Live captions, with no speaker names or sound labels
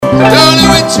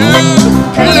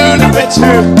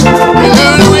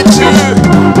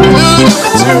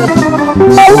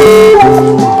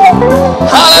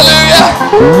Hallelujah.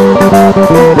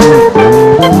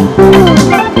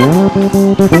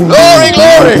 Glory,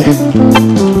 glory.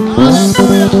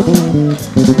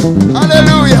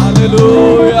 Hallelujah.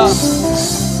 Hallelujah.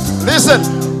 Listen.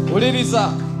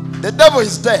 The devil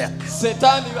is dead.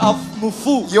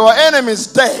 Your enemy is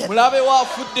dead.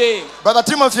 Brother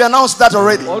Timothy announced that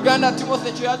already.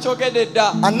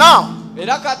 And now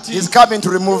he's coming to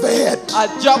remove the head. Do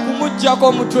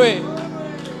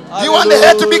you want the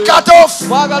head to be cut off?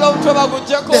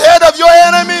 The head of your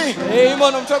enemy.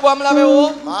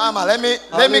 Mama, let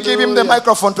me give him the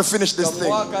microphone to finish this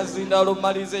thing.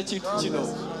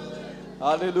 Hallelujah.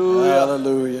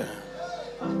 Hallelujah.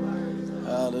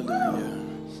 Hallelujah.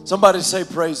 Somebody say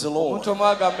praise the Lord.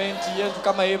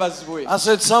 I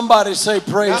said somebody say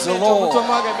praise the Lord.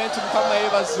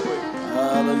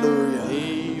 Hallelujah.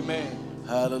 Amen.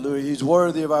 Hallelujah. He's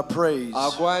worthy of our praise.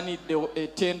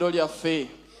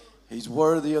 He's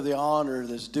worthy of the honor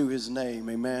that's due his name.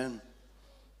 Amen.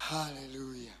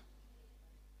 Hallelujah.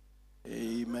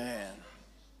 Amen.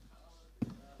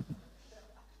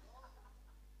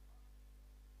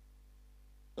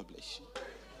 God bless you.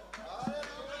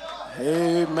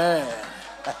 Amen.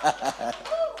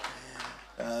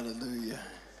 Hallelujah.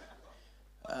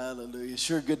 Hallelujah.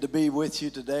 Sure good to be with you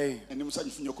today.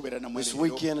 This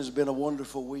weekend has been a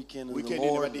wonderful weekend in the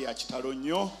Lord.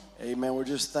 Amen. We're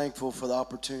just thankful for the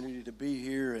opportunity to be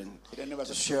here and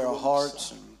to share our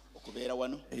hearts.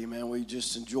 Amen. We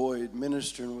just enjoyed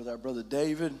ministering with our brother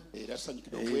David.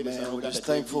 Amen. We're just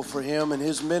thankful for him and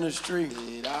his ministry.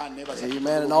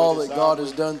 Amen. And all that God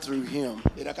has done through him.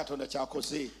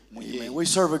 Amen. We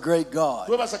serve a great God.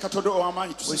 We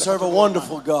serve a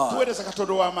wonderful God.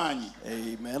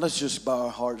 Amen. Let's just bow our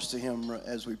hearts to him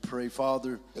as we pray.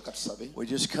 Father, we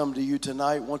just come to you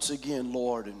tonight once again,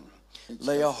 Lord, and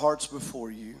lay our hearts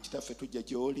before you.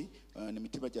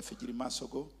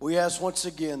 We ask once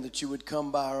again that you would come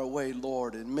by our way,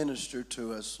 Lord, and minister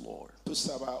to us, Lord.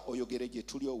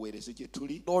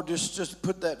 Lord, just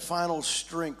put that final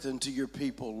strength into your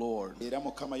people, Lord.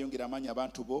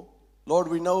 Lord,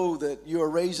 we know that you are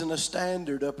raising a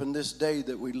standard up in this day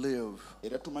that we live.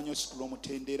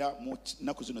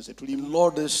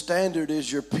 Lord, the standard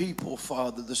is your people,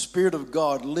 Father, the Spirit of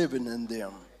God living in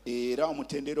them.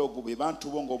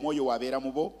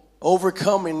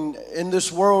 Overcoming in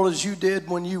this world as you did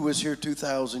when you was here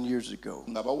 2,000 years ago.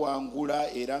 Lord,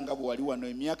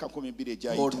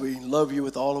 we love you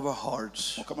with all of our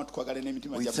hearts. We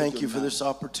thank you for this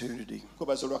opportunity. We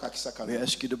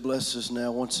ask you to bless us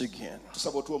now once again.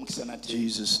 In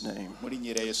Jesus' name.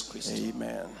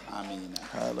 Amen.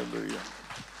 Hallelujah.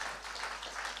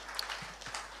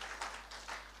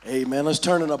 Amen. Let's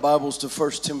turn in our Bibles to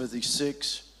 1 Timothy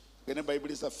 6.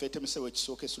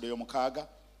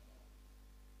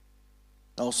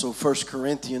 Also 1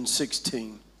 Corinthians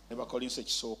 16.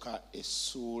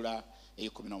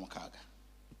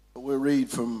 We'll read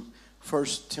from 1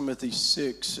 Timothy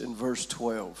 6 and verse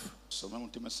 12.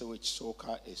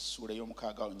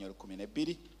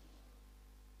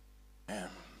 Man.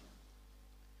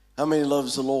 How many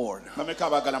loves the Lord?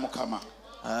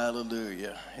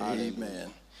 Hallelujah.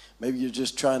 Amen. Maybe you're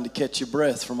just trying to catch your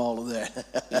breath from all of that.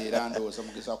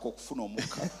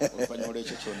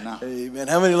 Amen.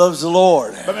 How many loves the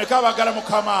Lord?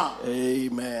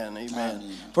 Amen.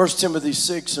 Amen. 1 Timothy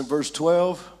 6 and verse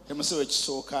 12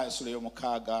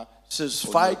 says,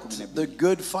 fight the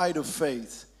good fight of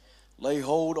faith. Lay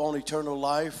hold on eternal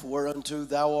life, whereunto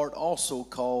thou art also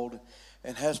called,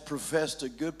 and hast professed a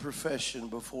good profession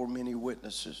before many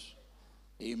witnesses.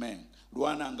 Amen.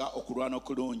 Lwananga okulwana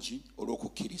okulungi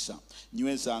olw'okukkiriza.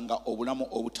 Nywezanga obulamu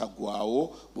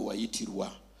obutaggwaawo bwe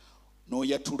wayitirwa.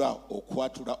 N'oyatula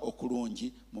okwatula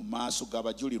okulungi mu maaso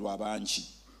g'abajulirwa abangi.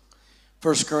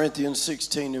 1 Corinthians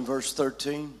 16 and verse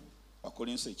 13.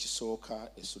 Abakolinso ekisooka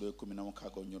essula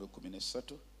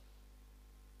 16:13.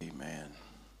 Amen.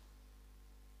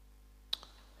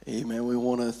 Amen. We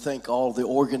want to thank all the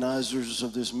organizers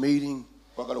of this meeting.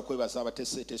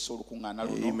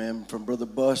 Amen. From Brother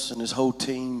Buss and his whole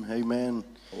team. Amen.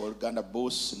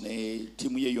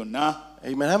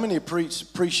 Amen. How many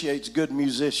appreciates good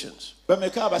musicians? Amen.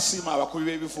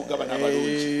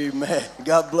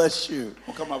 God bless you.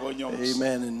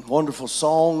 Amen. And wonderful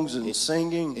songs and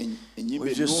singing.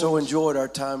 We just so enjoyed our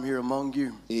time here among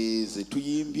you.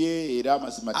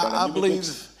 I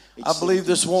believe I believe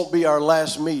this won't be our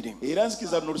last meeting. May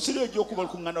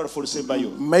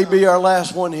be our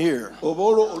last one here.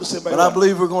 But I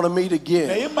believe we're going to meet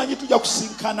again.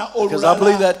 Because I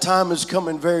believe that time is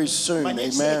coming very soon.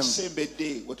 Amen.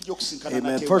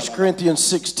 Amen. 1 Corinthians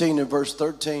 16 and verse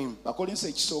 13.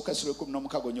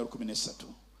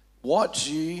 Watch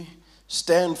ye,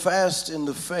 stand fast in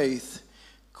the faith,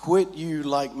 quit you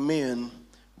like men,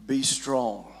 be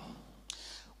strong.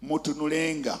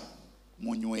 Mutunulenga,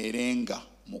 munywerenga,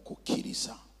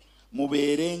 mukukkiriza.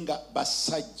 Mubeerenga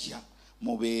basajja,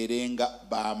 mubeerenga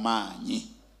b'amaanyi.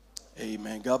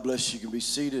 Amen. God bless you. You can be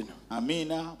seated.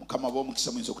 Amina. Mukama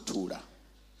b'omukisa muyinza okutuula.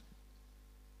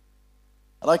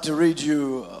 I'd like to read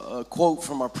you a quote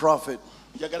from our prophet.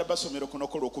 And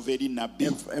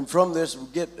from this,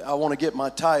 I want to get my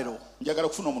title.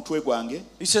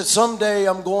 He said, someday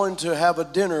I'm going to have a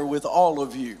dinner with all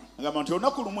of you. Won't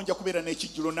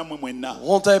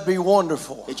that be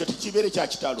wonderful?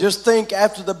 Just think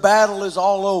after the battle is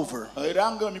all over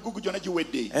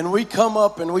and we come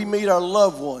up and we meet our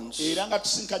loved ones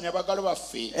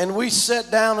and we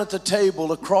sit down at the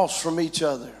table across from each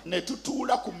other. Won't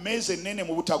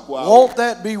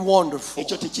that be wonderful?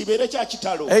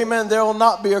 Amen. There will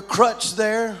not be a crutch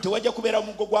there.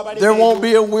 There won't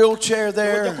be a wheelchair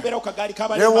there.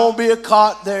 There won't be a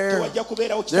cot there.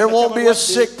 There won't be a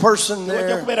sick person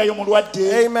there.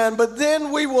 Amen. But then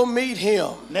we will meet him.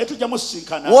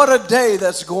 What a day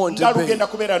that's going to be. And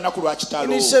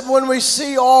he said, when we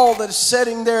see all that's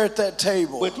sitting there at that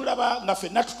table, and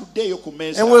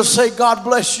we'll say, God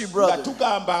bless you, brother.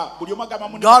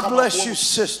 God bless you,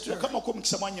 sister.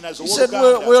 He said,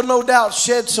 we'll no doubt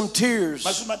shed some tears,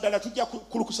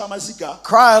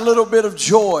 cry a little bit of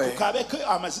joy.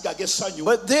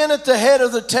 But then at the head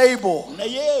of the table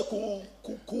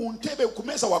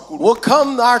will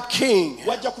come our King,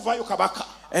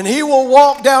 and he will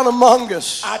walk down among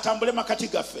us,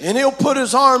 and he'll put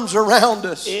his arms around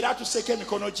us,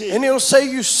 and he'll say,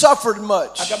 you suffered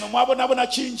much,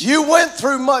 you went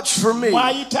through much for me,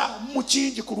 but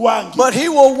he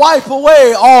will wipe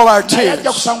away all our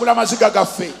tears.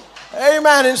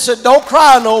 Amen. And said, don't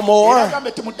cry no more.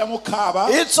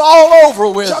 It's all over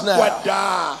with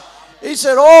now. He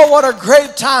said, oh, what a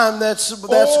great time that's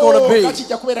going to be.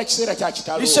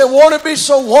 He said, won't it be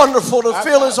so wonderful to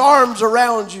feel his arms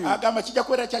around you and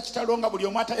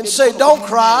say, don't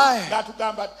cry.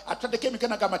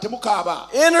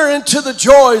 Enter into the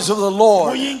joys of the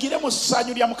Lord. You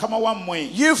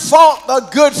fought a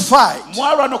good fight.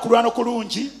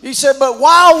 He said, but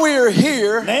while we are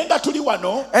here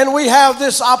and we have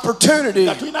this opportunity,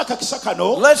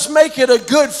 let's make it a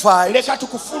good fight, a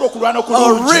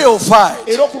real fight.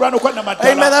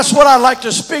 Amen. That's what I'd like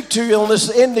to speak to you on this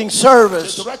ending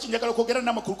service. Let's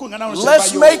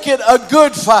make it a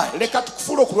good fight, a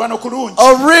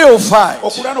real fight.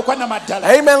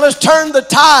 Amen. Let's turn the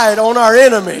tide on our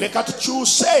enemy.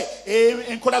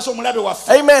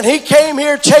 Amen. He came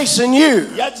here chasing you.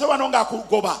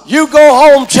 You go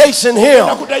home chasing him.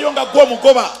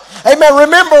 Amen.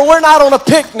 Remember, we're not on a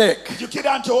picnic,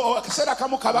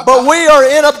 but we are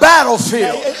in a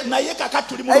battlefield.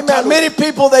 Amen. Many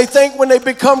people, they think when they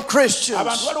become Christians, and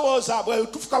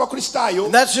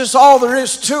that's just all there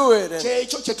is to it, and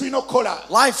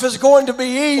life is going to be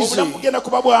easy.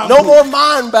 No more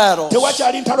mind battles.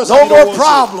 No more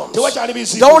problems.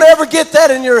 Don't ever get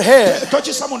that in your head.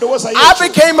 I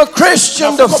became a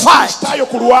Christian to fight.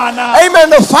 Amen.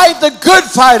 To fight the good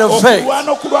fight of faith.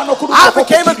 I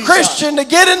became a Christian to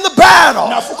get in the battle.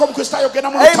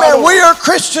 Amen. We are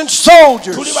Christian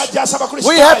soldiers.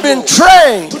 We have been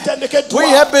trained. We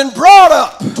have been brought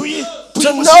up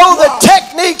to know the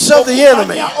techniques of the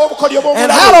enemy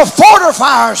and how to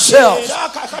fortify ourselves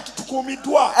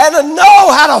and to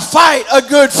know how to fight a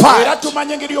good fight.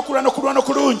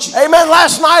 Amen.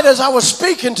 Last night as I was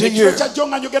speaking to you,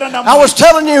 I was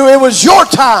telling you it was your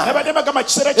time.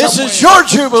 This is your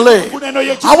jubilee.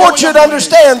 I want you to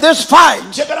understand this fight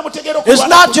is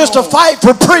not just a fight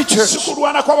for preachers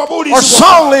or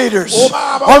song leaders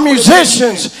or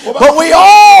musicians, but we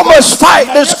all must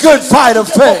fight this good fight of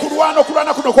faith.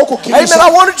 Amen.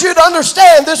 I wanted you to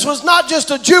understand this was not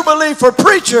just a jubilee for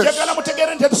preachers, but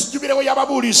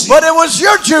it was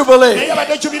your jubilee.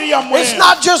 It's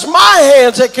not just my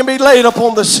hands that can be laid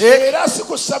upon the sick,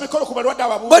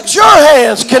 but your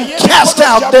hands can cast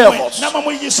out devils.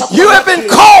 You have been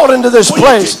called into this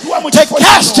place to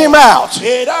cast him out.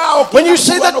 When you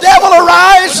see the devil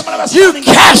arise, you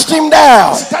cast him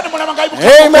down.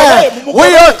 Amen.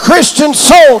 We are Christian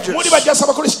soldiers.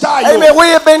 Amen. We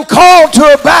have been called to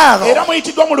a battle,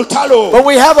 but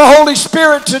we have the Holy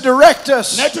Spirit to direct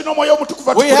us.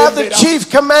 We have of the chief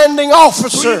commanding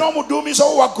officer.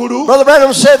 Brother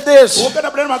Branham said this.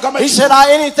 He said,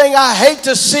 anything I hate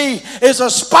to see is a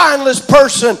spineless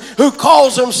person who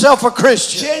calls himself a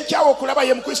Christian. He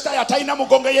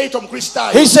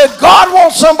said, God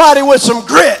wants somebody with some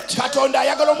grit,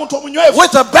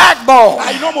 with a backbone,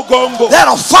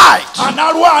 that'll fight,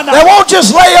 that won't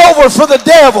just lay over for the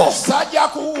devil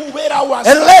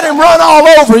and let him run all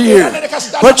over you,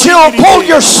 but you'll pull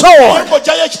your sword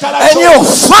and you'll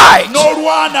fight.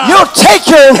 You'll take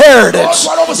your inheritance.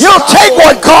 You'll take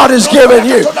what God has given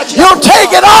you. You'll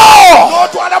take it all.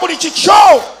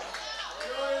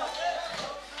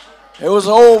 It was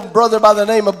an old brother by the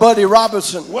name of Buddy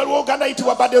Robinson.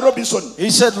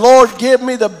 He said, Lord, give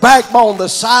me the backbone the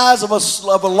size of a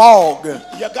log. And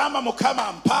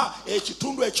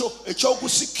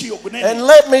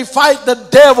let me fight the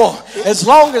devil as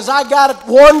long as I got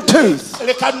one tooth.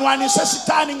 And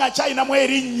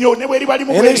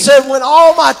he said, when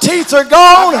all my teeth are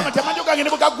gone,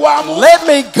 let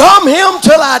me gum him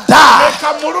till I die.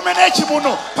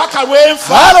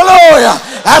 Hallelujah.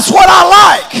 That's what I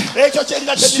like.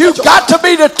 You've got to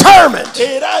be determined.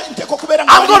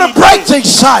 I'm going to break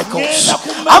these cycles.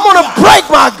 I'm going to break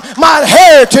my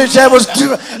heritage that was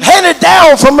handed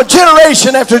down from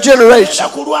generation after generation. I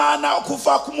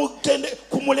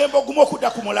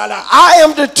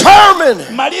am determined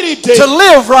to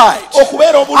live right.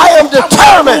 I am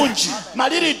determined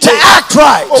to act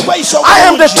right. I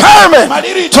am determined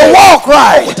to walk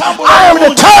right. I am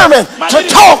determined to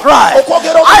talk right.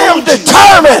 I am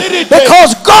determined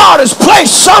because God has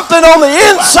placed something on the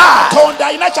inside.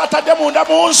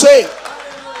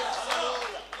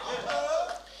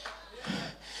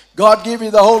 God give you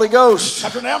the Holy Ghost.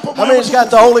 How many's got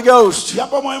the Holy Ghost?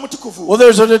 Well,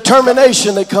 there's a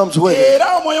determination that comes with it.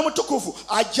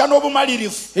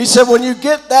 He said, when you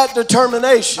get that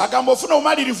determination,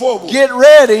 get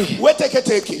ready.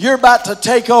 You're about to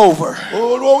take over.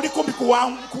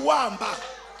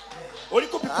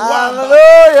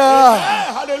 Hallelujah.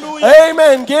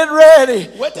 Amen. Get ready.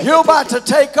 You're about to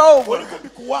take over.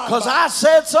 Because I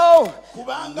said so?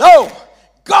 No.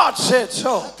 God said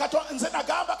so.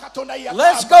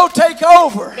 Let's go take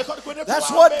over. That's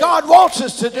what God wants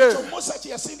us to do.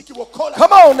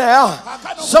 Come on now.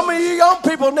 Some of you young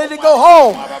people need to go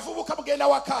home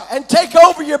and take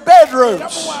over your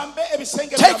bedrooms.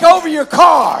 Take over your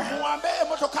car.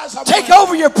 Take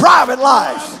over your private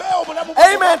life.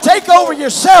 Amen. Take over your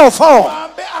cell phone.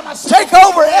 Take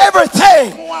over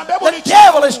everything. The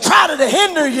devil is trying to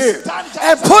hinder you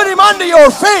and put him under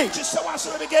your feet.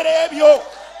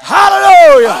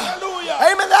 Hallelujah.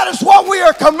 Amen. That is what we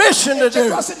are commissioned to do.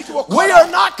 We are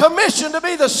not commissioned to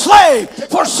be the slave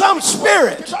for some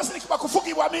spirit or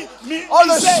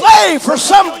the slave for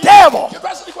some devil.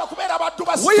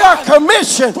 We are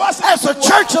commissioned as the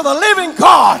church of the living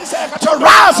God to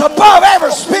rise above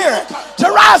every spirit,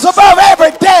 to rise above every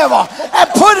devil and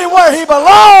put him where he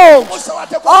belongs,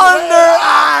 under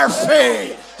our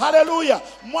feet. Hallelujah.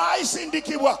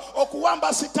 Mwasindikibwa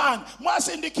okuwamba sitani,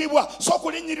 mwasindikibwa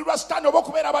sokulinyirirwa sitani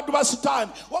obokubeera abaddu ba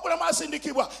sitani, wabula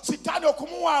mwasindikibwa sitani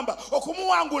okumuwamba,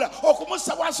 okumuwangula,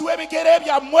 okumussa wansi w'ebigere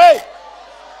byammwe.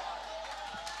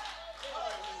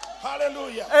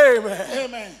 Hallelujah. Amen.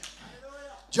 Amen.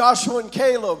 Joshua and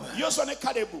Caleb,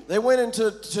 they went in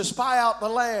to spy out the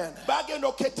land.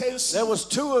 There was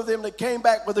 2 of them that came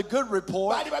back with a good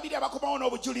report and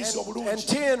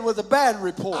 10 with a bad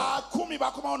report.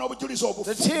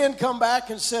 The 10 come back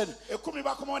and said,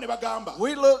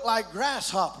 we look like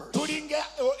grasshoppers.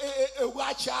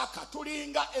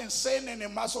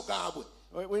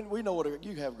 We know what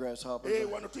you have grasshoppers.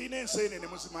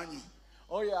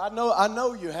 Oh yeah, I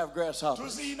know you have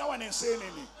grasshoppers.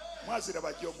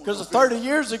 Because 30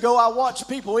 years ago, I watched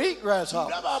people eat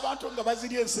grasshoppers.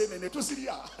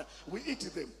 We eat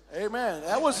them. Amen.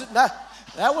 That was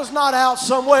not out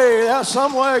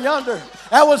somewhere yonder.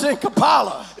 That was in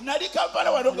Kampala.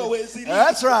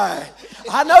 That's right.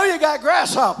 I know you got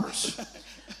grasshoppers.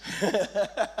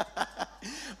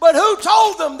 But who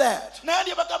told them that?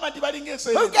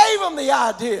 Who gave them the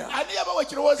idea?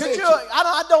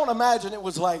 I don't imagine it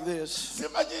was like this.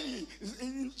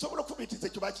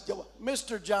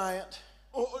 Mr. Giant,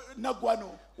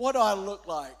 what do I look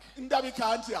like?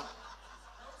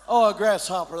 Oh, a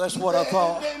grasshopper. That's what I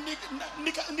thought.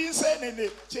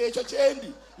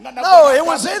 No, it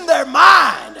was in their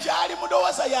mind.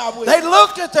 They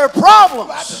looked at their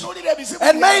problems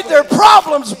and made their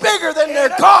problems bigger than their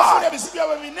God. They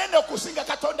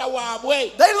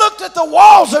looked at the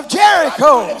walls of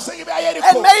Jericho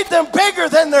and made them bigger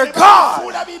than their God.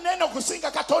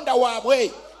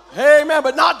 Amen.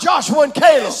 But not Joshua and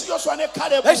Caleb.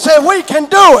 They said, we can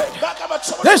do it.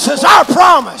 This is our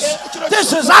promise.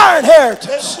 This is our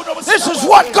inheritance. This is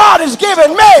what God has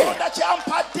given me.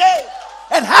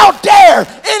 And how dare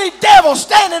any devil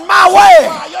stand in my way?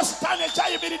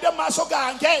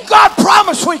 God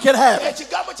promised we could have it.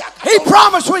 He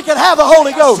promised we could have the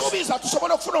Holy Ghost.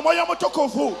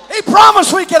 He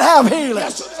promised we could have healing.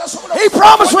 He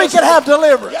promised we could have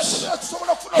deliverance.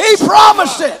 He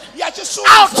promised it.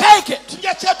 I'll take it.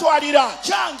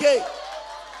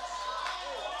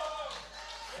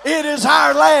 It is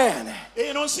our land.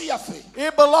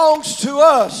 It belongs to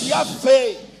us.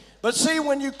 But see,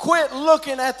 when you quit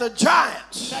looking at the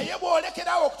giants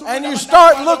and you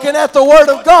start looking at the Word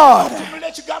of God,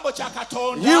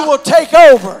 you will take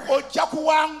over.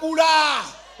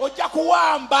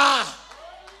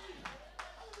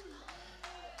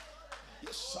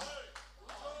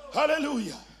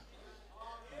 Hallelujah.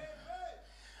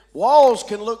 Walls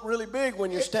can look really big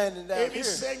when you're standing down here.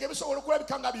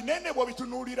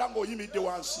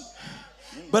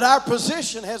 But our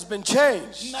position has been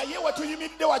changed.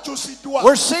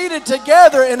 We're seated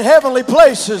together in heavenly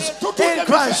places in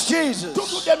Christ Jesus.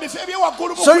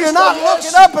 So you're not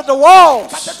looking up at the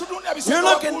walls. You're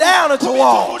looking down at the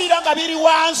walls.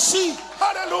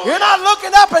 You're not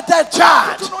looking up at that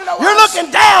giant. You're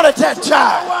looking down at that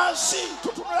giant.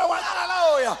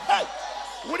 Hallelujah.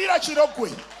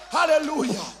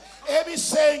 Hallelujah.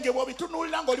 Ebisenge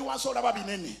bwobitunulira ng'oli wansi olaba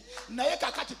binene naye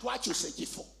kakati twakyusa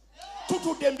ekifo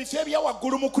tutudde mu bifo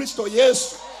ebyawaggulu mu Kristo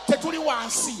Yesu tetuli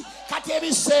wansi kati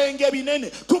ebisenge binene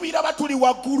tubiraba tuli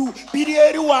waggulu biri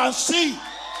eri wansi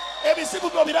ebizibu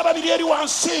byobiraba biri eri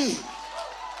wansi.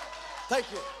 Thank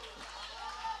you.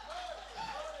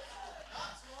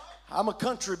 I'm a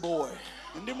country boy.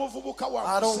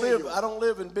 I don't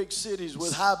live in big cities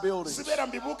with high buildings.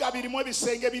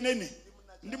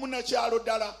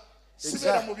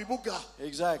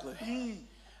 Exactly.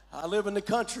 I live in the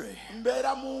country.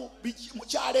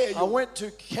 I went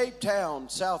to Cape Town,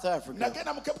 South Africa.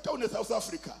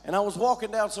 And I was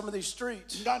walking down some of these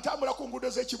streets.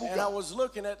 And I was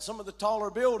looking at some of the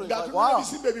taller buildings. Like, wow.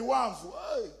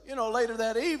 You know, later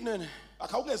that evening,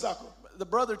 the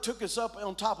brother took us up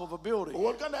on top of a building.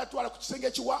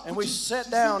 And we sat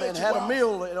down and had a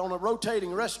meal on a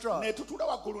rotating restaurant.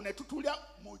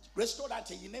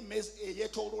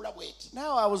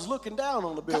 Now I was looking down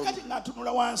on the building.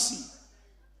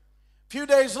 Few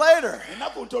days later,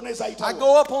 I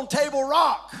go up on Table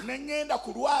Rock,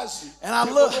 and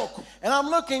I'm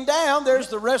looking down. There's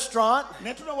the restaurant.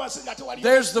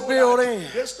 There's the building.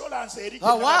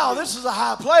 Oh, wow, this is a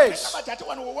high place.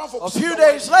 A few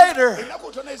days later,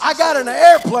 I got in an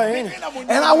airplane,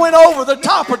 and I went over the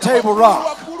top of Table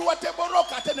Rock.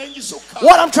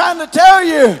 What I'm trying to tell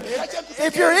you,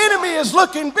 if your enemy is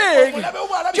looking big,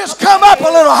 just come up a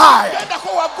little higher.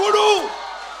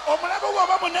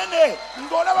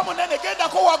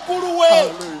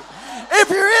 If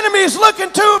your enemy is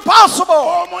looking too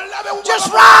impossible,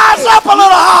 just rise up a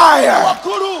little higher.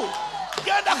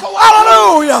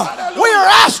 Hallelujah. We are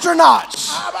astronauts.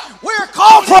 We are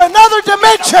called for another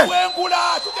dimension.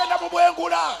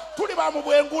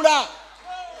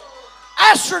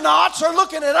 Astronauts are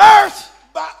looking at Earth,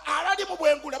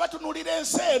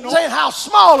 saying how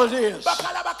small it is.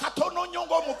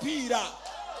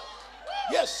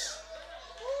 Yes.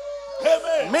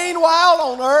 Amen. Meanwhile,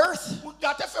 on Earth,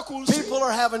 people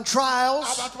are having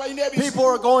trials. People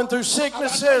are going through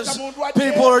sicknesses.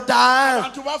 People are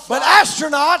dying. But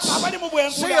astronauts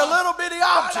see a little bitty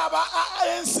object.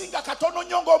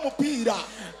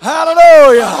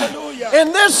 Hallelujah.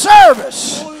 In this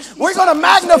service, we're going to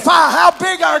magnify how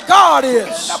big our God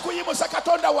is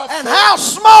and how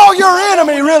small your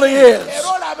enemy really is.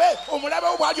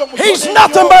 He's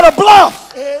nothing but a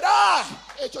bluff.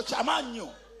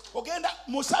 Ogenda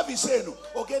mu service eno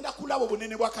ogenda kulaba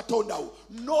obunene bwa Katonda wo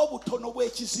n'obutono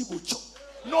bw'ekizibu kyo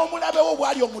n'omulabe wo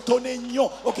bwali omutono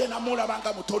ennyo ogenda mulaba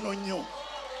nga mutono nnyo.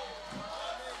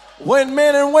 When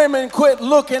men and women quit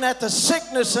looking at the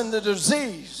sickness and the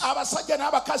disease,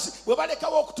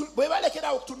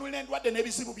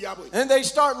 and they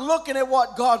start looking at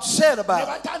what God said about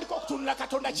it,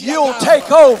 you'll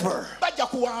take over.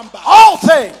 All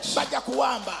things.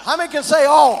 How many can say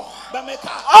all?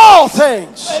 All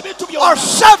things are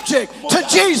subject to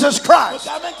Jesus Christ.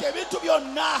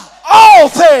 All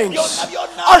things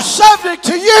are subject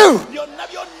to you.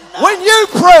 When you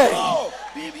pray,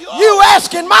 you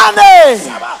ask in my name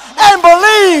and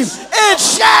believe it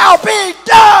shall be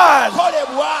done.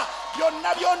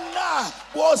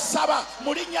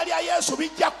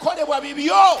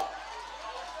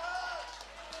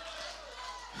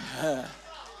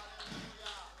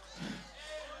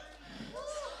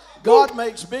 God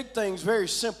makes big things very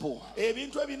simple.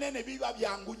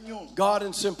 God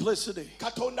in simplicity.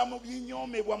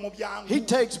 He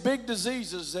takes big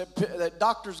diseases that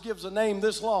doctors gives a name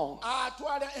this long,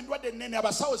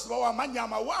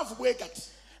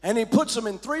 and he puts them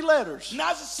in 3 letters.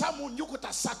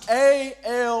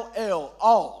 A-L-L,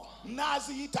 all.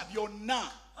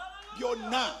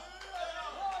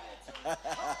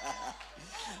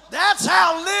 That's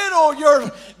how little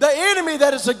the enemy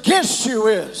that is against you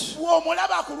is.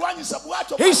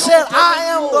 He said, I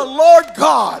am the Lord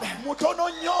God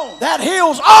that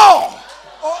heals all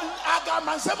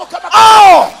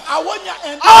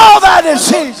thy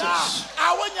diseases.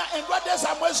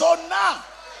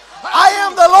 I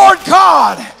am the Lord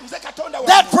God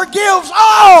that forgives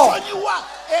all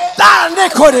thy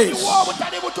iniquities.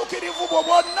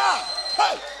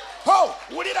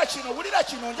 Wulira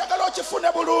kino njagala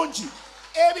okifune bulungi.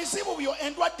 Ebizibu byo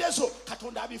endwadde zo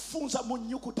Katonda abifunza mu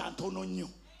nnyukuta ntono nnyo.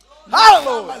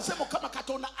 Hallelujah. Nze Mukama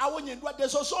Katonda awonya endwadde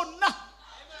zo zonna.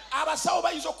 Abasawo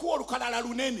bayinza okuwa olukalala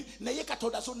lunene naye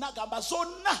Katonda zonna agamba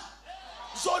zonna.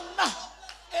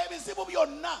 Ebizibu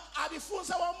byonna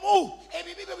abifunza wamu.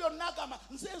 Ebibi byonna agamba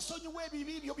nze nsonyiwa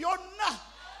ebibi byo byonna.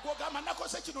 Bw'ogamba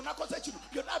nakoze kino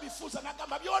byonna abifunza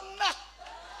n'agamba byonna.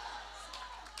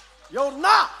 You're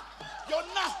not.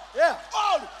 Yeah.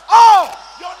 All.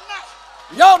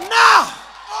 You're not.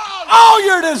 All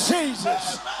your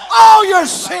diseases, all your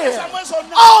sin,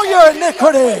 all your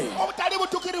iniquity,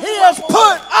 He has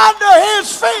put under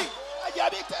His feet.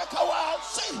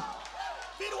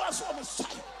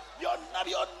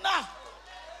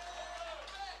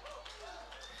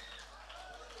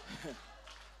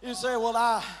 You say, well,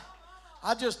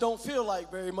 I just don't feel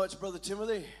like very much, Brother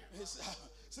Timothy.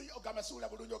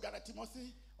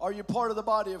 Are you part of the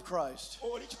body of Christ?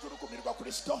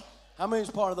 How many is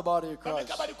part of the body of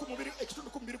Christ?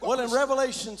 Well, in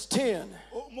Revelations 10,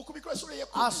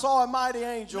 I saw a mighty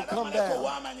angel come down,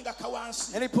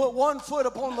 and he put 1 foot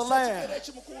upon the land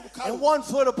and 1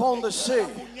 foot upon the sea.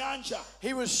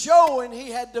 He was showing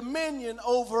he had dominion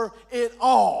over it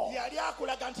all.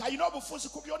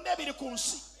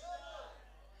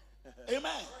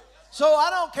 Amen. So I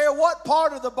don't care what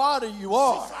part of the body you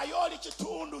are.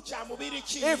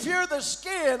 If you're the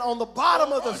skin on the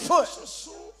bottom of the foot,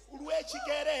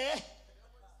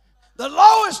 the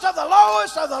lowest of the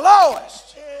lowest of the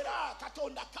lowest.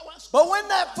 But when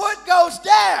that foot goes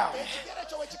down,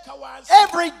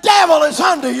 every devil is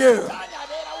under you.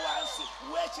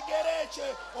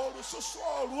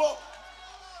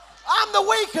 I'm the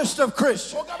weakest of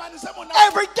Christians.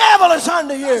 Every devil is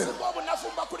under you.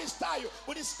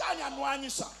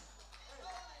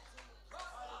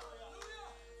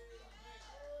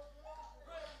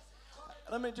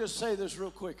 Let me just say this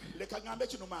real quick.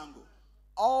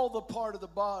 All the part of the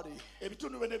body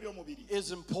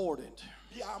is important.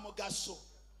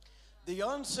 The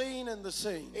unseen and the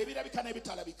seen.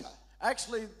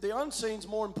 Actually, the unseen is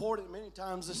more important many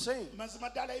times than the seen.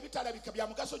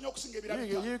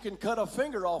 You can cut a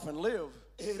finger off and live.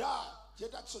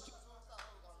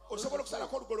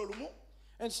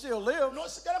 And still live.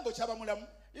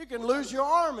 You can lose your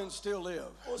arm and still live.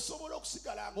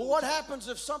 Well, what happens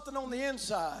if something on the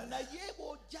inside,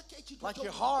 like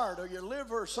your heart or your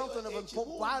liver or something of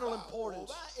vital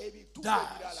importance,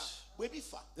 dies?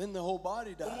 Then the whole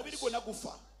body dies.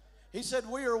 He said,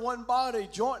 we are one body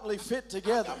jointly fit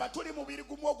together.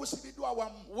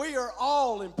 We are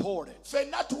all important.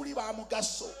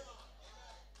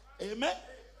 Amen.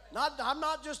 I'm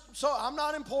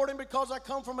not important because I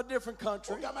come from a different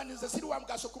country. That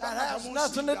has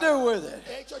nothing to do with it.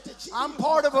 I'm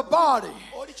part of a body.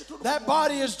 That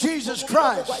body is Jesus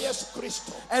Christ.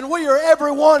 And we are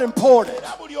everyone important.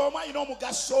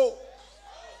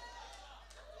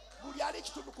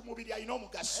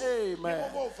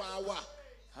 Amen.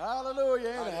 Hallelujah.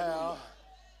 Anyhow,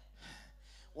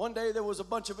 one day there was a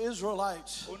bunch of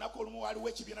Israelites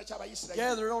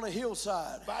gathered on a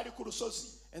hillside.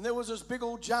 And there was this big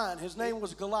old giant. His name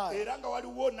was Goliath.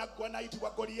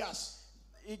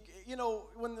 You know,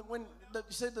 when you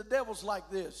said the devil's like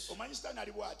this.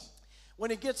 When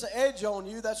he gets an edge on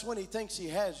you, that's when he thinks he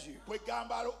has you.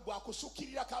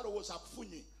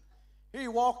 He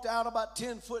walked out about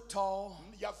 10 foot tall.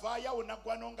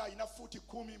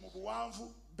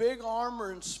 Big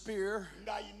armor and spear.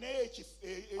 He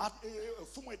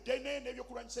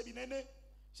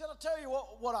said, I'll tell you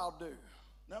what I'll do.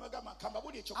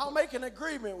 I'll make an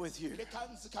agreement with you.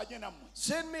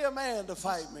 Send me a man to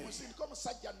fight me.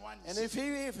 And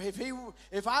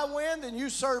if I win, then you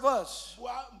serve us.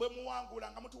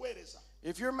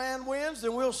 If your man wins,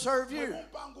 then we'll serve you.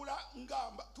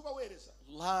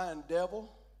 Lying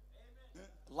devil.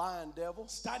 lying devil.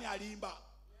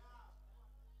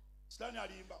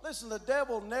 Listen, the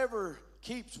devil never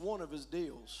keeps one of his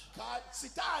deals.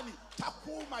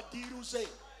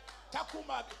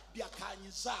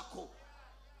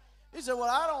 He said, well,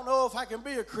 I don't know if I can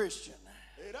be a Christian.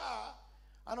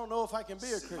 I don't know if I can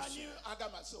be a Christian.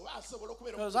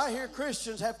 Because I hear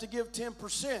Christians have to give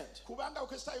 10%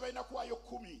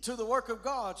 to the work of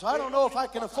God. So I don't know if I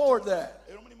can afford that.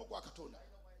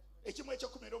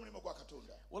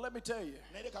 Well, let me tell you,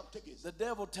 the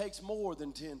devil takes more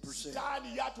than 10%.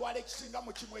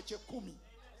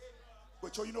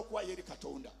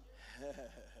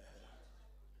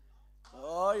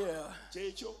 Oh, yeah.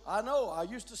 I know. I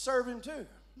used to serve him too.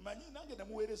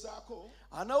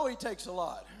 I know he takes a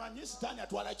lot. I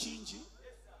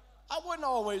wasn't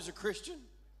always a Christian.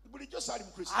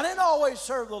 I didn't always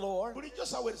serve the Lord.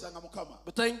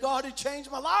 But thank God he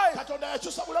changed my life.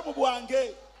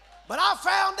 But I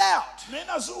found out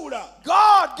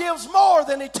God gives more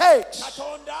than he takes.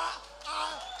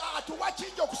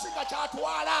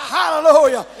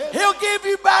 Hallelujah. He'll give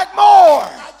you back more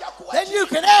than you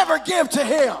can ever give to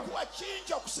him.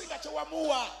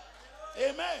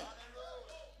 Amen.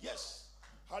 Yes.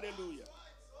 Hallelujah.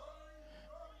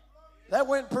 That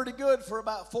went pretty good for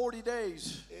about 40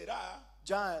 days.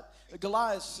 Giant.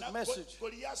 Goliath's message.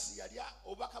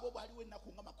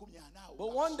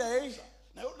 But one day,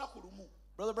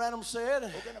 Brother Branham said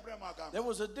there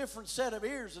was a different set of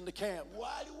ears in the camp.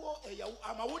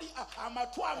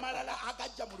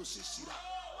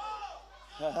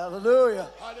 Hallelujah.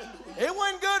 It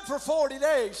went good for 40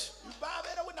 days.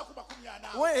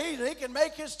 He can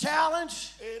make his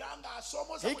challenge.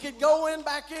 He could go in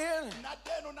back in.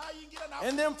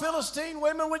 And them Philistine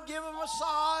women would give him a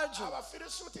massage,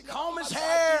 and comb his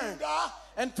hair,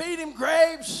 and feed him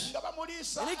grapes.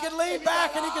 And he could lean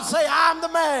back and he could say, I'm the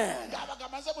man.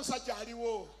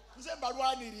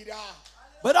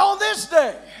 But on this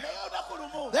day,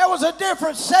 there was a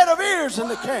different set of ears in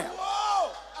the camp.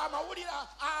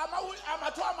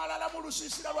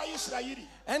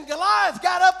 And Goliath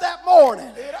got up that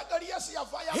morning.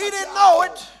 He didn't know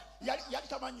it,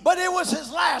 but it was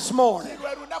his last morning.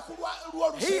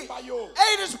 He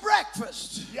ate his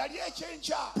breakfast.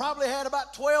 Probably had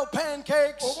about 12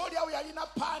 pancakes,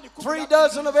 3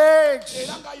 dozen of eggs,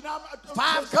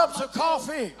 5 cups of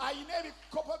coffee.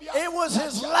 It was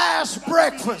his last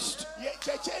breakfast.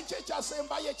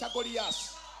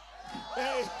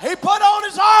 He put on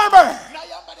his armor.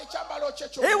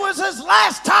 It was his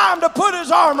last time to put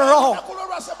his armor on.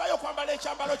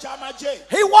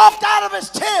 He walked out of his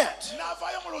tent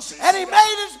and he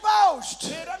made his boast.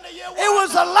 It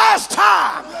was the last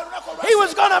time he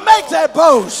was going to make that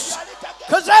boast,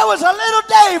 because there was a little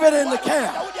David in the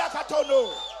camp.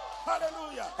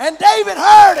 And David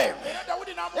heard him.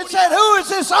 It said, who is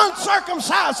this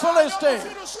uncircumcised Philistine?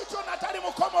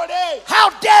 How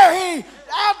dare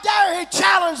he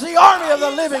challenge the army of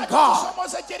the living God?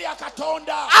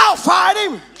 I'll fight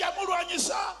him.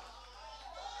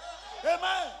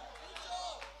 Amen.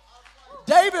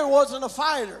 David wasn't a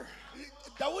fighter.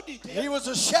 He was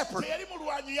a shepherd.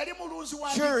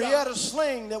 Sure, he had a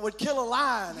sling that would kill a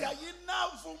lion.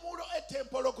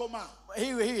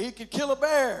 He could kill a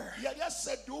bear.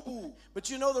 But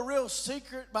you know the real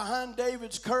secret behind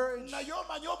David's courage? He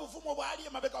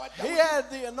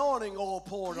had the anointing oil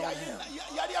poured on him.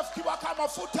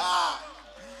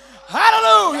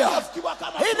 Hallelujah.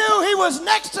 He knew he was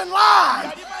next in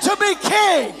line to be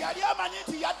king.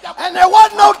 And there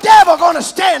wasn't no devil going to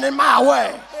stand in my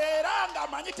way.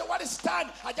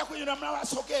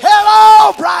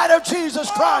 Hello, bride of Jesus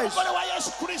Christ.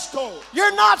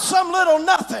 You're not some little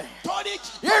nothing.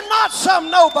 You're not some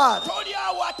nobody.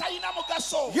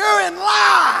 You're in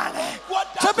line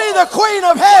to be the queen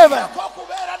of heaven.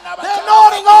 The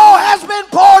anointing oil has been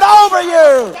poured over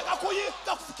you.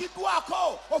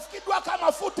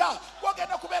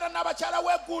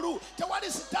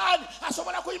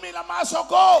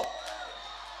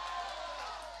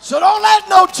 So don't let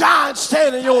no giant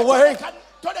stand in your way.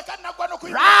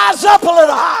 Rise up a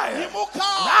little higher.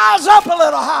 Rise up a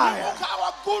little higher.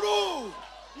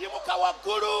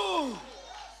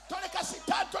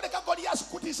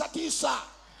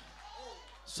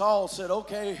 Saul said,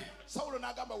 okay,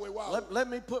 let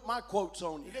me put my quotes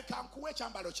on you.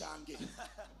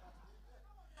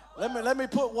 Let me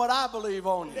put what I believe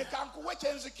on you.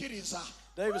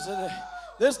 David said,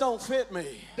 this don't fit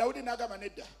me.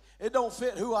 It don't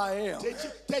fit who I am.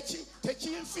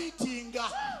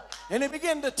 And he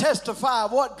began to testify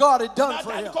of what God had done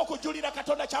for him.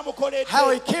 How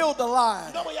he killed the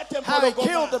lion. How he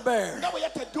killed the bear.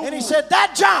 And he said,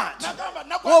 that giant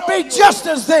will be just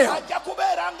as them.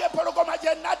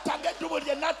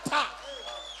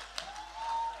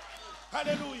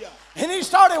 Hallelujah. And he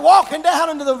started walking down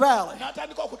into the valley.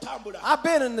 I've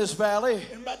been in this valley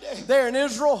there in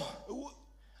Israel.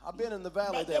 I've been in the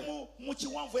valley there.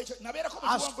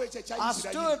 I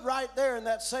stood right there in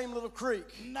that same little creek.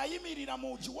 And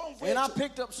I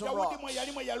picked up some rocks.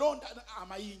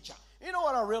 You know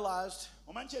what I realized?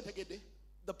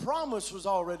 The promise was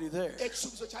already there.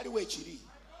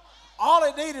 All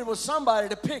it needed was somebody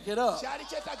to pick it up.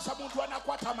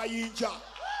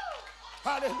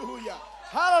 Hallelujah.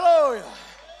 Hallelujah.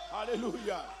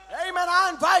 Hallelujah. Amen. I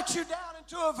invite you down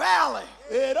into a valley.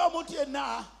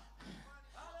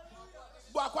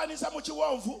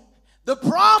 The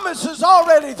promise is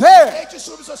already there.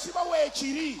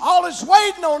 All it's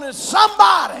waiting on is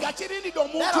somebody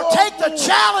that'll take the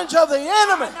challenge of the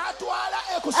enemy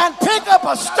and pick up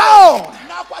a stone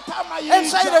and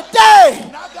say,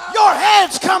 today your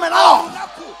head's coming off.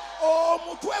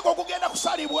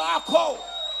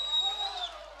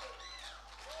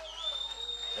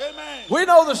 Amen. We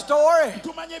know the story.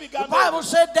 The Bible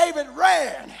said David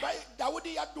ran.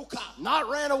 Not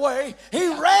ran away.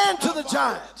 He ran to the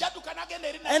giant.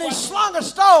 And he slung a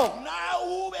stone.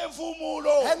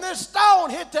 And this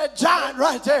stone hit that giant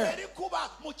right there.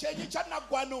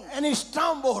 And he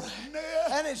stumbled.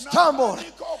 And he stumbled.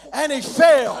 And he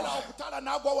fell.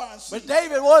 But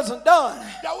David wasn't done.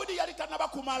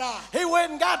 He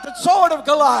went and got the sword of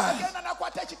Goliath.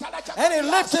 And he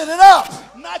lifted it up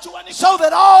so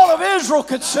that all of Israel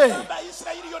could see.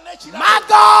 My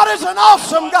God is an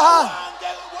awesome God.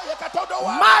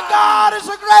 My God is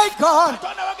a great God.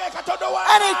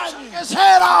 And he took his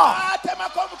head off.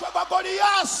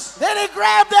 Then he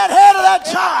grabbed that head of that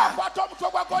giant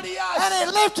and he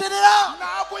lifted it up.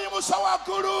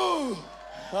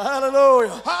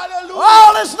 Hallelujah.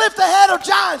 Oh, let's lift the head of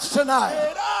giants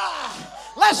tonight.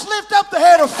 Let's lift up the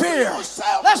head of fear.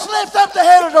 Let's lift up the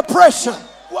head of depression.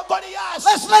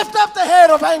 Let's lift up the head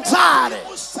of anxiety.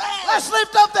 Let's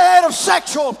lift up the head of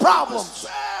sexual problems.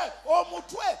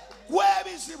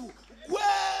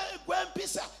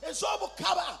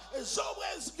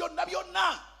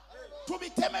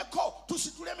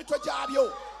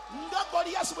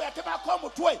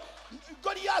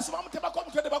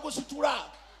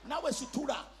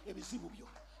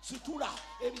 Situla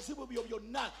ebizibu byo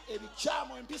byonna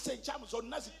ebikyamu empisa enkyamu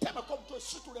zonna zitemeko omutwe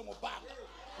situle mu bbanga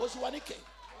oziwanike.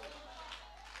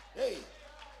 Hey.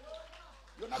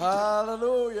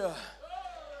 Hallelujah.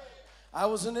 I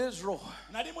was in Israel.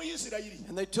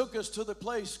 And they took us to the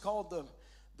place called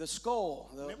the skull,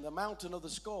 the mountain of the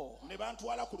skull.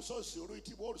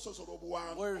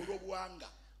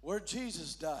 Where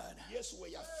Jesus died.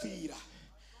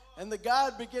 And the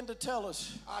guide began to tell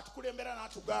us.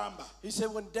 He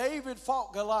said when David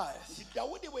fought Goliath,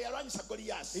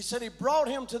 he said he brought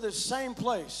him to the same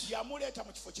place.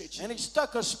 And he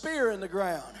stuck a spear in the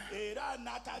ground.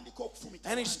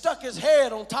 And he stuck his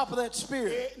head on top of that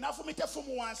spear.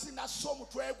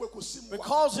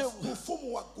 Because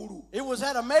it was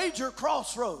at a major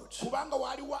crossroads.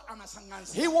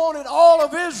 He wanted all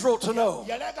of Israel to know,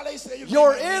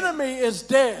 your enemy is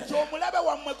dead.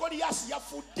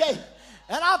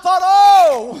 And I thought,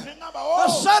 oh,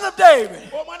 the son of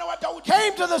David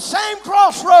came to the same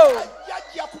crossroad.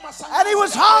 And he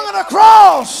was hung on a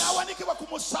cross. And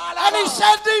he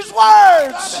said these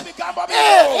words, it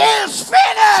is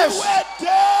finished.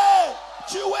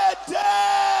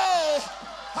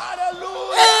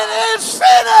 It is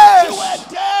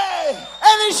finished.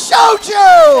 And he showed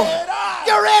you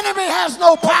your enemy has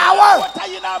no power.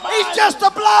 He's just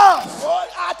a bluff.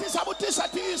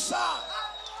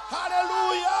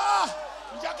 Hallelujah.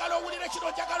 Njagala owulire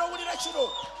kino.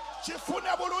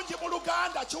 Kifune bulungi mu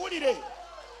Luganda kiwulire.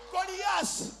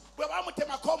 Goliath bwe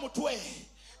bamutemako omutwe.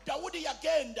 Dawudi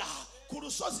yagenda ku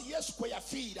lusozi Yesu kwe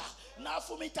yafiira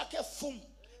n'afumitako effumu.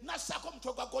 N'assaako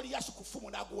omutwe gwa Goliath ku ffumu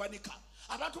n'aguwanika.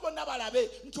 Abantu bonna balabe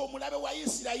nti omulabe wa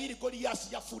Isirayiri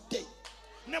Goliath yafudde.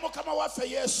 Ne Mukama waffe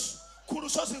Yesu ku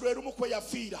lusozi lwe lumu kwe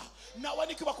yafiira.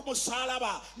 N'awanikibwa ku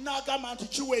musaalaba n'agamba nti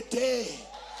kiwedde.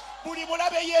 Buli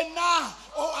mulabe yenna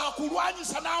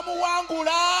akulwanyisa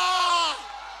n'amuwangula.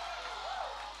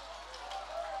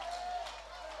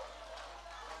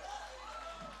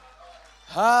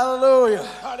 Hallelujah.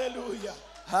 Hallelujah.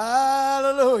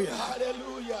 Hallelujah.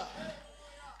 Hallelujah.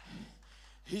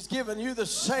 He's given you the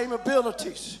same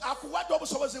abilities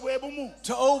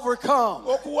to overcome.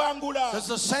 Because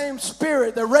the same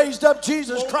spirit that raised up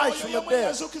Jesus Christ from the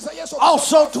dead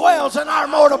also dwells in our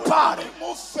mortal body.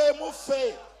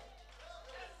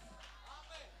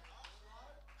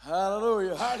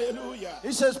 Hallelujah. Hallelujah.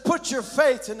 He says, put your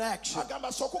faith in action.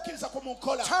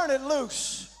 Turn it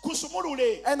loose.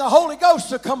 And the Holy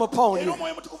Ghost will come upon you.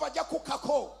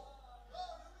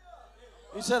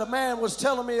 He said a man was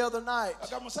telling me the other night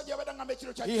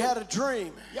he had a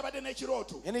dream.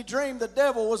 And he dreamed the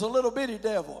devil was a little bitty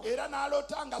devil.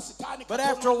 But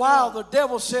after a while the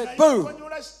devil said, boo.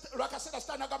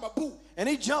 And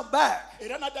he jumped back.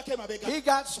 He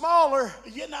got smaller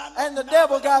and the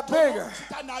devil got bigger.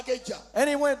 And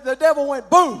the devil went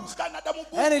boom.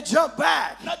 And he jumped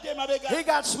back. He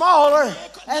got smaller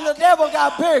and the devil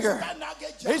got bigger.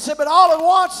 He said, but all at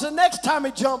once the next time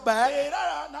he jumped back,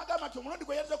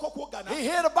 he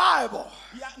hit a Bible.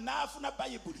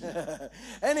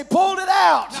 And he pulled it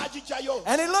out.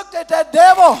 And he looked at that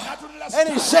devil and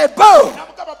he said, boo.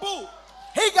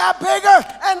 He got bigger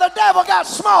and the devil got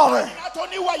smaller.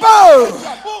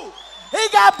 Boo. He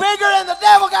got bigger and the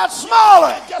devil got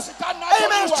smaller.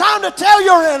 Amen. It's time to tell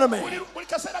your enemy,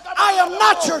 I am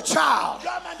not your child.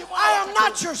 I am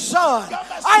not your son.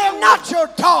 I am not your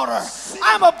daughter.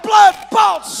 I'm a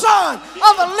blood-bought son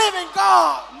of the living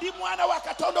God.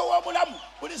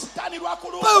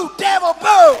 Boo, devil,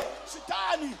 boo.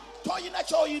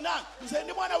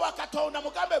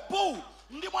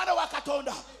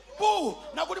 Boo,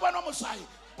 naguli bano musayi.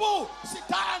 Boo,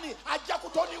 sitani ajja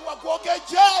kutoniwa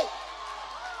gwogeje.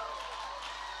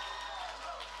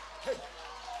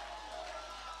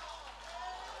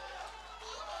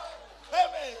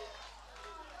 Amen.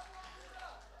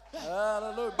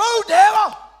 Hallelujah. Boo,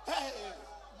 devil. Hey,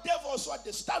 devil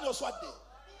swat stand or swat.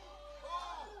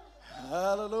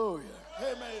 Hallelujah.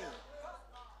 Amen.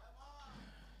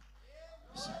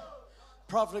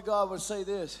 Prophet of God would say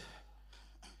this.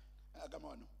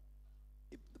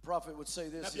 The prophet would say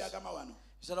this. He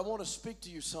said, I want to speak to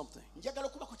you something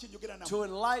to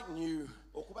enlighten you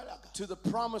to the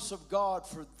promise of God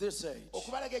for this age.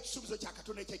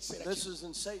 This is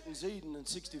in Satan's Eden in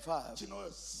 65.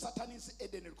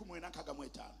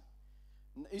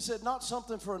 He said, not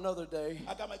something for another day,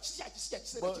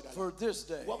 but for this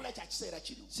day.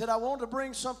 He said, I want to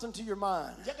bring something to your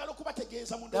mind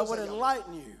that would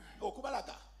enlighten you.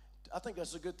 I think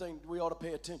that's a good thing. We ought to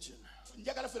pay attention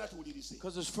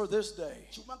because it's for this day.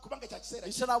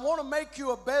 He said, I want to make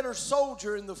you a better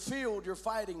soldier in the field you're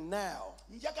fighting now.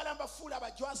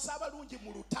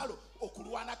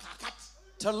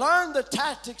 To learn the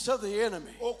tactics of the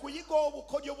enemy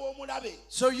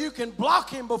so you can block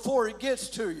him before he gets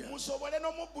to you.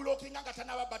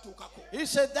 He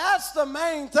said that's the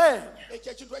main thing,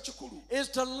 is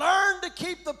to learn to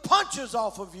keep the punches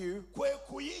off of you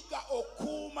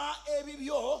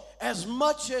as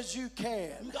much as you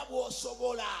can.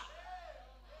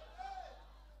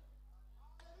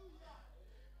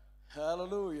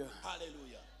 Hallelujah.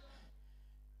 Hallelujah.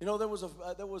 You know, there was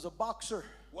a boxer.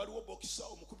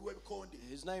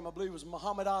 His name, I believe, was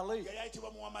Muhammad Ali.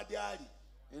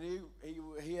 And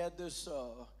he had this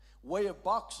way of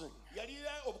boxing.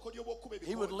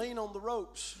 He would lean on the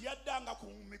ropes.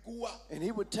 And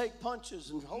he would take punches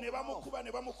and hold them off.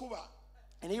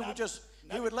 And he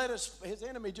would let his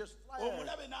enemy just fly at him.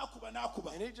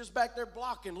 And he'd just back there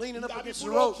blocking, leaning up against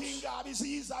the ropes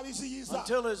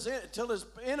until his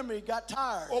enemy got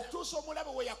tired.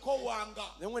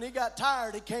 Then when he got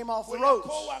tired, he came off the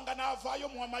ropes.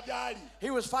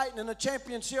 He was fighting in a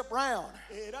championship round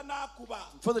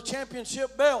for the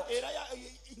championship belt.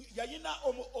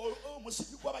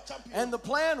 And the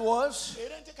plan was,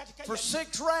 for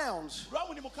 6 rounds,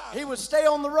 he would stay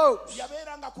on the ropes.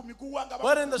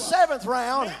 But in the 7th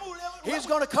round, he's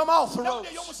going to come off the ropes.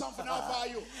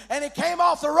 And he came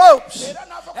off the ropes,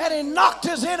 and he knocked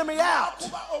his enemy out.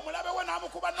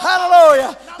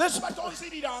 Hallelujah.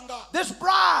 This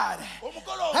bride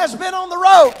has been on the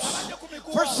ropes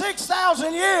for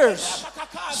 6,000 years,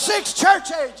 6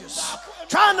 church ages,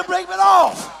 trying to break it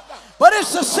off. But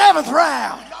it's the 7th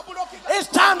round. It's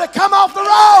time to come off the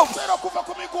ropes.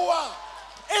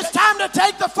 It's time to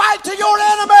take the fight to your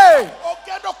enemy.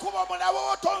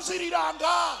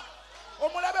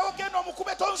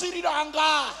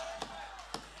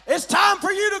 It's time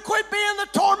for you to quit being the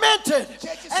tormented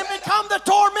and become the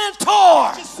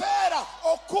tormentor.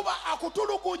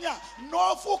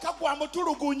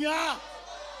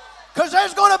 Because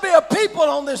there's going to be a people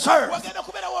on this earth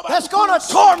that's going to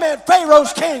torment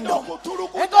Pharaoh's kingdom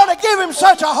and going to give him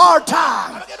such a hard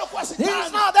time.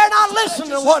 They're not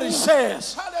listening to what he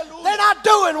says. They're not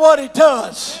doing what he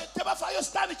does.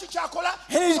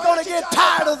 And he's going to get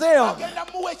tired of them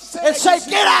and say,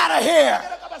 get out of here.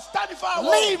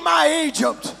 Leave my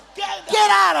Egypt. Get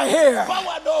out of here.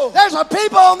 There's a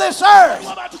people on this earth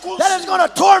that is going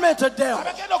to torment the devil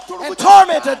and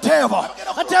torment the devil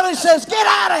until he says, get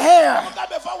out of here.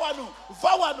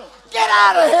 Get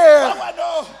out of here.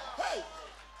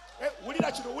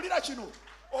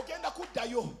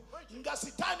 Nga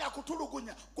sitaani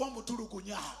akutulugunya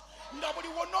gw'omutulugunya nga buli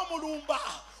wonna omulumba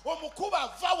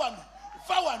omukuba va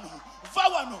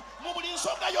wano mu buli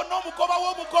nsonga yonna omugoba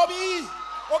w'omugobi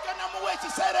ogenda muwa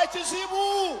ekiseera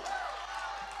ekizibu.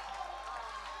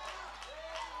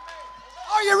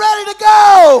 Are you ready to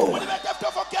go?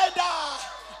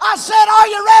 I said, are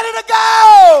you ready to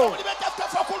go?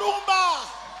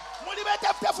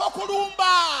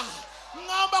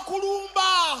 Ngamba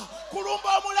kulumba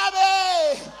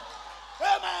omulabe.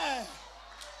 Amen.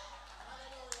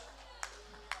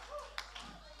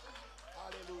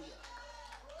 Hallelujah.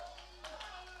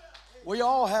 We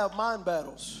all have mind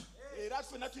battles.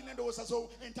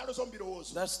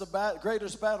 That's the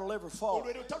greatest battle ever fought.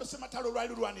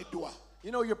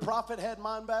 You know your prophet had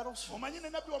mind battles?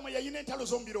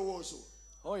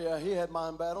 Oh yeah, he had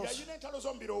mind battles.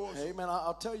 Amen.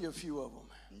 I'll tell you a few of them.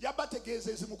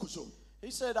 He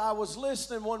said, I was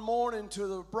listening one morning to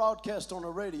the broadcast on the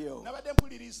radio,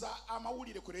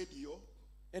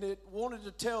 and it wanted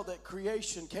to tell that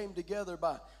creation came together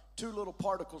by two little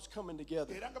particles coming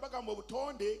together.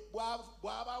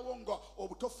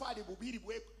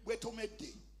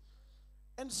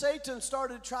 And Satan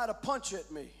started to try to punch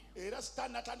at me.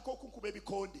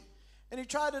 And he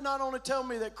tried to not only tell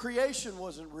me that creation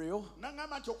wasn't real,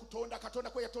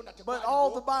 but all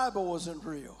the Bible wasn't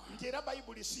real.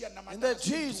 And that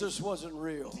Jesus wasn't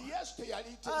real.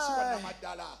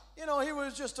 You know, he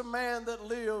was just a man that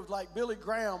lived like Billy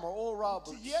Graham or Oral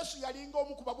Roberts. Yeah,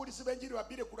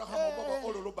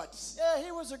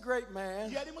 he was a great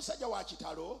man.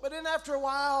 But then after a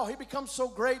while, he becomes so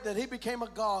great that he became a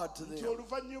god to them.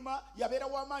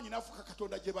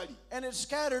 And it's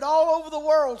scattered all over the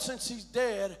world since he's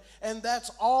dead, and that's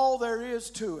all there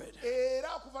is to it.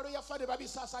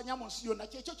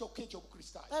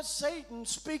 That's Satan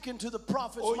speaking to the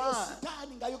prophet's mind.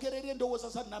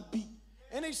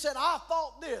 And he said, I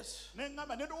thought this.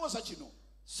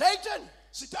 Satan,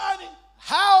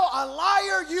 how a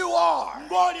liar you are.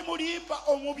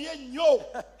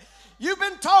 You've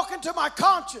been talking to my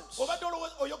conscience. He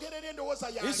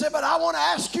said, but I want to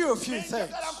ask you a few things.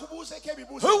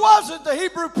 Who was it the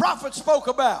Hebrew prophet spoke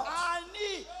about?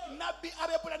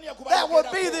 That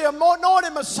would be the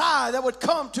anointed Messiah that would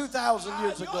come 2,000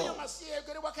 years ago.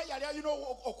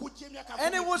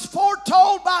 And it was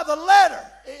foretold by the letter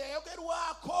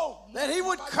that he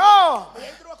would come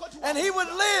and he would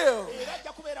live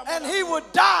and he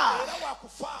would die.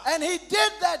 And he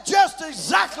did that just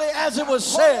exactly as it was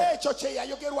said.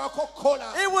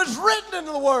 It was written in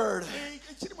the Word.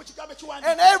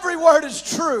 And every word is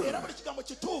true.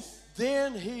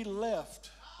 Then he left.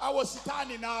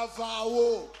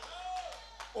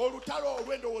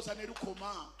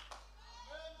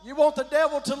 You want the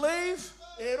devil to leave?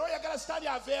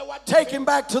 Take him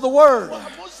back to the Word.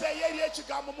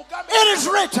 It is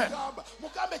written.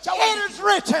 It is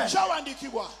written.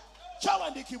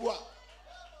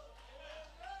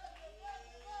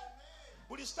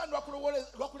 Buli stand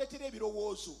lwakuleetera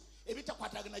ebirowoozo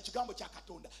ebitakwatagana ekigambo kya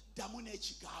Katonda ddamu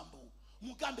n'ekigambo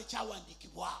mugambe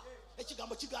kyawandiikibwa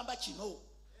ekigambo kigamba kino.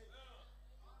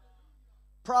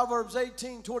 Proverbs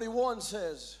 18:21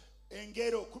 says,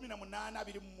 engero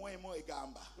 18:21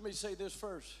 egamba. Let me say this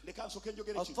first. A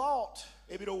thought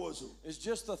is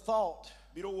just a thought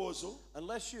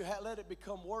unless you let it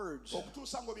become words.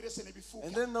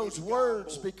 And then those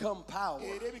words become power.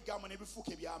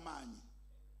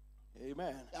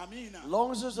 Amen. As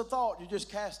long as there's a thought, you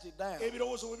just cast it down.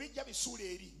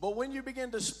 But when you begin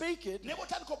to speak it,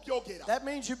 that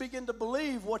means you begin to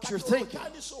believe what you're thinking.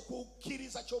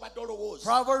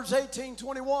 Proverbs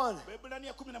 18:21.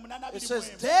 It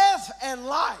says, death and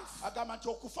life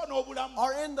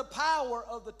are in the power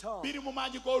of the tongue.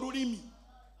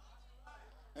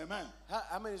 Amen.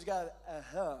 How many's got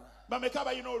uh-huh?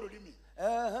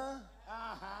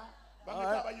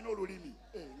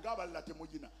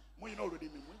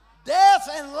 Death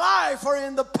and life are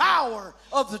in the power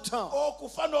of the tongue.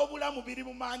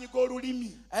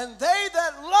 And they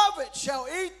that love it shall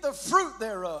eat the fruit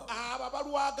thereof.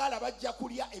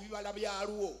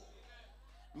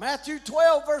 Matthew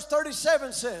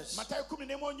 12:37 says,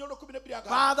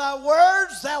 by thy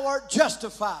words thou art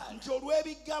justified, and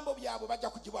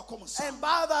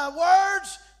by thy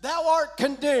words thou art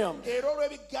condemned.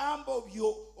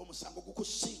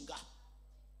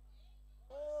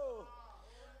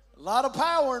 A lot of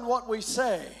power in what we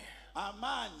say.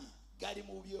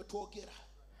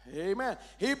 Amen.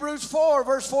 Hebrews 4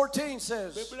 verse 14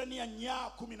 says,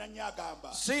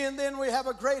 seeing then we have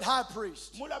a great high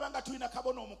priest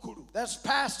that's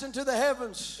passed into the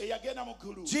heavens,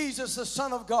 Jesus the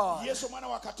Son of God.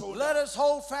 Let us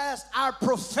hold fast our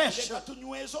profession.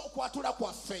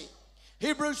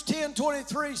 Hebrews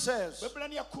 10:23 says,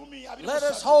 let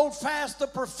us hold fast the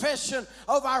profession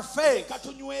of our faith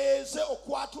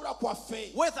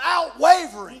without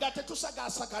wavering,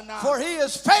 for he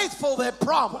is faithful that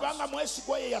promised.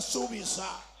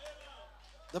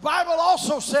 The Bible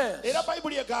also says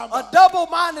a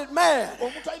double-minded man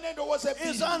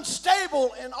is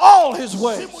unstable in all his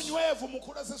ways.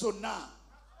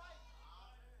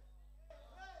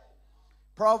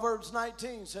 Proverbs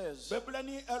 19 says,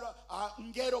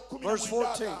 verse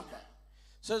 14,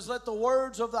 says, let the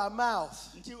words of thy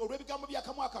mouth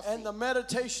and the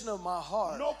meditation of my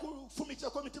heart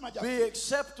be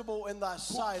acceptable in thy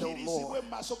sight, O Lord.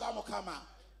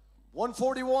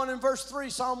 141 in verse 3,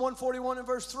 Psalm 141 in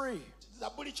verse 3.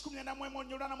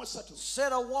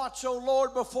 Set a watch, O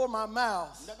Lord, before my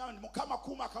mouth.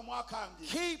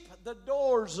 Keep the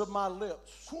doors of my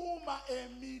lips.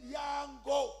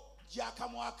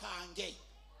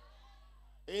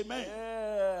 Amen.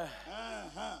 Yeah.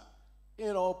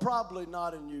 You know, probably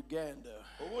not in Uganda.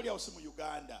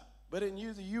 But in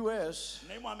the U.S.,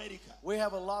 we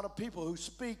have a lot of people who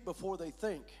speak before they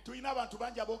think.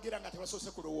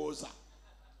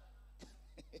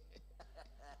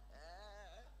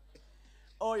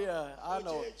 Oh, yeah, I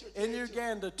know. In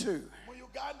Uganda, too.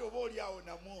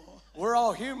 We're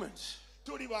all humans.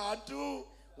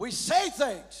 We say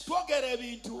things.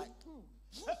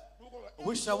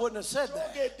 Wish I wouldn't have said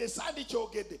that.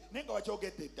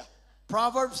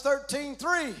 Proverbs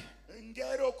 13:3.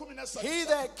 He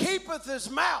that keepeth his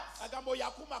mouth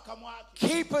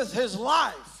keepeth his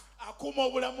life.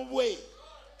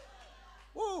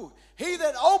 Woo. He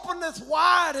that openeth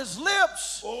wide his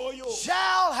lips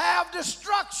shall have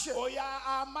destruction.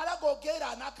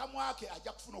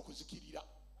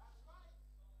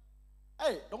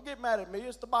 Hey, don't get mad at me.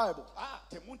 It's the Bible.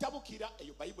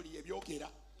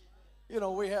 You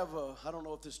know, we have a, I don't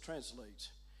know if this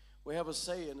translates. We have a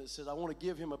saying that says, I want to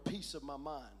give him a piece of my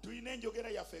mind.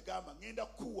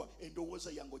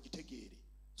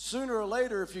 Sooner or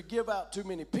later, if you give out too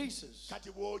many pieces,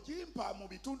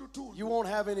 you won't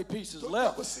have any pieces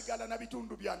left.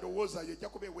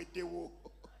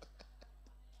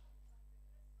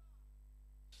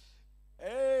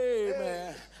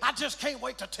 Amen. I just can't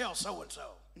wait to tell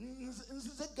so-and-so.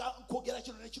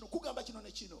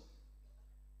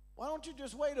 Why don't you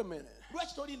just wait a minute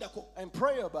and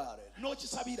pray about it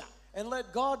and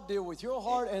let God deal with your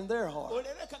heart and their heart?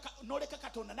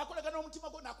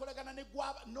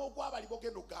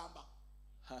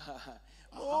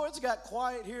 Oh, it's got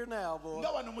quiet here now, boy.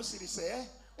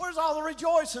 Where's all the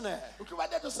rejoicing at?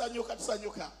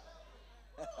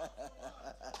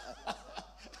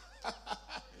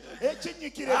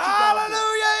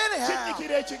 Hallelujah, anyhow.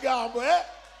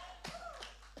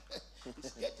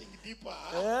 It's getting deeper.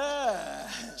 Yeah.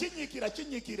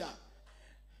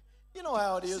 You know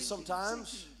how it is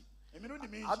sometimes.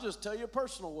 I'll just tell you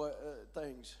personal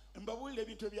things.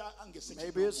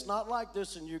 Maybe it's not like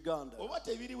this in Uganda. But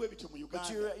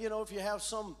you know, if you have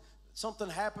something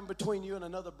happen between you and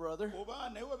another brother,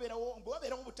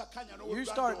 you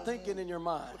start thinking in your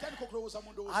mind,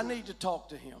 I need to talk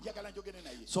to him.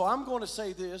 So I'm going to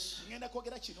say this,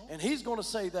 and he's going to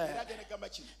say that.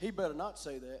 He better not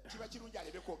say that.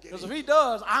 Because if he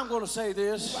does, I'm going to say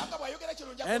this.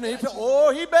 And he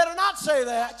better not say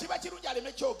that.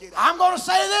 I'm going to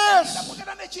say this.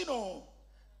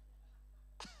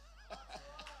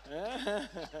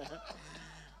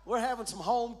 We're having some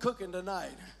home cooking tonight.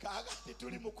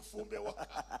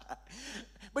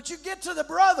 But you get to the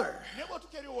brother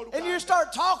and you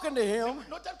start talking to him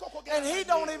and he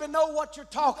don't even know what you're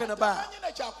talking about.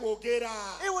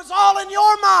 It was all in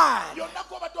your mind.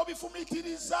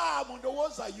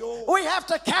 We have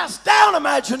to cast down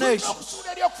imagination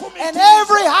and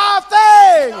every high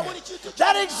thing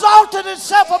that exalted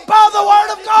itself above the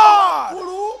word of God.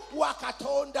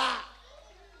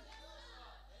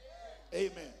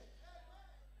 Amen.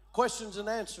 Questions and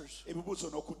answers.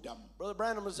 Brother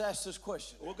Branham has asked this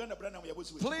question.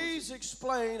 Please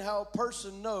explain how a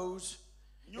person knows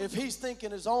if he's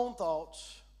thinking his own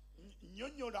thoughts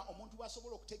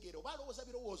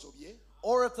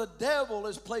or if the devil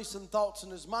is placing thoughts in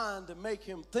his mind to make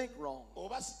him think wrong.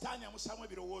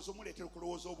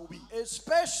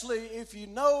 Especially if you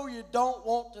know you don't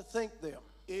want to think them.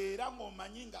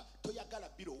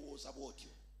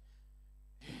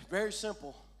 Very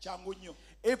simple.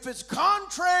 If it's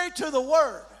contrary to the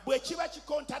word, it's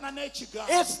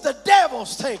the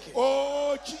devil's thinking.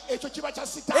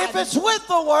 If it's with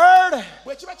the word,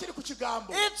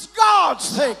 it's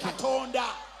God's thinking.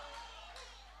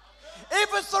 If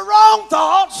it's the wrong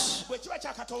thoughts,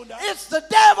 it's the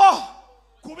devil.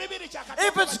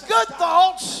 If it's good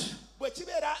thoughts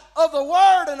of the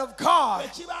word and of God,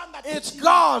 it's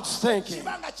God's thinking.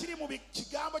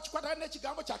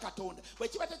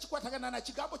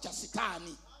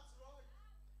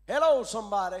 Hello,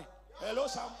 somebody.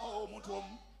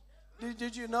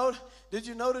 Did you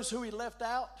notice who he left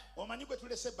out?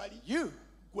 You.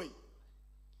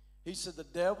 He said the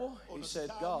devil. He said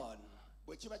God.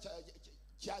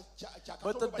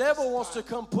 But the devil wants to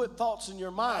come put thoughts in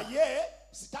your mind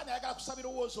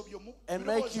and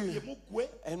make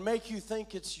you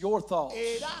think it's your thoughts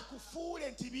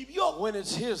when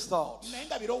it's his thoughts.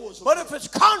 But if it's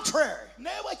contrary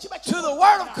to the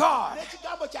word of God,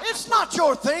 it's not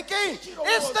your thinking,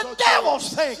 it's the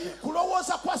devil's thinking.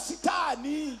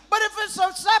 But if it's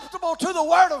acceptable to the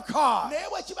word of God,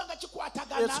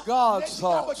 it's God's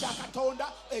thoughts.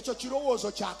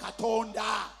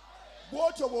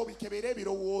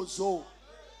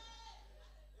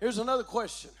 Here's another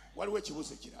question.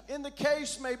 In the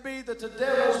case may be that the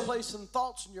devil is placing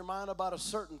thoughts in your mind about a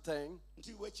certain thing,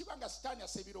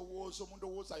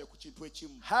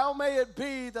 how may it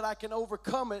be that I can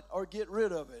overcome it or get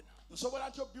rid of it?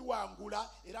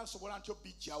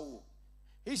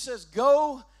 He says,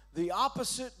 go the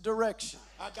opposite direction.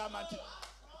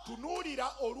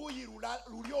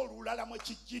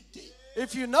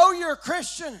 If you know you're a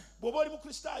Christian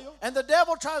and the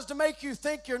devil tries to make you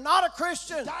think you're not a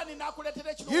Christian,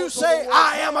 you say,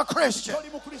 I am a Christian.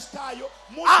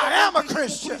 I am a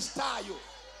Christian.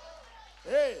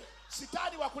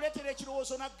 Sitaani wakuleetera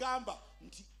ekirowoozo n'agamba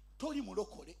nti toli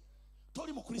mulokole,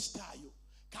 toli mukristaayo,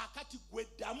 kaakati gwe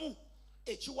ddamu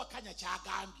ekiwakanya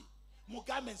ky'agambye,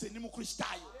 mugambe nze ndi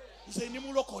mukristaayo, nze ndi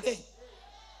mulokole.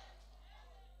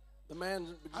 The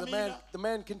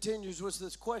man continues with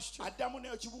this question. He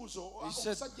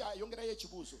said,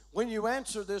 when you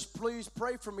answer this, please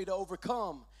pray for me to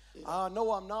overcome. I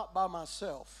know I'm not by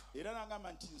myself.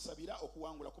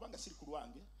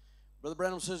 Brother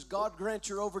Branham says, God grant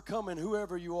your overcoming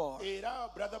whoever you are.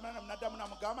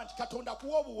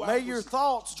 May your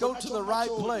thoughts go to the right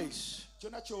place.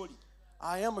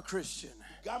 I am a Christian.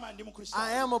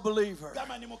 I am a believer.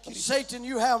 Satan,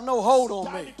 you have no hold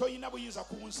on me.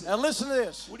 Now listen to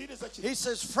this. He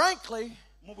says, frankly,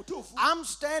 I'm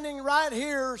standing right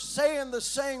here saying the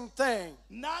same thing.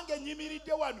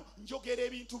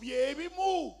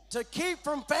 To keep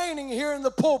from fainting here in the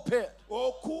pulpit.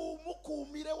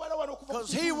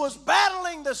 Because he was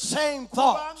battling the same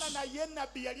thoughts.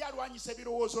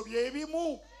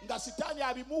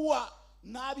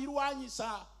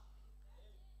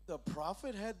 The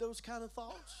prophet had those kind of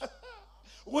thoughts.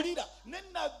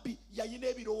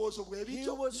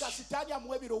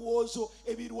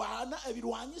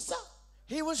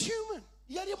 He was human.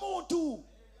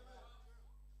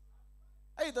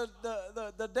 Hey,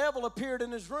 the devil appeared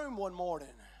in his room one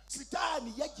morning.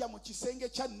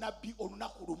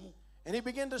 And he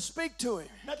began to speak to him.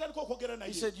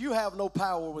 He said, you have no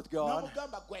power with God.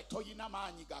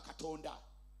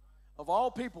 Of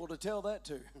all people to tell that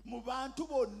to.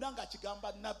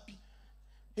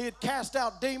 He had cast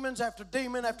out demons after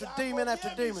demon after demon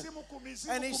after demon.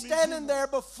 And he's standing there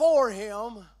before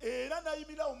him.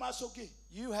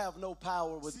 You have no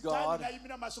power with God.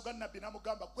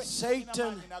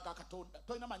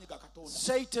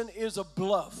 Satan is a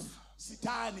bluff.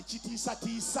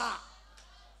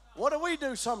 What do we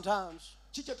do sometimes?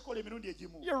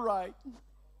 You're right.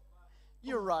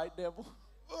 You're right, devil.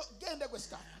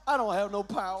 I don't have no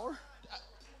power.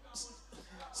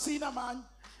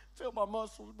 Feel my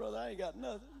muscles, brother. I ain't got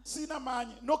nothing.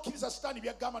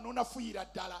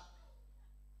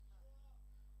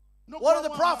 What did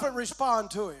the prophet respond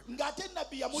to him?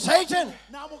 Satan,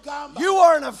 you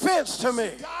are an offense to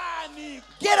me.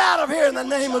 Get out of here in the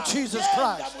name of Jesus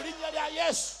Christ.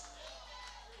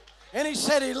 And he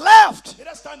said he left.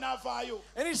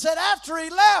 And he said after he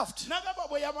left,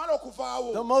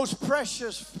 the most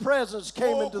precious presence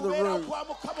came into the room.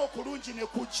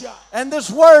 And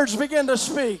this words began to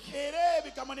speak.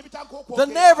 The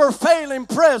never failing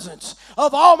presence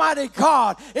of Almighty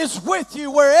God is with you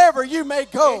wherever you may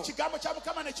go.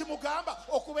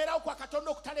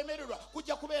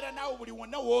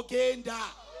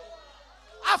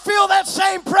 I feel that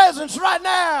same presence right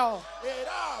now.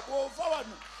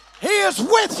 He is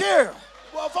with you.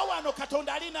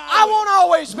 I won't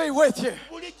always be with you.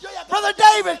 Brother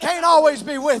David can't always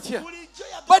be with you.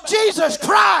 But Jesus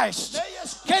Christ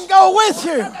can go with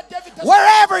you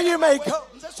wherever you may go.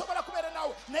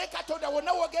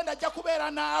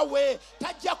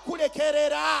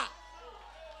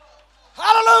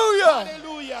 Hallelujah.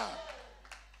 Hallelujah.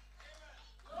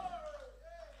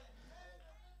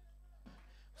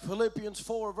 Philippians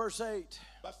 4 verse 8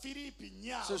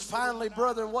 says, finally,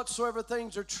 brethren, whatsoever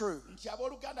things are true,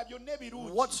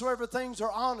 whatsoever things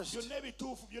are honest,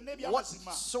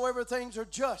 whatsoever things are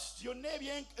just,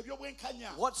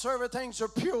 whatsoever things are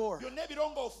pure,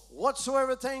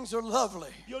 whatsoever things are lovely,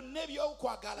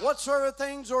 whatsoever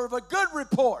things are of a good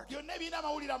report,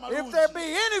 if there be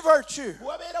any virtue,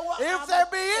 if there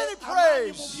be any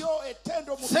praise,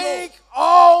 think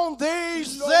on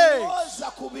these things.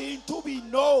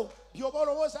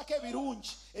 by'obalowoozako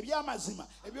ebirungi eby'amazima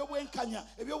eby'obwenkanya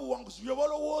eby'obuwanguzi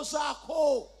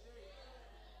by'obalowoozaako.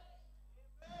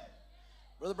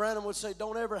 Brother Branham would say,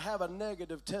 don't ever have a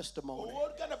negative testimony.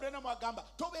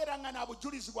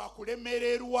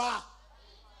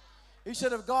 He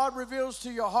said, if God reveals to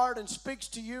your heart and speaks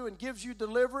to you and gives you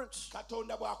deliverance,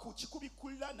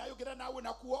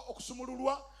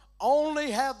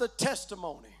 only have the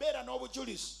testimony,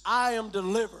 I am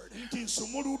delivered.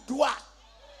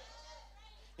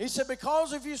 He said,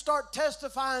 because if you start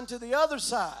testifying to the other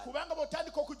side,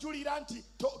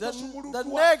 the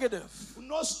negative,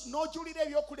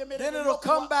 then it'll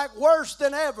come back worse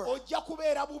than ever.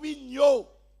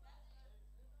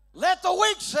 Let the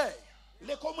weak say,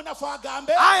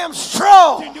 I am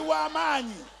strong.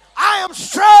 I am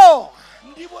strong.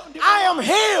 I am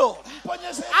healed.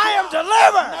 I am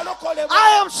delivered.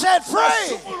 I am set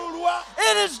free.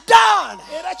 It is done.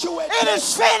 It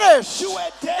is finished.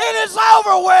 It is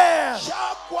over with.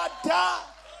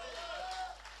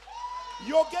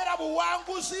 Yogera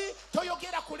buwanguzi,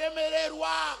 toyogera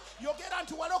kulemererwa. Yogera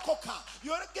nti walokoka,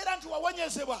 yogera nti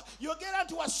wawonyezebwa, yogera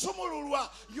nti wasumululwa,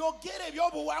 yogera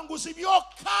ebyobuwanguzi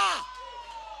byokka.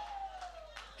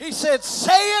 He said,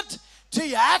 say it till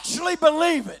you actually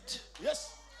believe it. Yes.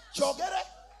 Kyogere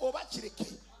oba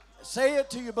kireke. Say it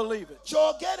till you believe it.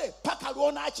 Kyogere paka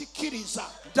lwona akikiriza.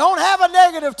 Don't have a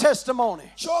negative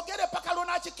testimony. Kyogere paka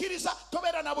lwona akikiriza,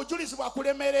 tobeera na bujulizi bwa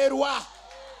kulemererwa.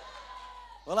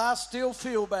 Well, I still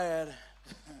feel bad.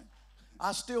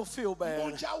 I still feel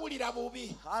bad.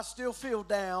 I still feel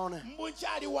down.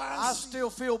 I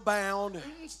still feel bound.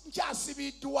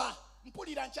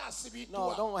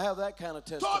 No, don't have that kind of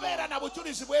testimony.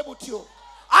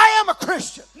 I am a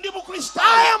Christian.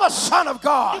 I am a son of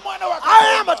God.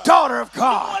 I am a daughter of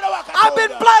God. I've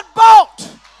been blood bought.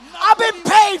 I've been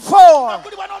paid for.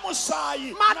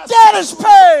 My debt is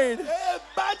paid.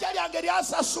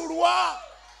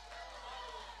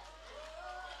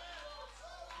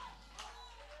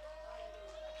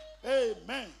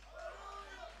 Amen.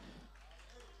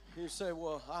 You say,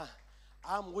 well,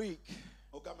 I'm weak.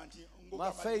 My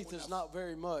faith is not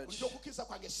very much.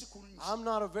 I'm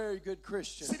not a very good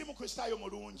Christian.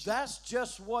 That's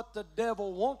just what the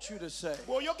devil wants you to say.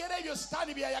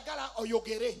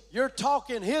 You're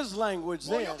talking his language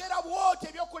then.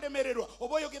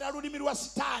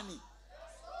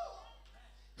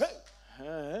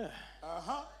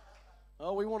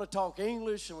 Oh, we want to talk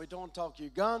English, and we don't talk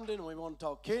Ugandan, and we want to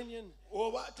talk Kenyan.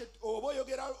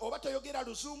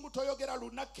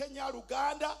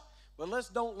 But let's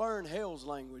don't learn hell's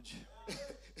language.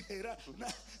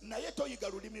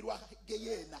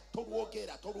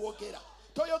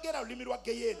 Toyogera olulimi lwa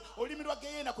Geyena. Olulimi lwa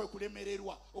Geyena kwe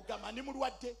kulemererwa. Ogamba ndi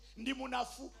mulwadde, ndi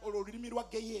munafu, olwo olulimi lwa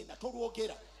Geyena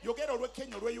tolwogera. Yogera olw'e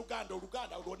Kenya, olw'e Uganda,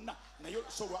 Oluganda lwonna naye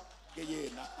so lwa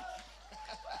Geyena.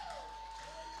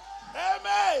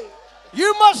 Amen.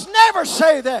 You must never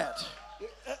say that.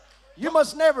 You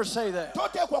must never say that.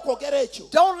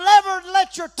 Don't ever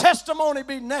let your testimony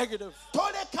be negative.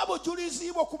 Let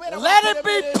it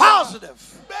be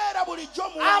positive.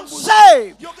 I'm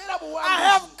saved. I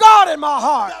have God in my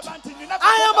heart.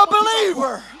 I am a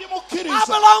believer. I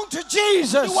belong to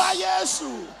Jesus.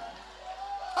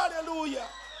 Hallelujah.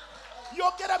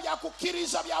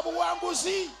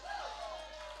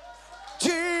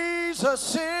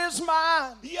 Jesus is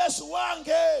mine. Yes,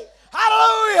 wange.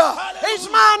 Hallelujah. He's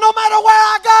mine no matter where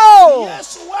I go.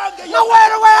 No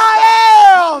matter where I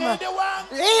am.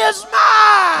 He is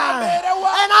mine.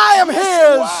 And I am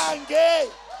his.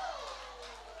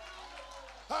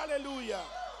 Hallelujah.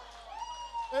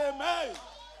 Amen.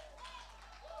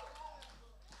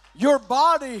 Your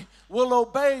body will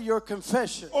obey your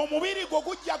confession.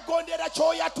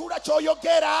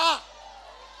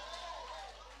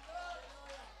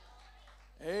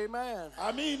 Amen.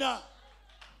 Amina.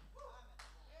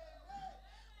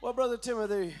 Well, Brother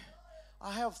Timothy,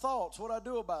 I have thoughts. What do I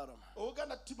do about them?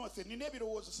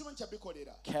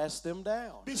 Cast them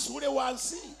down.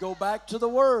 Go back to the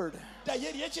Word.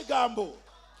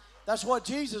 That's what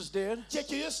Jesus did.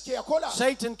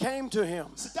 Satan came to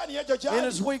him in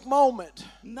his weak moment.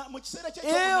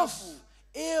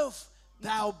 If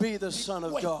thou be the Son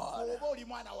of God,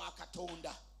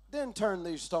 then turn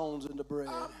these stones into bread.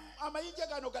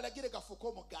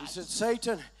 He said,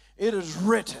 Satan, it is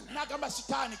written.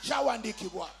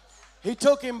 He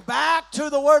took him back to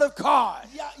the Word of God.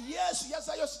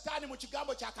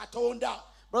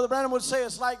 Brother Branham would say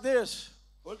it's like this.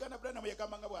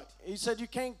 He said you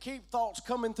can't keep thoughts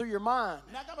coming through your mind,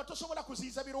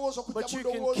 but you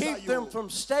can keep them from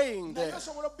staying there.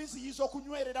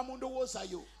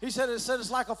 He said it's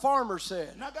like a farmer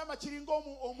said.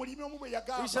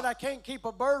 He said I can't keep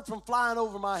a bird from flying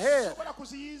over my head,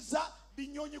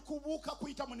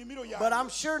 but I'm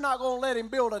sure not going to let him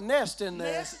build a nest in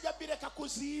there.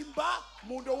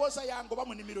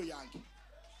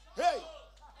 Hey.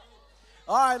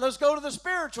 All right, let's go to the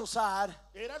spiritual side.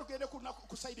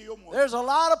 There's a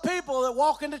lot of people that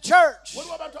walk into church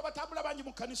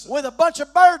with a bunch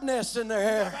of bird nests in their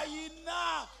hair.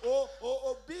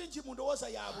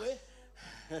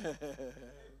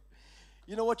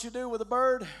 You know what you do with a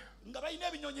bird?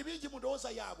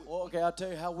 Well, okay, I'll tell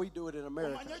you how we do it in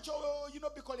America.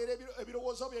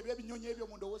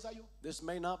 This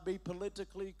may not be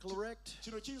politically correct.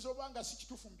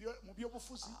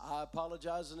 I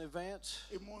apologize in advance,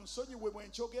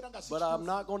 but I'm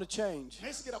not going to change.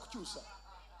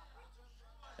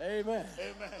 Amen.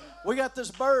 We got this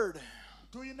bird.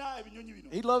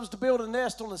 He loves to build a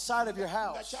nest on the side of your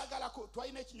house. It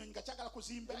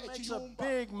makes a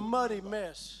big muddy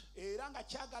mess.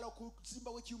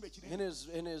 And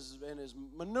his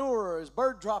manure, his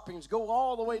bird droppings go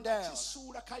all the way down.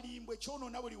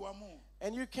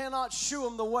 And you cannot shoo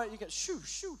them the way you can. Shoo.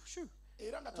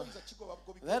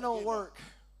 That don't work.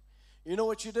 You know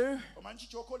what you do?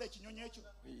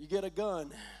 You get a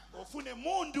gun.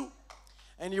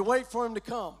 And you wait for him to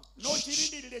come.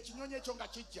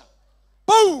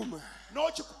 Boom!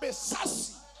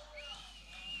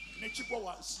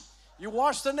 You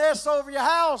wash the nest over your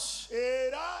house.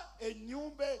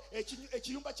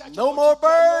 No more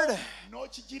bird.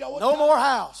 No more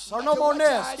house. Or no more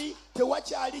nest.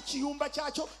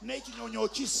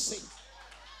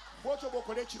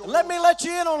 Let me let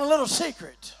you in on a little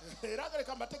secret.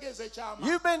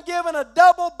 You've been given a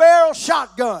double-barrel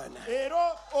shotgun.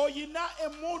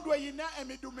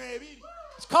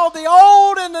 It's called the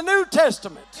Old and the New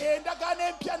Testament. And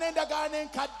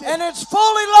it's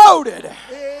fully loaded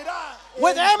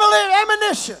with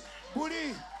ammunition.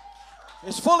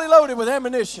 It's fully loaded with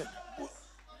ammunition.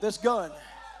 This gun.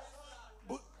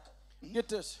 Get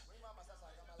this.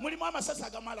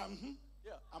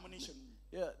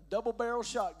 Yeah, double-barrel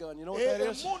shotgun. You know what that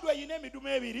is?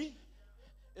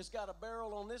 It's got a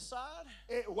barrel on this side.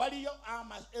 It's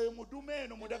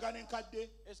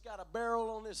got a barrel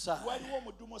on this side.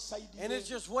 And it's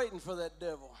just waiting for that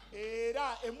devil.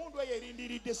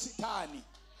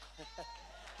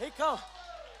 He comes.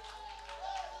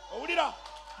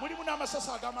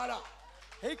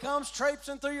 He comes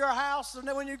traipsing through your house, and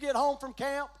then when you get home from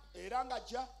camp,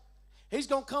 he's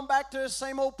going to come back to his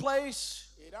same old place.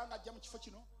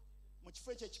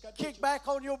 Kick back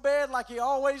on your bed like he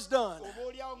always done.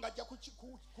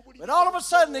 But all of a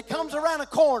sudden he comes around a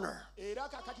corner.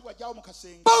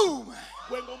 Boom!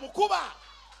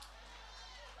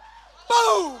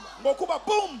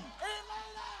 Boom!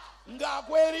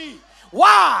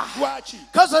 Why?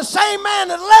 Because the same man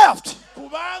that left,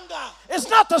 it's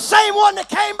not the same one that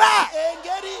came back.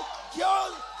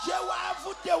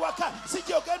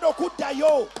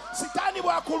 Sitani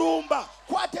bwakulumba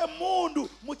kwate mundu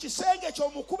mu kisenge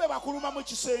ky'omukube bakuluma mu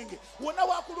kisenge wonna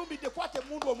wakulumbidde kwate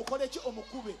mundu omukoleki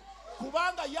omukube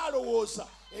kubanga yalowooza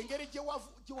engeri gye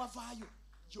wavaayo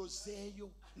gyozeeyo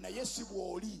naye si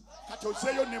bw'oli kati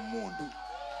ozeeyo ne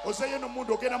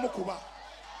mundu ogenda mukuba.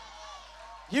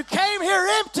 You came here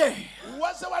empty,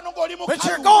 but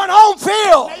you're going home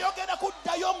filled.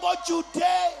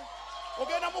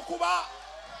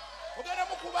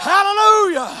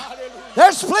 Hallelujah.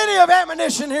 There's plenty of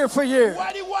ammunition here for you.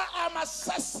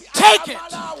 Take it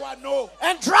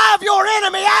and drive your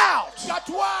enemy out.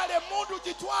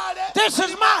 This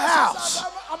is my house.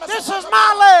 This is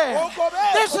my land.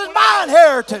 This is my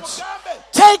inheritance.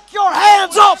 Take your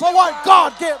hands off of what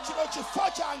God gives.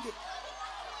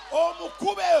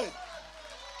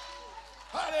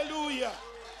 Hallelujah.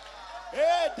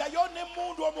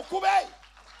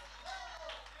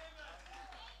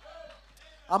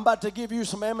 I'm about to give you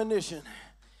some ammunition.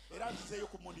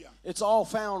 It's all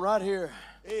found right here.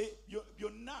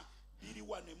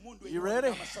 You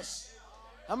ready?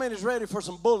 How many is ready for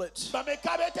some bullets?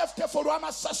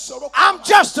 I'm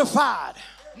justified.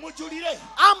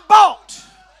 I'm bought.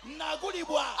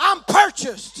 I'm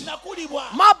purchased.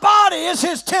 My body is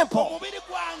his temple.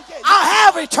 I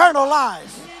have eternal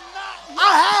life.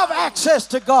 I have access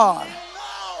to God.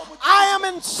 I am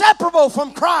inseparable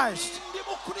from Christ.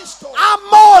 I'm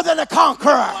more than a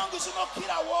conqueror.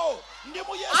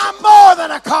 I'm more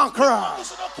than a conqueror.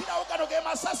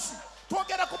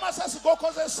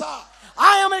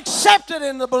 I am accepted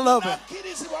in the beloved.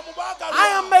 I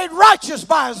am made righteous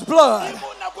by his blood.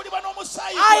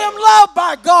 I am loved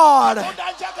by God.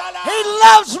 He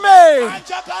loves me.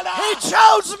 He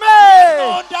chose me.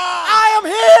 I am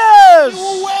his.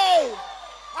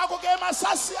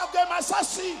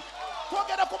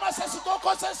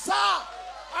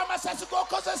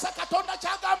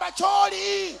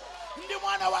 Ndi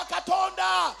mwana wa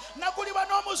Katonda nakulibwa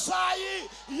n'omusaayi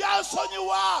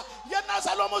yansonyiwa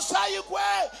yenazala omusaayi gwe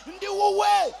ndi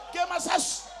wuwe ge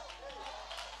masasi.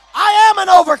 I am an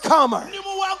overcomer.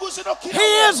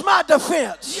 He is my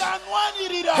defense. He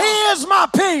is my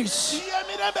peace.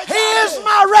 He is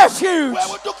my refuge.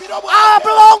 I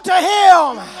belong to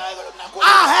him.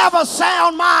 I have a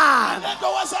sound mind.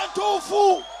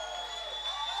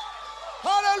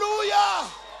 Hallelujah.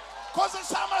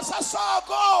 Kozesa amasasi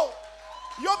ago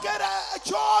yogera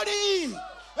ekyoli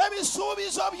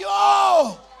ebisuubizo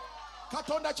byo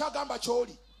Katonda kyagamba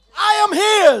kyoli. I am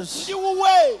his. He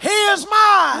is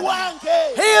mine.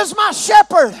 He is my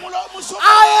shepherd.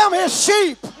 I am his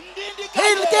sheep.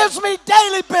 He gives me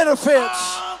daily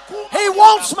benefits. He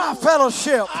wants my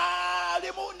fellowship.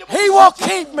 He will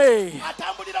keep me.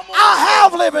 I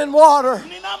have living water.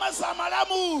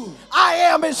 I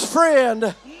am his friend.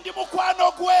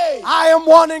 I am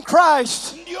one in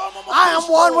Christ. I am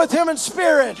one with him in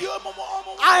spirit.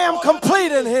 I am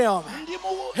complete in him.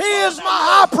 He is my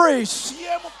high priest.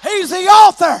 He's the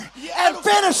author and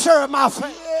finisher of my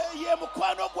faith.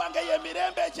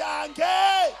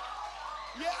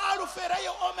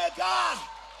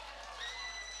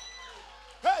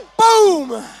 Boom!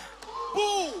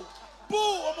 Boo!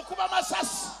 Boo!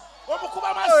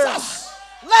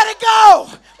 Let it go!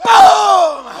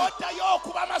 Boom!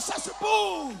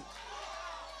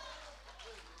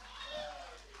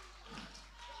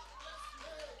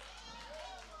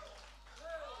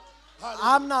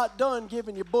 I'm not done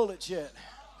giving you bullets yet.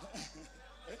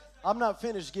 I'm not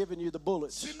finished giving you the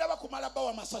bullets.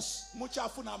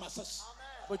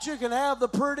 But you can have the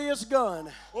prettiest gun,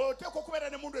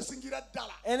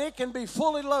 and it can be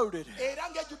fully loaded.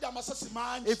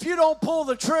 If you don't pull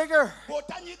the trigger,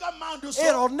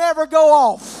 it'll never go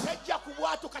off.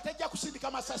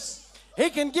 He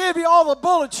can give you all the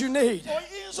bullets you need.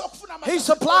 He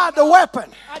supplied the weapon.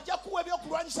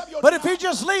 But if you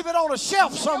just leave it on a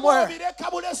shelf somewhere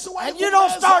and you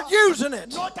don't start using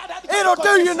it, it'll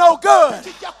do you no good.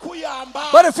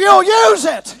 But if you'll use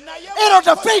it, it'll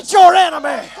defeat your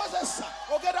enemy.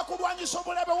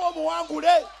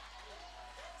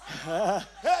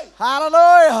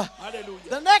 Hallelujah.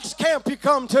 The next camp you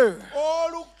come to,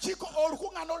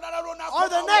 or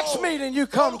the next meeting you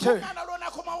come to,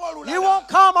 you won't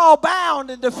come all bound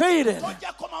and defeated,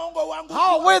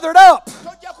 all withered up.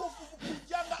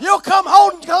 You'll come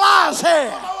holding Goliath's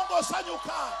head.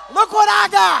 Look what I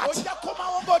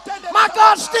got. My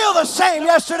God's still the same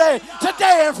yesterday,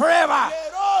 today, and forever.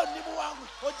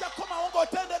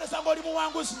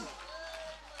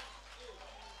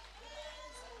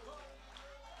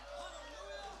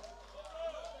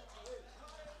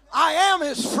 I am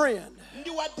his friend.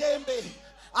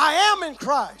 I am in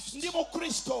Christ. He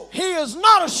is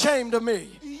not ashamed of me.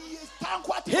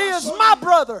 He is my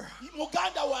brother.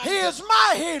 He is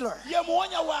my healer.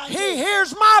 He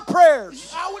hears my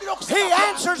prayers. He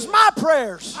answers my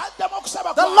prayers.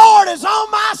 The Lord is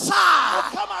on my side.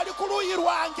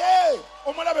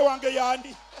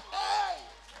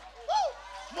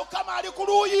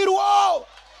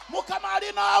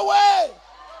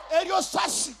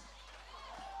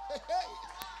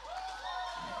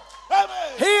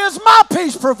 He is my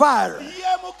peace provider.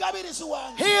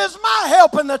 He is my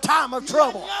help in the time of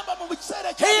trouble.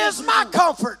 He is my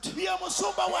comfort.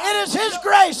 It is his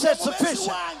grace that's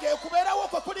sufficient.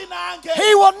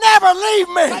 He will never leave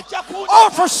me or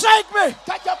forsake me.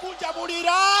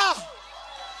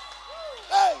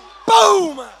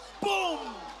 Boom! Boom!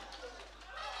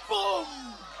 Boom!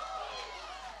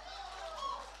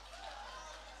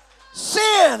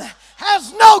 Sin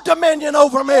has no dominion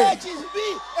over me. I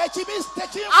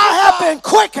have been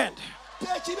quickened.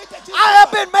 I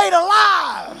have been made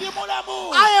alive.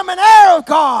 I am an heir of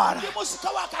God.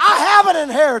 I have an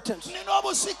inheritance. And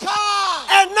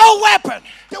no weapon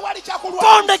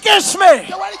formed against me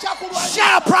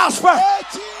shall prosper.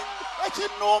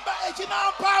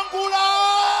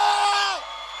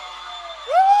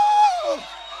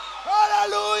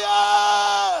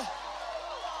 Hallelujah.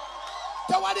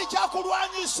 Tewali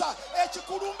kyakulwanyisa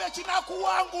ekikulumba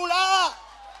ekinakuwangula.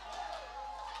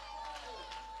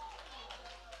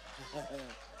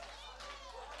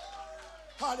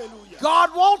 Hallelujah.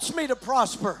 God wants me to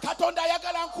prosper. God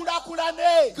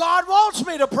wants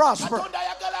me to prosper.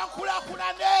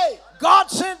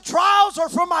 God sent trials are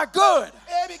for my good.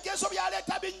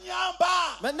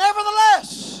 But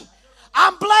nevertheless,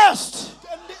 I'm blessed.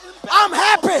 I'm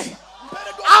happy.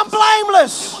 I'm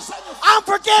blameless. I'm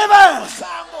forgiven.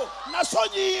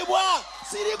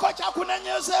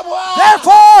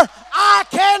 Therefore, I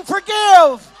can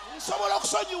forgive.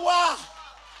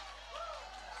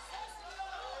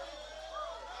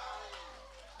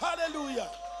 Hallelujah.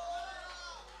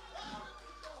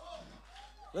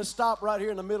 Let's stop right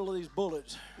here in the middle of these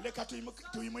bullets.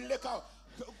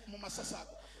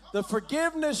 The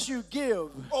forgiveness you give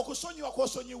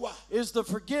is the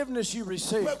forgiveness you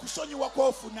receive.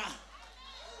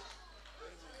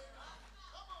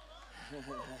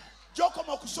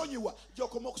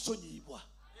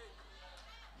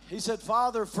 He said,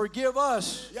 Father, forgive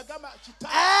us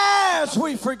as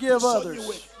we forgive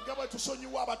others.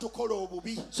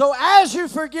 So as you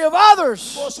forgive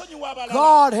others,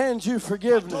 God hands you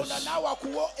forgiveness.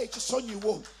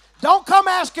 Don't come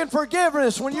asking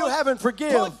forgiveness when you haven't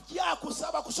forgiven.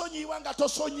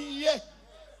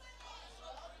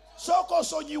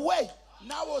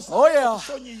 Oh yeah,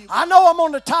 I know I'm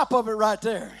on the top of it right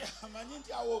there.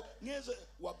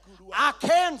 I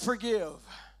can forgive.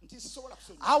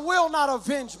 I will not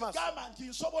avenge myself.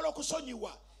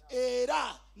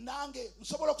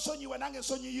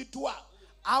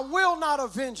 I will not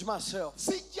avenge myself.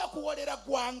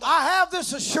 I have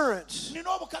this assurance.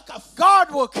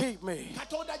 God will keep me.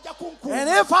 And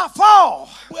if I fall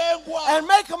and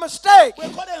make a mistake,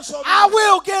 I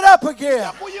will get up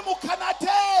again.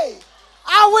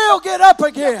 I will get up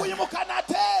again.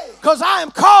 Because I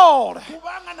am called,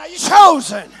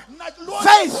 chosen,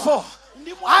 faithful.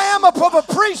 I am of a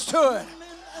priesthood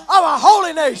of a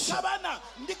holy nation.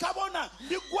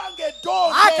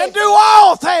 I can do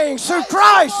all things through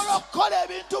Christ.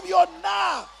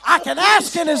 I can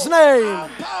ask in His name.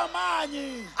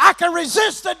 I can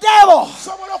resist the devil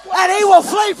and he will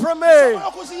flee from me.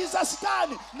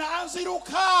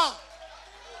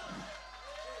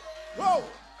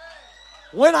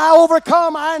 When I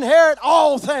overcome, I inherit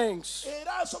all things.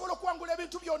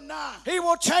 He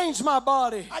will change my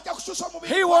body.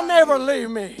 He will never leave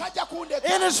me.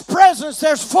 In His presence,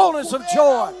 there's fullness of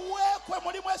joy.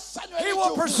 He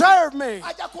will preserve me.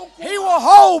 He will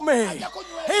hold me.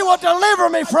 He will deliver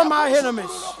me from my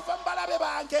enemies.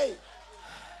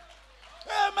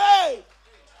 Amen.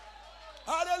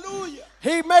 Hallelujah.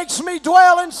 He makes me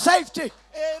dwell in safety.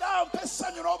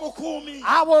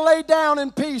 I will lay down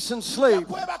in peace and sleep.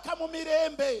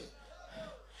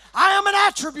 I am an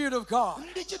attribute of God.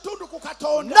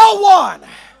 No one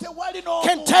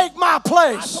can take my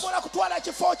place.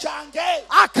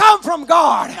 I come from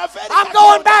God. I'm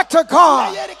going back to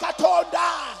God.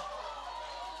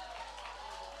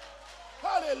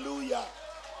 Hallelujah.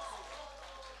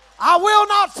 I will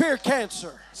not fear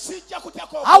cancer.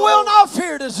 I will not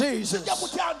fear diseases.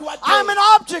 I'm an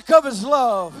object of His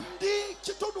love.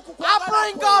 I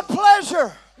bring God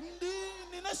pleasure.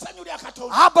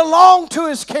 I belong to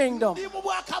His kingdom.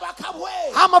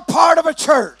 I'm a part of a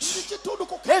church.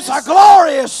 It's a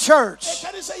glorious church.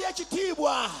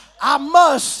 I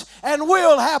must and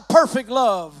will have perfect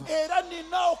love. I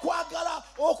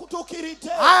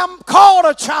am called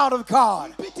a child of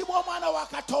God.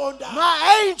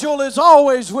 My angel is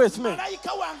always with me.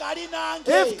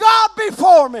 If God be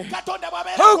for me,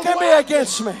 who can be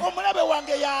against me?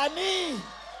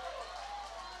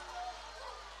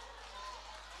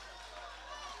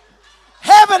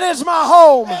 Heaven is my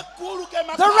home.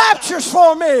 The rapture's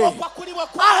for me.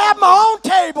 I have my own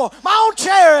table, my own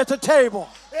chair at the table.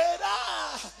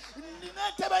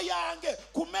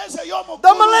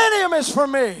 The millennium is for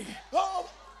me.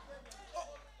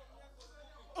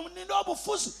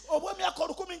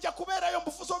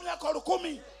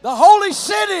 The holy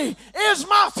city is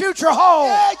my future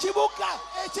home.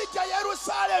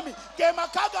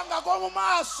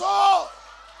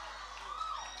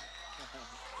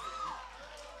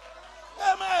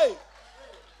 Amen.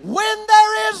 When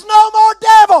there is no more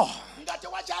devil,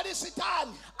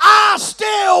 I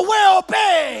still will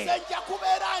be.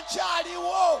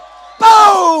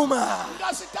 Boom!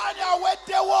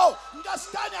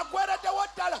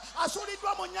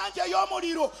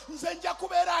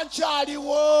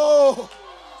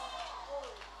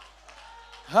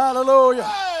 Hallelujah.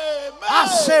 Amen. I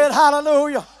said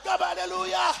hallelujah.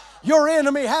 Hallelujah. Your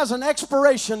enemy has an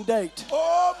expiration date.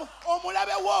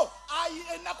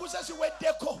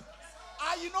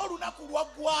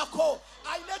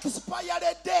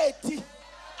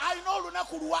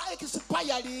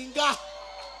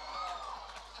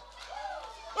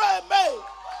 Amen.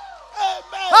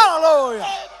 Amen. Hallelujah.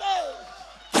 Amen.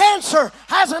 Cancer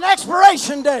has an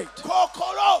expiration date.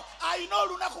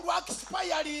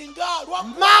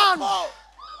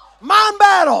 Mind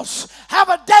battles have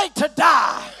a date to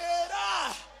die.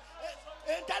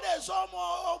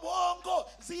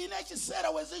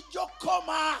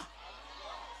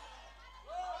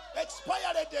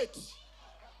 Expired date.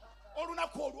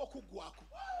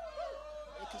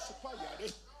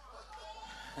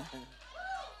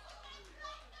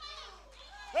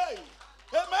 Hey,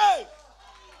 amen.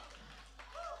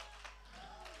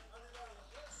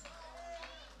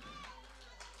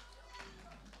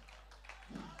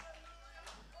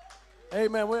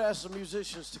 Amen. We'll ask some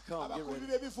musicians to come. Get ready.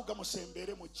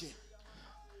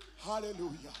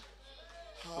 Hallelujah.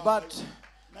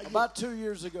 About 2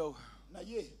 years ago,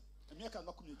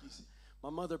 my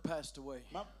mother passed away.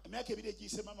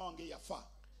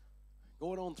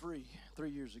 Going on three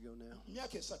years ago now.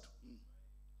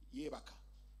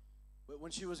 But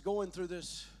when she was going through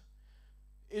this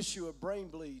issue of brain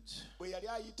bleeds,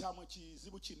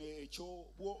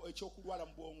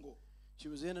 she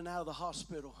was in and out of the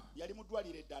hospital. And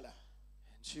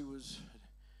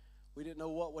we didn't know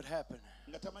what would happen.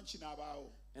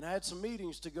 And I had some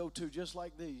meetings to go to just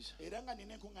like these.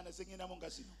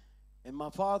 And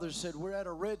my father said, we're at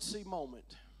a Red Sea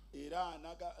moment.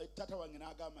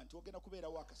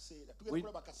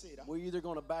 We're either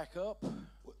going to back up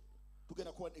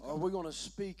or we're going to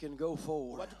speak and go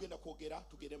forward.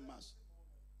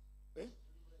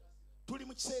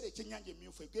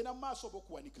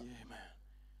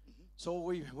 So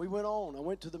we went on. I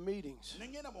went to the meetings.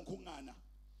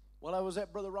 While I was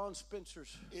at Brother Ron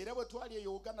Spencer's,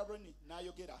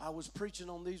 I was preaching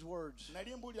on these words.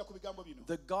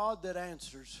 The God that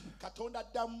answers.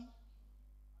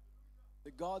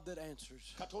 The God that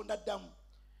answers.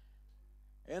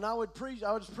 And I was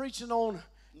preaching on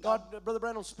God. Brother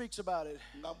Brandon speaks about it.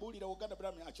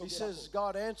 He says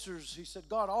God answers. He said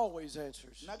God always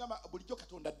answers.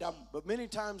 But many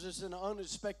times it's in an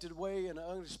unexpected way, in an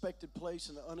unexpected place,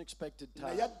 in an unexpected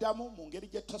time.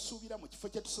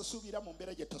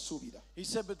 He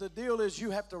said, but the deal is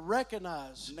you have to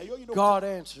recognize God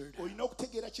answered.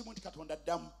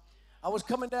 I was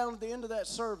coming down at the end of that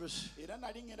service, and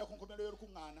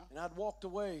I'd walked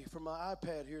away from my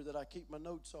iPad here that I keep my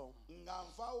notes on.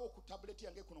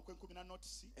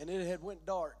 And it had went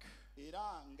dark. And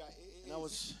I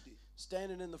was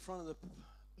standing in the front of the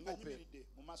pulpit.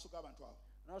 And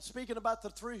I was speaking about the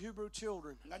 3 Hebrew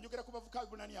children,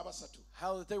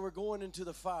 how that they were going into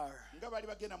the fire.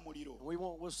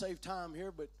 We'll save time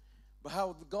here, but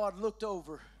how God looked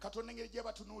over.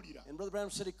 And Brother Branham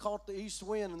said he caught the east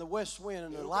wind and the west wind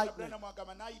and the lightning.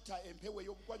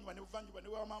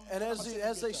 And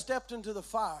as they stepped into the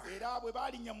fire,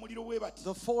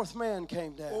 the 4th man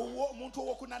came down.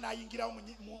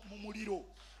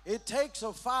 It takes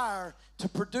a fire to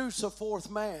produce a 4th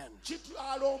man.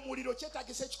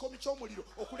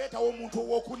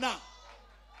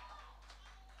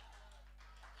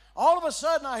 All of a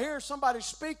sudden I hear somebody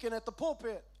speaking at the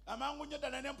pulpit. And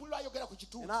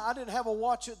I didn't have a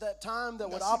watch at that time that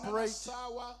would operate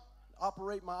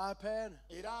my iPad.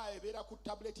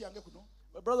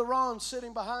 But Brother Ron's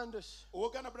sitting behind us.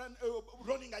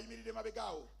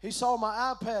 He saw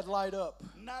my iPad light up.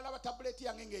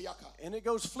 And it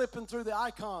goes flipping through the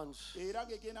icons.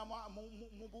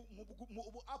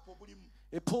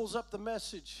 It pulls up the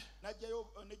message.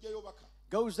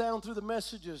 Goes down through the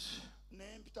messages.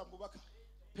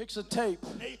 Picks a tape.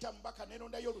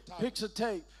 Picks a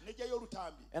tape.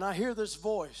 And I hear this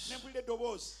voice.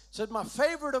 Said, my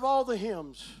favorite of all the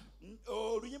hymns.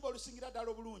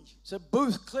 Said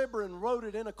Booth Cliburn wrote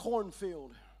it in a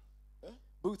cornfield.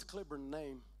 Booth Cliburn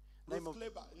name of,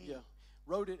 yeah.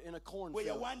 wrote it in a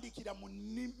cornfield.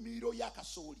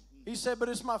 He said, but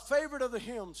it's my favorite of the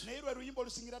hymns.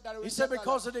 He said,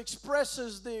 because it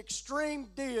expresses the extreme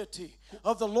deity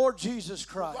of the Lord Jesus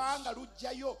Christ.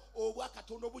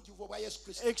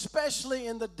 Especially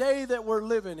in the day that we're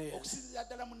living in.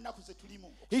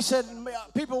 He said,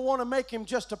 people want to make him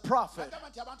just a prophet.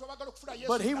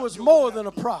 But he was more than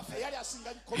a prophet.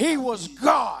 He was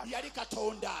God.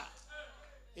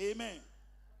 Amen.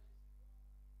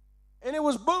 And it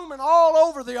was booming all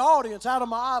over the audience out of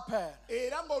my iPad.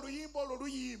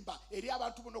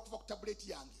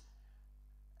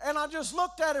 And I just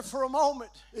looked at it for a moment.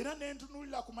 And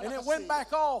it went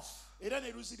back off.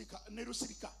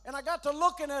 And I got to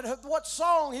looking at what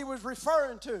song he was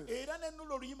referring to. It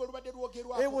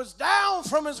was Down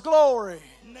from His Glory.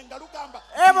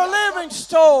 Ever living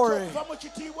story.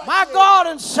 My God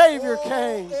and Savior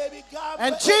came.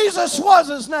 And Jesus was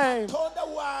his name.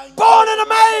 Born in a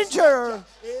manger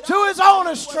to his own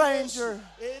a stranger.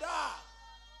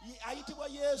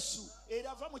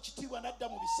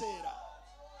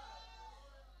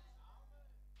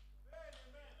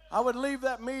 I would leave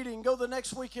that meeting, go the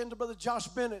next weekend to Brother Josh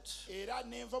Bennett's.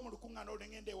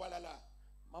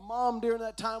 My mom during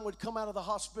that time would come out of the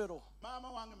hospital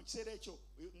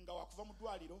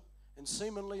and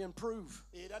seemingly improve.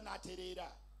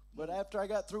 But after I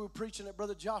got through preaching at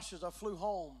Brother Josh's, I flew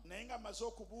home.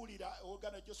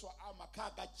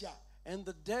 And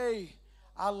the day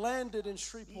I landed in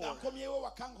Shreveport.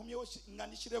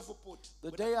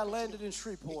 The day I landed in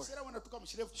Shreveport,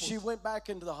 she went back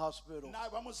into the hospital.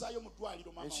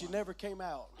 And she never came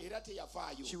out.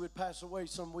 She would pass away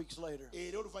some weeks later.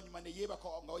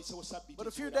 But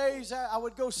a few days I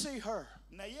would go see her.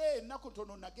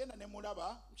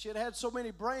 She had had so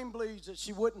many brain bleeds that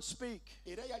she wouldn't speak.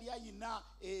 You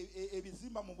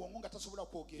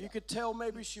could tell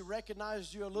maybe she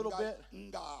recognized you a little bit.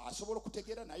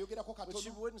 But she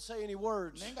wouldn't say any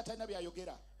words. And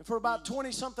for about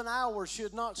 20-something hours, she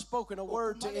had not spoken a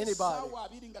word to anybody.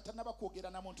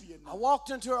 I walked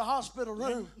into her hospital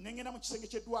room.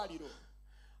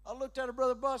 I looked at her,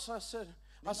 Brother Bus, and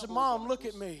I said, Mom, look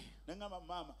at me.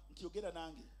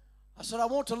 I said, I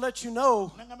want to let you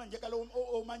know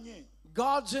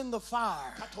God's in the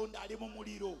fire.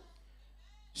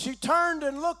 She turned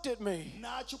and looked at me.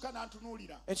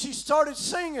 And she started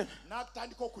singing.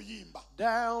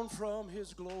 Down from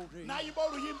His glory.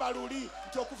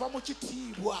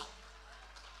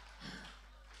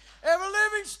 Every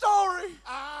living story.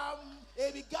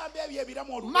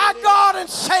 My God and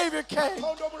Savior came.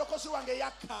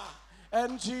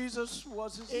 And Jesus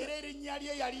was his name.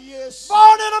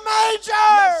 Born in a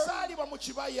manger.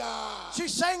 She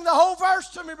sang the whole verse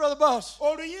to me, Brother Bus.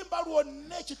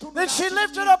 Then she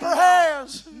lifted up her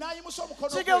hands.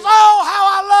 She goes, oh, how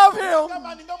I love him.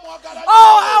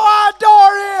 Oh, how I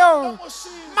adore him.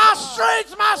 My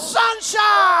strength, my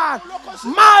sunshine,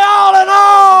 my all in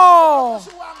all.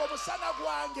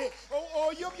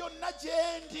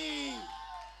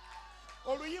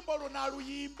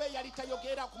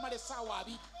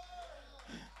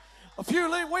 A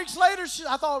few weeks later,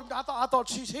 I thought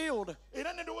she's healed.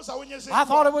 I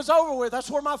thought it was over with. That's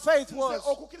where my faith was.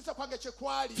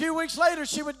 A few weeks later,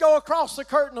 she would go across the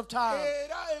curtain of time.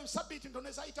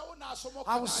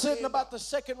 I was sitting about the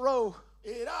second row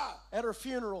at her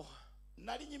funeral.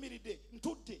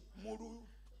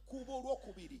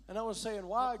 And I was saying,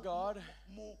 why, God?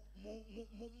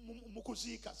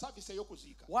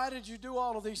 Why did you do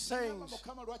all of these things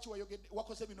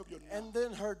and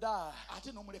then her die?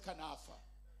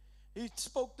 He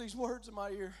spoke these words in my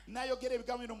ear.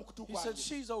 He said,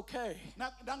 she's okay.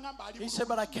 He said,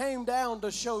 but I came down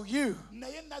to show you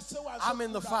I'm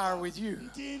in the fire with you.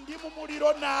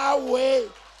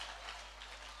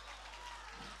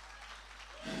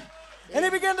 And he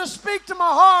began to speak to my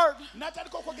heart.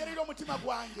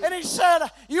 And he said,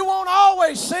 you won't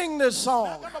always sing this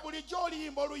song,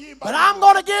 but I'm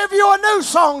going to give you a new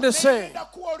song to sing.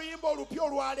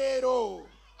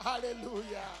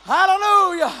 Hallelujah.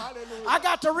 Hallelujah. Hallelujah. I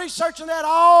got to researching that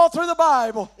all through the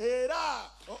Bible.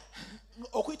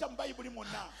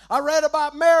 I read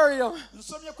about Miriam.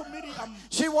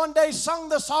 She one day sung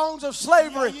the songs of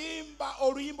slavery.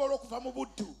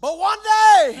 But one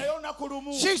day,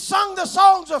 she sung the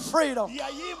songs of freedom.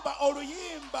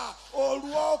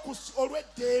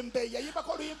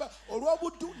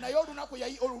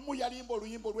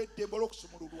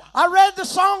 I read the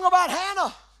song about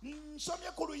Hannah.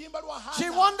 She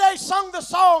one day sung the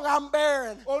song, I'm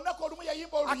barren.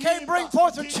 I can't bring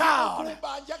forth a child.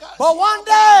 But one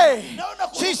day,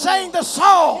 she sang the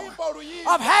song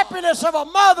of happiness of a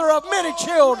mother of many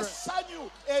children.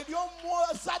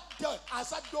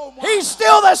 He's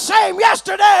still the same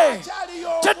yesterday,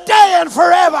 today, and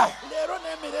forever.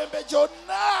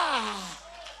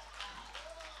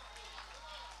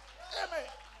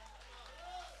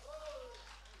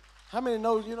 How many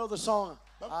know, you know the song,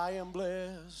 I am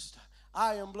blessed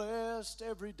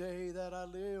every day that I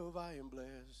live, I am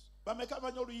blessed. I'm not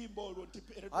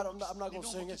going to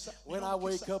sing it. When I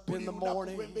wake up in the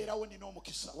morning,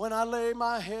 when I lay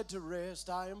my head to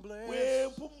rest, I am blessed.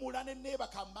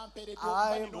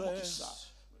 I am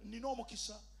blessed.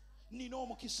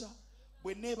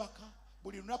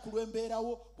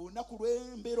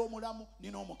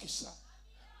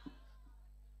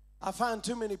 I find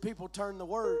too many people turn the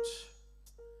words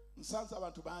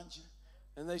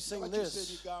and they sing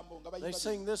this. They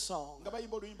sing this song.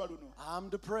 I'm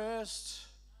depressed.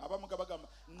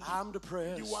 I'm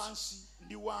depressed.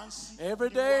 Every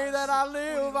day that I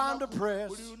live, I'm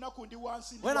depressed.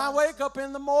 When I wake up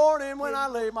in the morning, when I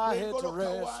lay my head to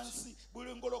rest.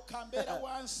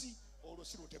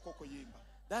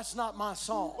 That's not my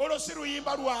song.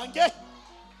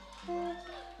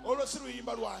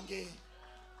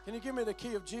 Can you give me the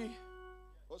key of G?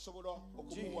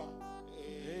 G.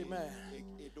 Amen.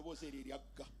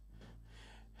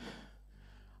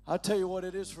 I'll tell you what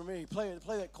it is for me. Play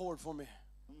that chord for me.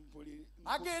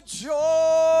 I get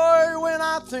joy when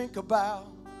I think about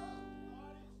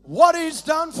what He's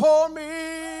done for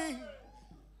me.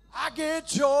 I get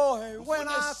joy when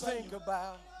I think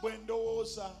about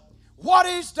what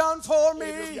He's done for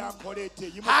me.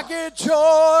 I get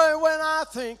joy when I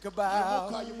think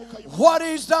about what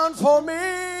He's done for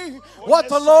me, what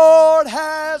the Lord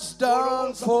has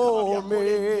done for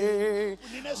me.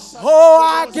 Oh,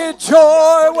 I get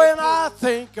joy when I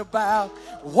think about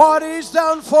what He's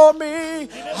done for me.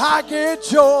 I get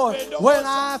joy when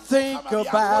I think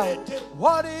about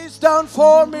what He's done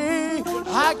for me.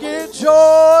 I get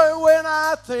joy when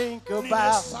I think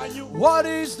about what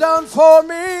He's done for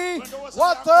me,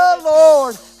 what the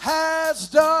Lord has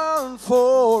done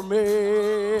for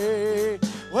me.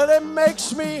 Well, it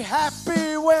makes me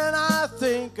happy when I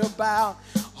think about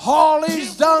all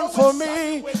He's done for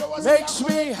me. Makes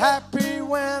me happy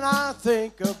when I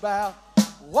think about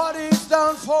what He's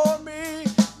done for me.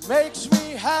 Makes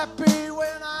me happy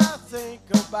when I think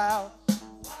about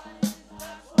what He's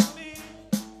done for me.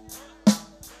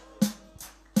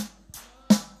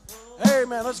 Hey,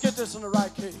 man, let's get this in the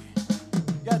right key.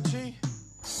 You got G?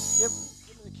 Give me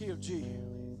the key of G.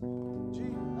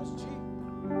 G, that's G.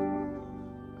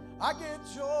 I get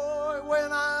joy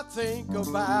when I think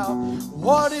about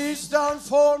what He's done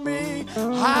for me.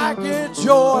 I get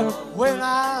joy when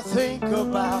I think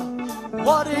about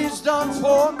what He's done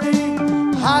for me.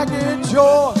 I get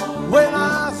joy when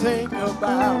I think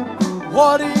about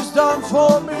what He's done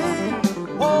for me.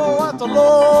 Oh, what the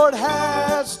Lord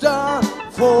has done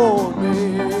for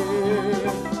me.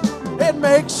 It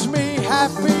makes me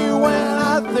happy when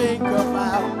I think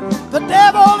about the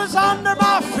devil is under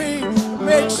my feet.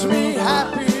 Makes me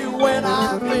happy when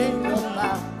I think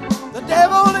about the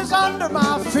devil is under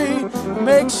my feet.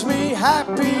 Makes me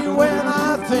happy when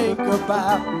I think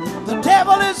about the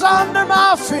devil is under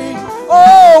my feet.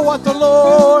 Oh, what the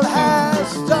Lord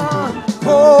has done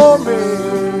for me.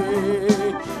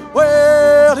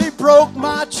 Well, He broke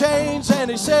my chains and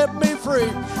He set me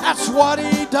free. That's what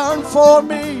He done for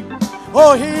me.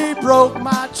 Oh, He broke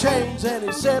my chains and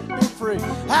He set me free.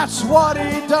 That's what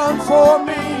He done for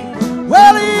me.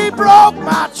 Well, He broke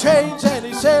my chains and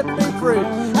He set me free.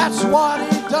 That's what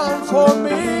He done for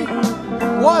me.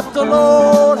 What the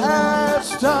Lord has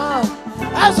done.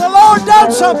 Has the Lord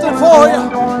done something for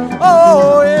you?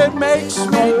 Oh, it makes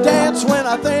me dance when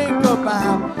I think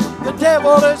about the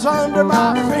devil is under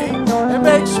my feet. It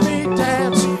makes me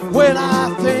dance when I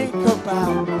think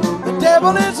about the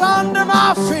devil is under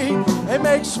my feet. It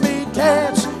makes me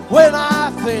dance when I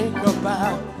think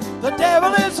about the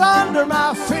devil is under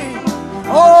my feet.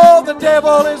 Oh, the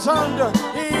devil is under,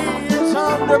 he is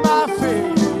under my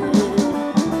feet.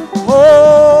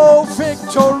 Oh,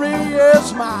 victory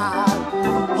is mine.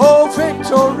 Oh,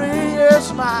 victory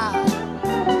is mine.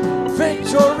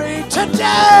 Victory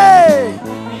today.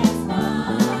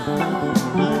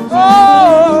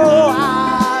 Oh,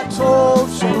 I told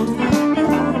you.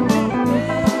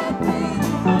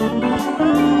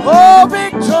 Oh,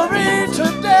 victory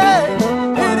today.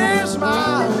 It is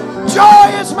mine.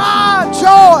 Joy is mine.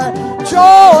 Joy.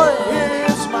 Joy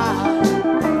is mine.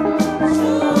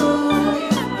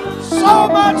 So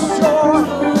much joy.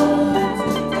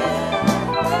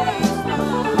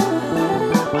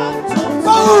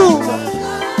 Boom.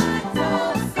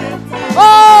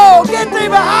 Oh, get thee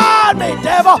behind me,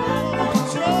 devil.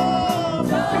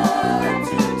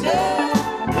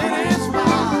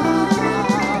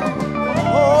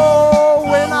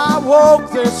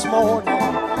 woke this morning,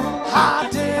 I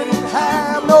didn't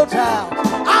have no doubt.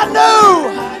 I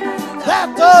knew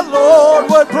that the Lord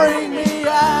would bring me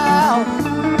out.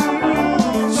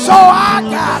 So I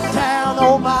got down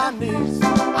on my knees.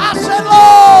 I said,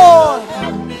 Lord,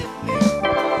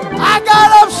 I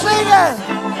got up singing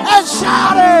and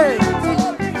shouting.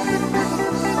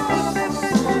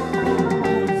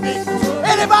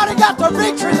 Anybody got the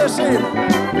victory this evening?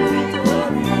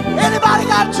 Anybody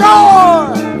got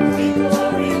joy?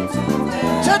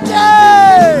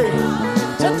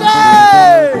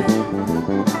 Today.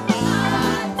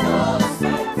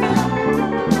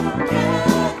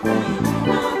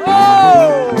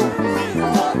 Oh.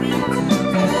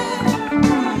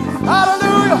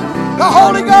 Hallelujah. The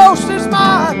Holy Ghost is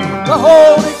mine. The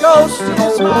Holy Ghost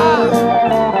is mine.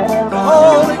 The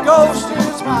Holy Ghost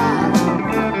is mine.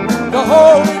 The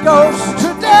Holy Ghost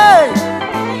today.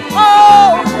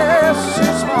 Oh, yes,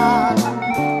 it's mine.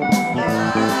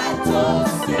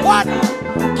 What?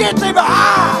 Get thee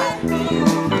behind.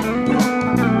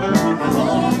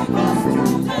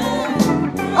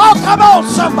 Oh, come on,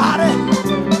 somebody.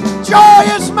 Joy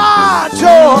is mine,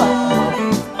 joy.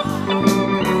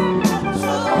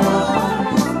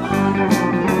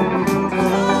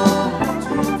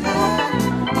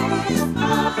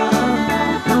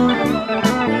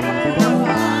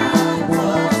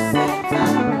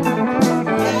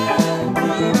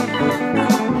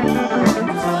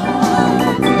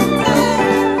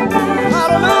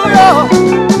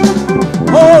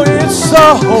 Oh, it's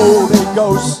the Holy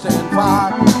Ghost and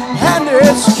fire, and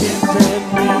it's keeping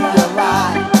me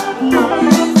alive.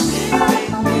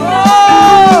 Oh,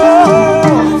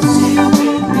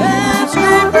 it's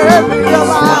keeping me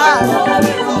alive.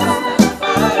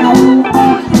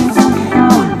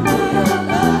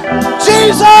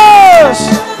 Jesus!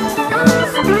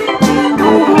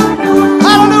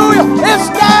 Hallelujah! It's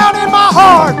down in my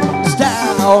heart. It's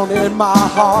down in my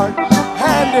heart.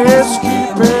 And it's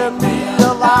keeping me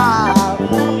alive,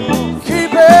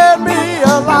 keeping me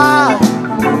alive,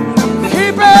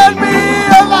 keeping me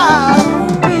alive.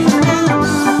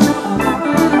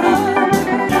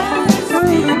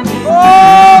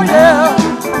 Oh yeah,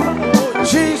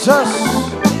 Jesus.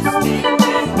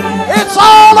 It's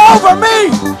all over me,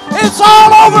 it's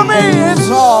all over me, it's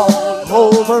all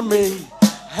over me,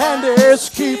 and it's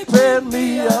keeping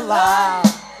me alive.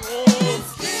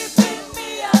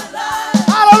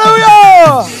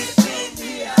 Hallelujah!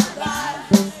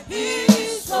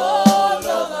 He's all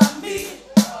over me,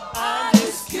 and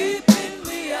he's keeping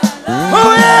me alive. Who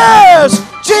is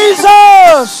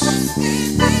Jesus?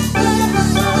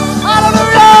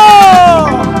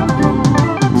 Hallelujah!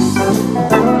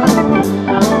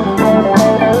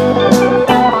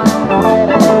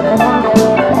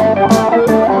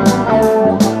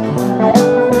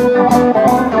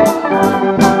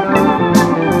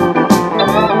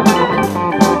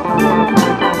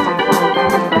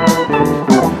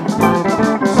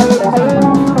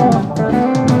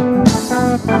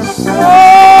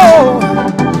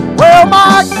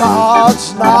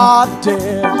 God's not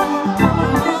dead.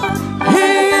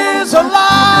 He is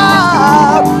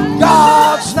alive.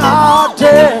 God's not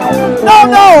dead. No,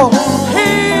 no.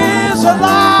 He is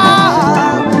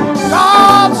alive.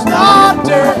 God's not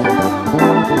dead.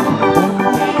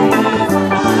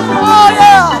 Oh,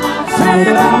 yeah.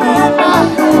 Feeling me in my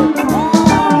head.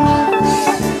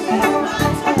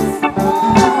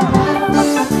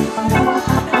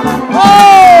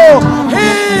 Oh,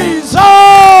 he's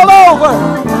all over.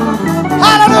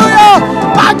 Hallelujah!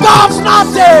 My God's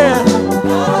not dead.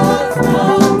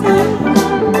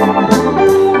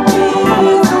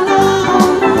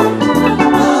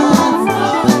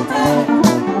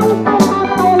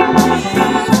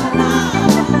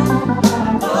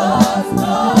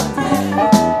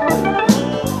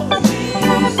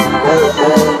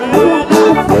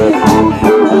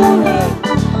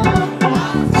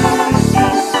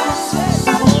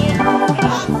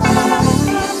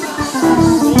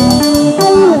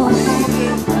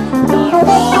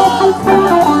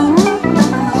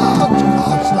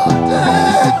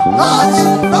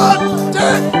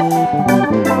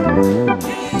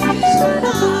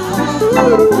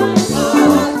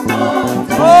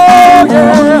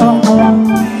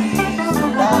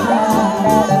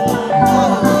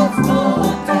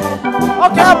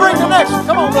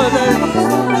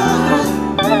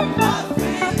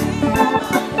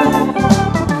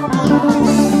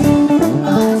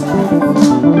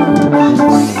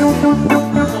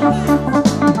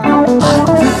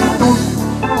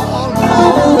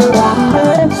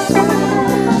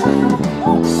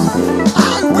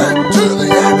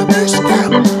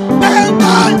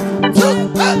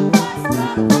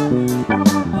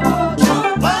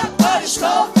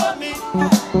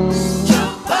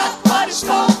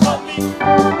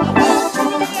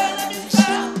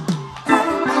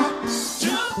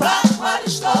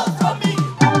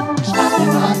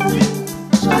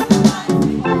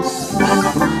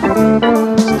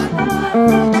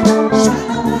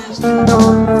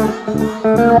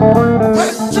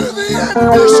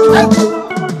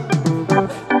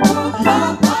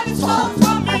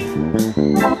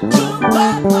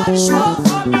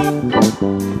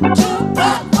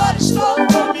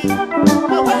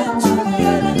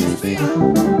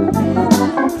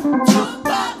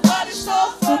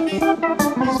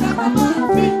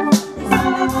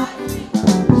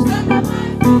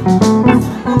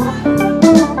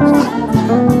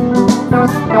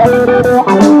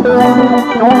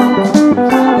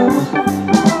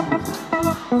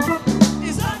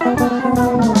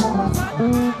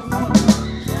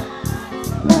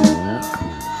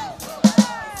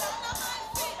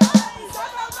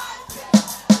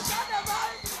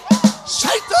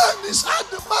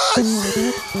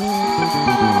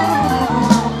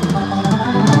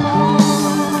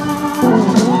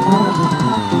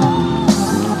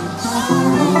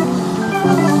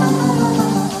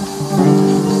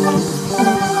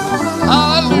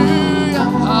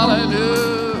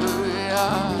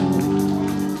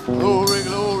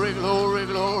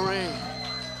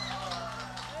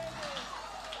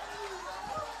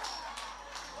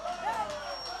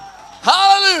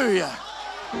 Hallelujah.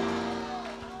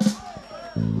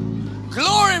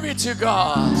 Glory be to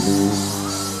God.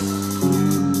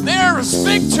 There's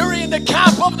victory in the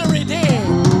camp of the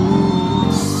redeemed.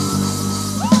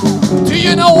 Do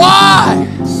you know why?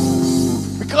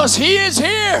 Because He is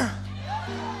here.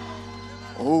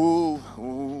 Oh,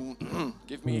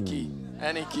 give me a key.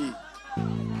 Any key.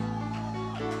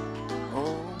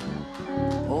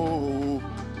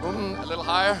 A little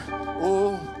higher.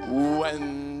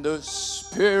 When the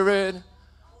Spirit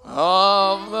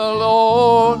of the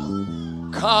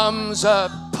Lord comes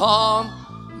upon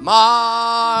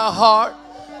my heart,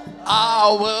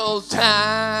 I will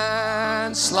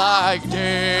dance like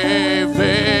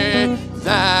David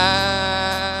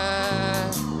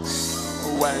danced.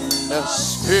 When the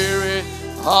Spirit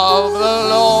of the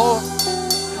Lord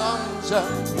comes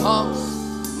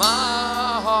upon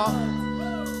my heart,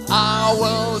 I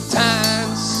will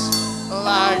dance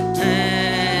like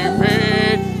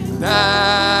David dance.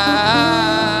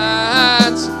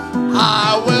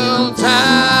 I will dance.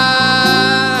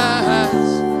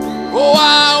 Oh,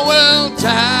 I will dance.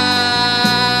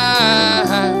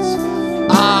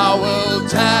 I will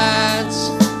dance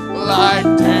like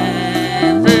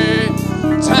David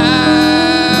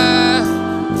dance.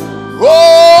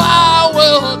 Oh, I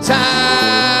will dance.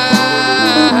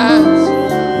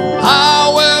 I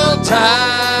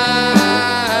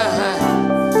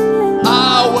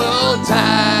will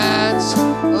dance.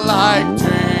 Like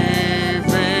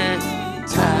David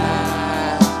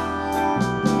danced.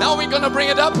 Now we're going to bring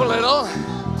it up a little.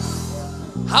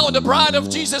 How the bride of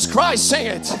Jesus Christ sing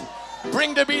it.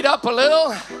 Bring the beat up a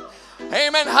little.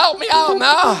 Amen. Help me out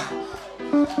now.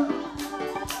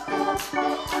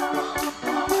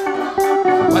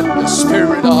 When the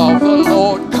Spirit of the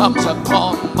Lord comes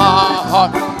upon my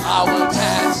heart, I will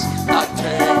dance like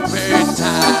David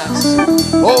danced.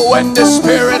 Oh, when the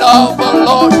Spirit of the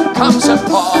Lord comes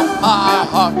upon my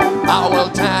heart, I will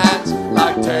dance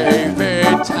like David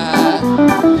danced.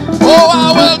 Oh,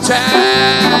 I will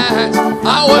dance,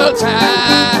 I will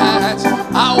dance,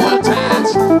 I will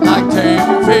dance like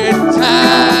David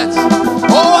danced.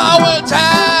 Oh, I will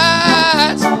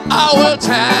dance, I will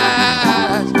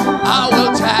dance, I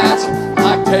will dance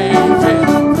like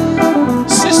David.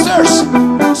 Sisters,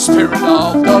 Spirit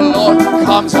of the Lord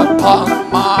comes upon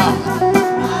my heart,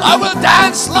 I will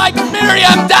dance like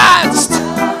Miriam danced.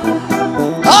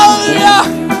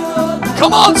 Hallelujah.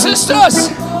 Come on, sisters.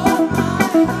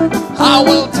 I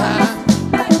will dance.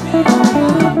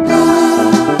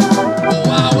 Oh,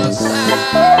 I will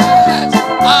dance.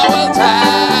 I will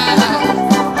dance.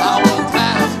 I will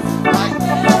dance like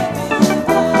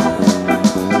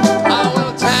I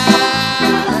will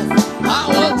dance. I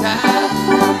will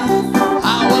dance.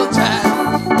 I will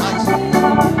dance like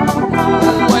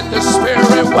when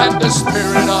the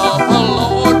Spirit of the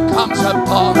Lord comes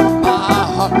upon my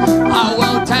heart, I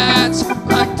will dance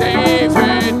like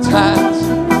David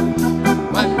danced.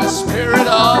 When the Spirit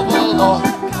of the Lord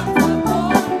comes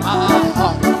upon my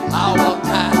heart, I will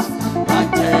dance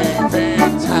like David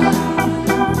danced.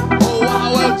 Oh,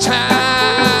 I will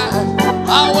dance,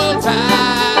 I will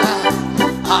dance,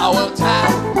 I will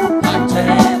dance like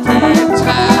David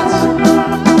danced.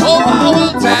 Oh, I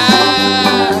will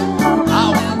dance, I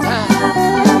will dance,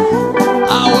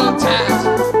 I will dance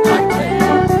like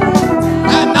David.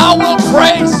 And I will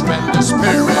praise when the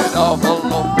Spirit of the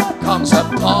Lord comes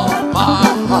upon my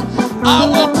heart. I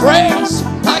will praise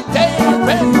like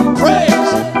David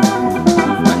praise.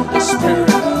 When the Spirit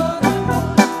of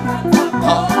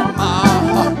my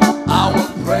heart, I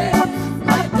will praise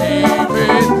like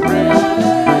David praise.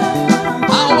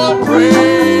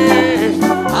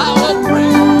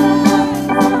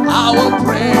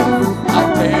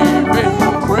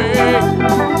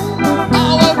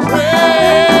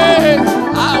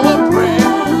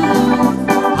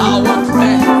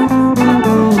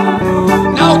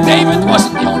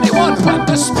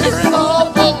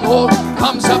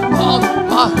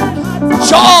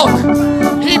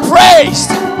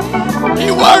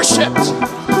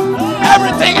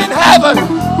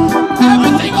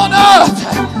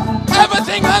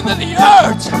 the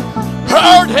earth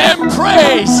heard him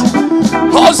praise.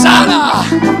 Hosanna.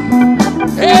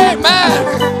 Amen.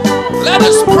 Let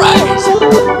us praise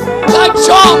like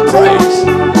John praised.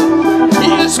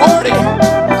 He is worthy. I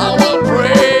will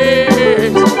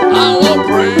praise. I will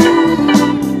praise.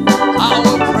 I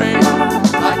will praise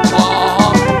like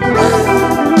John praised.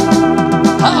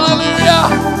 Hallelujah.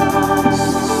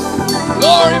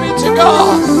 Glory be to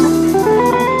God.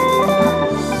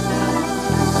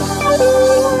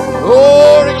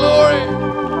 Glory, glory.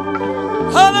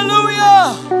 Hallelujah.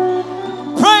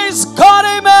 Praise God.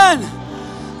 Amen.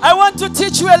 I want to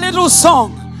teach you a little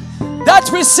song that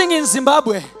we sing in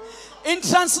Zimbabwe. In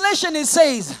translation, it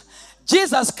says,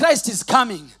 Jesus Christ is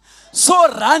coming, so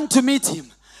run to meet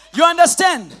him. You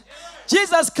understand?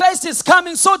 Jesus Christ is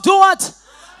coming, so do what?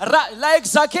 Like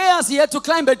Zacchaeus, he had to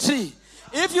climb a tree.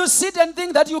 If you sit and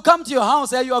think that you come to your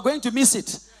house, you are going to miss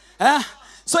it.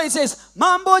 So it says,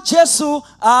 Mambo Jesu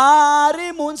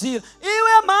ari munzir.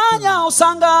 Iwe manya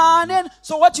usangane.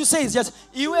 So what you say is just,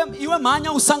 Iwe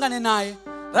manya usangane nae.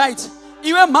 Right?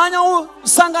 Iwe manya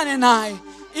usangane nae.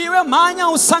 Iwe manya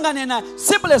usangane nae.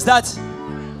 Simple as that.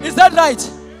 Is that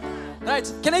right?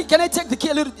 Right? Can I take the key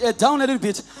a little down a little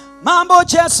bit? Mambo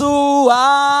Jesu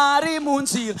ari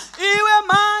munzir. Iwe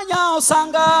manya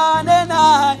usangane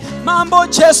nae. Mambo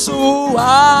Jesu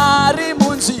ari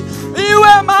munzir.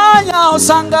 Iwe manya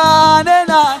usangane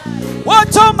nae.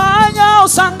 Woto manya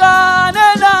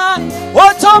usangane nae.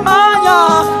 Woto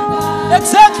manya.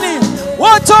 Exactly.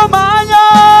 Woto manya.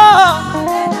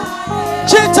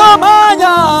 Chito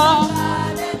manya.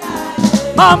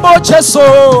 Mambo Jesu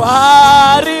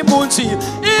ari munzir.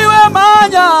 Iwe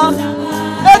manya.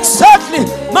 Exactly.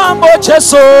 Mambo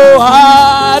Jesu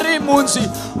ari munzir.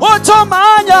 Woto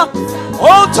manya.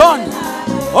 Hold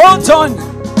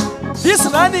on. This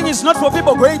running is not for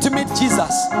people going to meet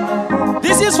Jesus.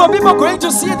 This is for people going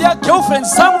to see their girlfriend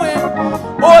somewhere,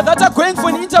 or that are going for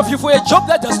an interview for a job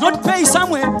that does not pay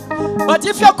somewhere. But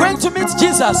if you are going to meet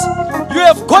Jesus, you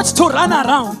have got to run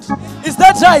around. Is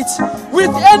that right? With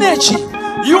energy.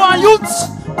 You are youth.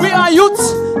 We are youth.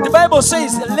 The Bible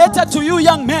says, letter to you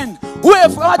young men who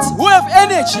have what? Who have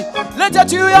energy. Letter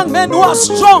to you young men who are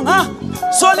strong.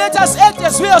 So let us act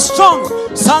as we are strong.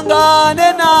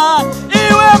 Sanganena,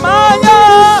 iwe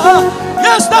manya.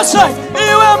 Yes, that's right.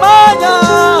 Iwe manya.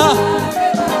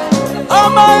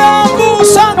 Amayangu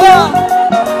sanga.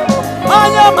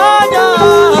 Manya manya.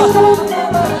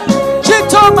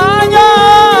 Chito manya.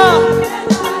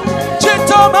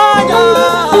 Chito manya.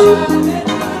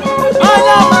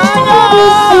 Manya manya.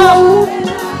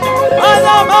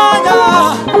 Manya manya.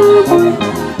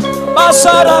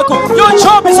 Basaraku. Your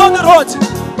job is on the road.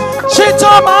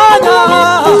 Chitomanya.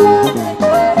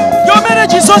 Your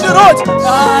marriage is on the road.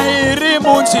 Airi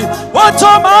munzi.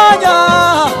 Watomanya.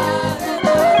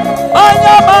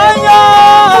 Manya manya.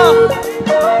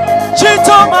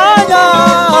 Chitomanya.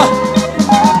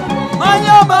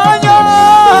 Manya manya.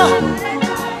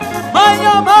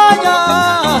 Manya manya.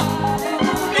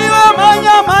 Iwe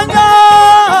manya manya.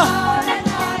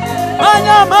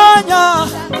 Manya manya.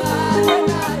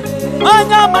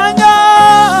 Manya manya.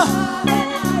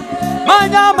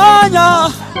 Manya manya.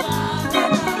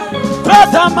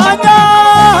 Brother manya.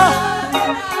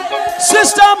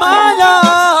 Sister manya.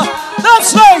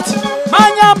 That's right.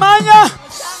 Manya manya.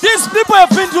 These people have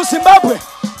been to Zimbabwe.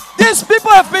 These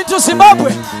people have been to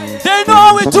Zimbabwe. They know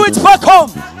how we do it back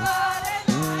home.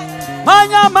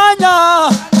 Manya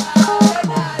manya.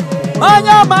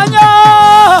 Manya manya.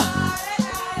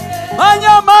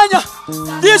 Manya manya.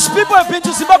 These people have been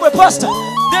to Zimbabwe, Pastor.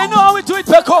 They know how we do it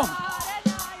back home.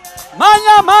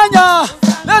 Manya manya.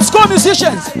 Let's go,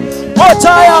 musicians.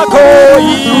 Otayako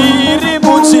iri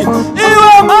munzi.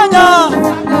 Iwe manya.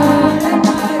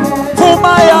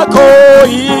 Fuma yako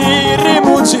iri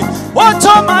munzi.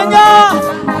 Oto manya.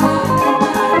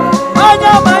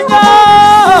 Manya manya.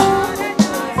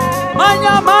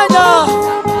 Manya manya.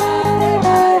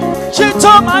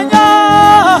 Chito manya.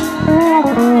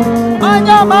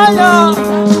 Manya manya.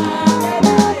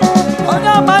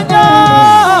 Manya manya.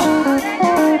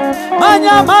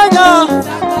 Manya manya.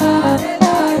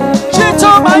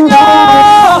 Chito manya.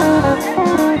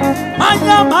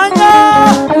 Manya manya.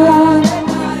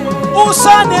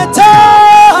 Usaneta.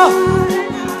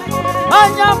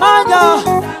 Manya manya.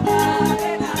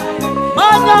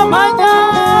 Manya manya.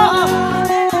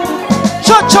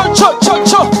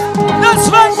 Cho. Let's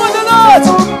run for the Lord.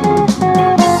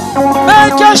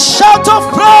 Make a shout of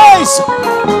praise.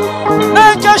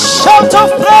 Make a shout of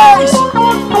praise.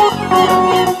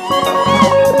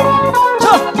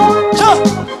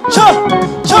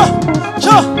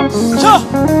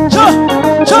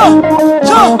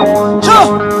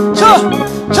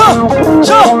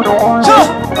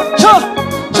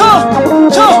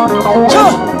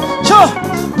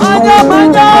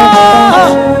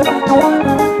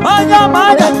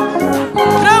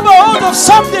 of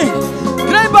something.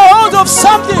 Grab a hold of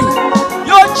something.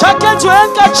 Your jacket, your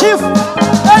handkerchief,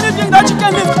 anything that you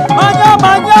can lift. Manya,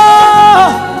 manya.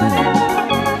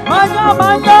 Manya,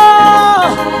 manya.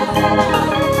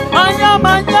 Manya,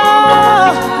 manya.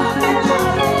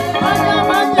 Manya,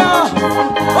 manya.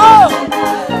 Oh.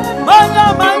 Manya,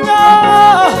 manya.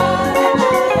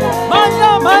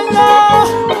 Manya, manya.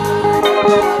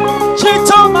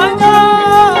 Chito manya.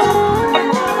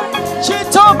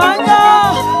 Chito manya.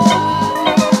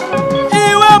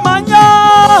 Iwe manya.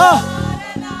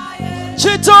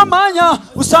 Chito manya.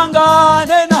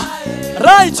 Usangane na.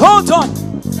 Right, hold on.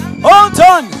 Hold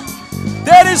on.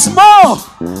 There is more.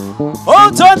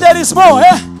 Hold on, there is more.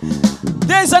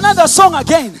 There is another song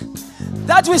again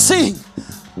that we sing.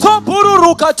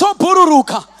 Tobururuka,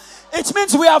 tobururuka. It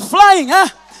means we are flying.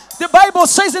 The Bible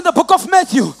says in the book of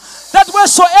Matthew that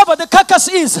wheresoever the carcass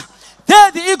is,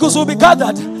 there the eagles will be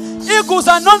gathered. Eagles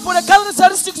are known for the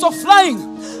characteristics of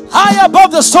flying high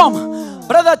above the storm.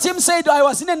 Brother Tim said I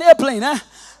was in an airplane.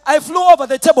 I flew over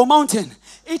the Table Mountain.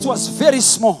 It was very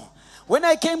small. When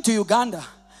I came to Uganda,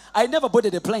 I never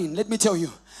boarded a plane, let me tell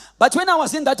you. But when I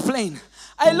was in that plane,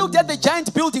 I looked at the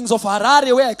giant buildings of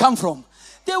Harare where I come from.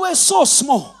 They were so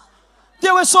small.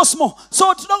 They were so small.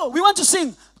 So we want to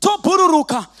sing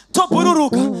Tobururuka,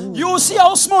 Tobururuka. You will see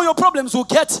how small your problems will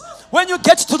get when you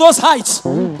get to those heights.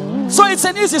 So it's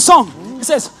an easy song. It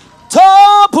says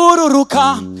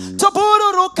Tobururuka,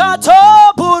 Tobururuka,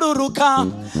 Tobururuka.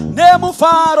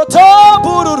 Nemufaro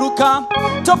Tobururuka,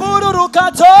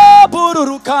 Tobururuka,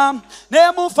 Tobururuka.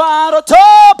 Nemufaro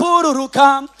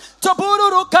Tobururuka,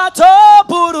 Tobururuka,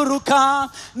 Tobururuka.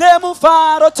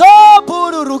 Nemufaro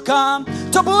Tobururuka,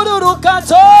 Tobururuka,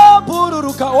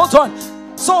 Tobururuka. Hold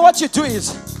on. So what you do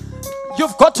is,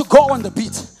 you've got to go on the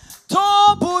beat.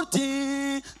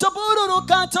 Toburdi,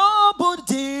 Tobururuka,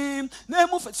 Toburdi.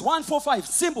 Nemuf, it's 1, 4, 5.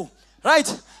 Simple. Right?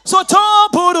 So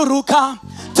Tobururuka,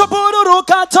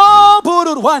 Tobururuka,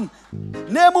 Toburu 1.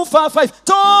 Nemufa 5.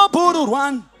 Toburu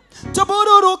 1.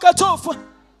 Tobururuka, Tofu.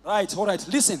 Right, all right.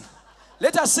 Listen.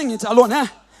 Let us sing it alone.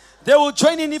 They will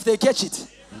join in if they catch it.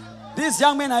 These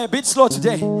young men are a bit slow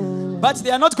today, but they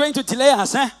are not going to delay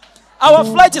us. Our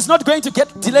flight is not going to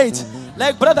get delayed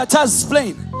like Brother Taz's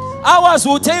plane. Ours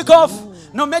will take off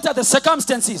no matter the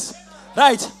circumstances.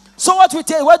 Right? So what we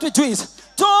do is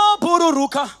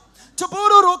Tobururuka,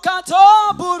 Tobururuka,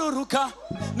 Tobururuka.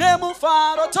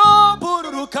 Nemufaro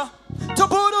Tobururuka,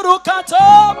 Tobururuka,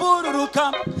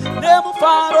 Tobururuka.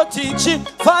 Nemufaro Tichi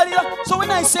Farira. So when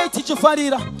I say Tichi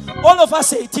Farira, all of us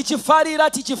say Tichi Farira,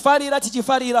 Tichi Farira, Tichi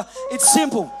Farira. It's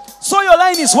simple. So your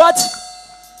line is what?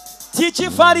 Tichi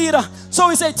Farira. So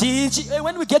we say Tichi.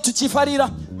 When we get to Tichi Farira,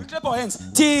 we clap our hands.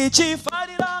 Tichi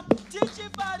Farira, Tichi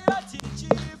Farira, Tichi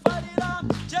Farira.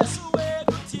 Jesuwe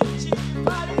Tichi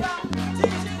Farira,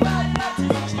 Tichi Farira,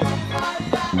 Tichi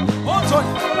Farira. Hold on,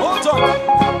 hold on.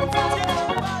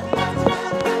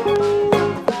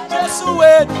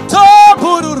 Jesuwe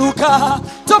Tobururuka,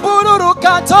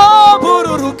 Tobururuka,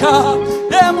 Tobururuka.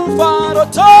 Nemufaro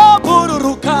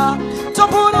Tobururuka,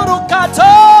 Tobururuka,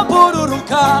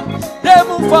 Tobururuka.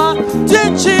 Nemufa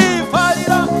Tichi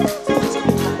Farira,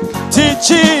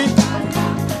 Tichi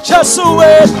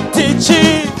Jesuwe Tichi,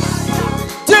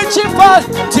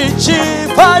 Tichi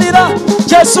Farira,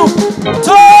 Jesu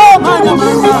Tomanya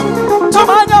Manya,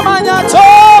 Tomanya Manya,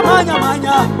 Tomanya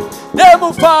Manya.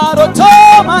 Nemufaro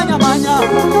Tomanya Manya,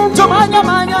 Tomanya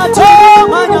Manya,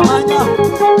 Tomanya Manya.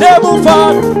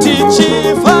 Nemufaro Tichi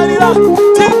Farira,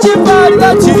 Tichi Farira,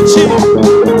 Tichi.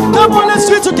 Come on, let's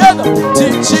do it together.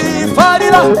 Tichi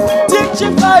Farira, Tichi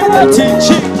Farira,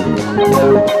 Tichi.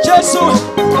 Jesu,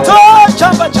 to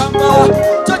chamba chamba,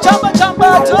 to chamba chamba,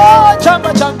 to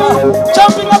chamba chamba,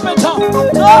 jumping up and down,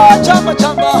 to chamba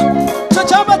chamba, to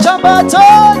chamba chamba, to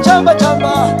chamba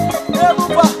chamba.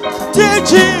 Nemufa,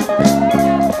 Tichi,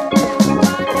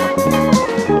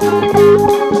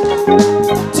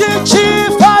 Tichi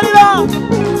Farira.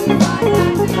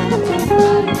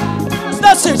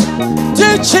 That's it.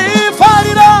 Tichi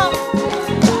Farira.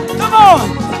 Come on.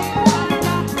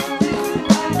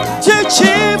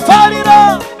 Tichi Farira,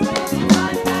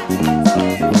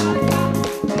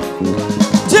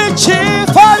 Tichi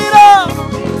Farira,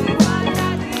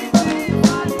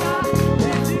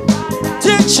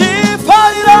 Tichi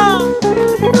Farira.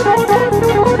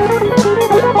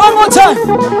 One more time.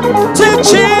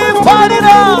 Tichi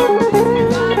Farira.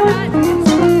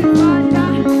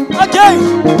 Again.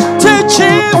 Tichi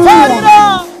Farira.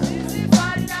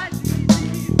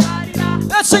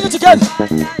 Let's sing it together.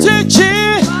 Tichi.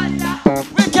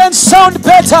 We can sound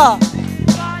better.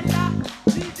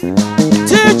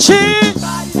 Tichi.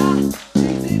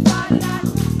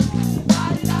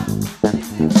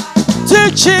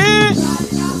 Tichi.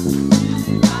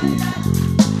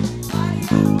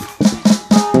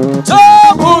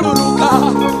 Taburuka,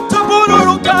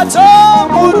 taburuka,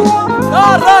 taburuka.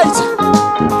 All right.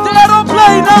 The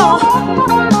aeroplane now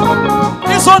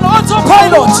is on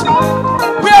autopilot.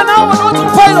 We are now on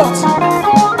autopilot.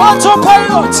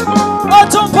 Autopilot.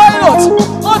 Autopilot.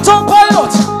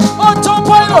 Autopilot.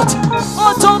 Autopilot.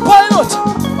 Autopilot.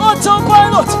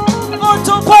 Autopilot.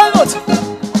 Autopilot.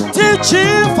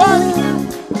 Teaching fire.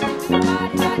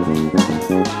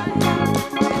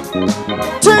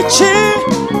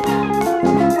 Teaching.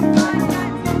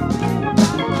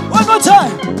 One more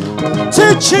time.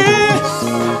 Teaching.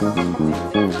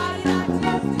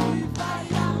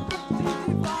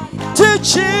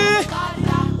 Teaching.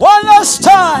 One last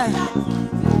time.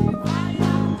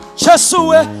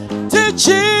 Chasue.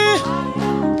 Teaching.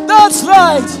 That's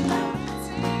right.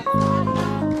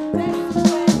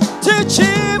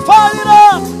 Teaching.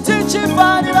 Vanilla. Teaching.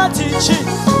 Vanilla. Teaching.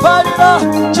 Vanilla.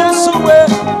 Chasue.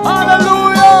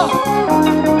 Hallelujah.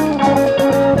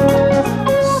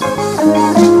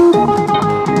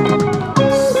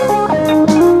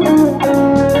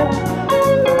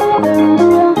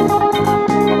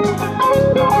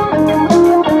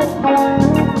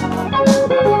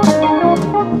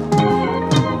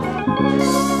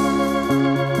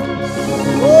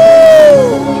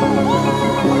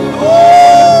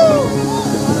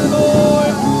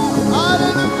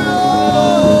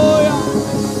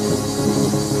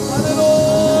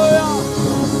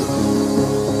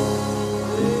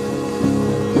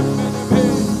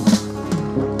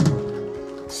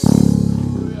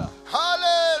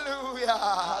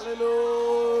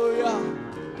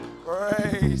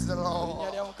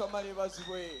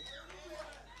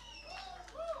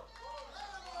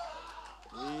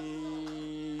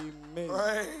 Amen.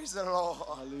 Praise the Lord.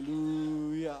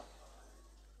 Hallelujah.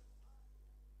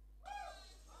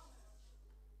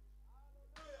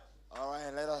 All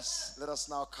right, let us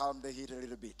now calm the heat a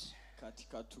little bit.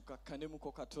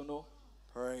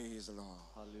 Praise the Lord.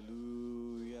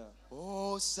 Hallelujah.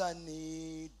 Oh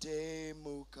sanite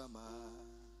mukama.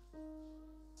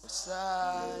 Oh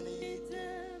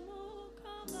sanite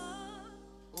mukama.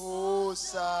 Oh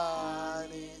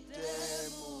sanite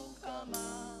mukama.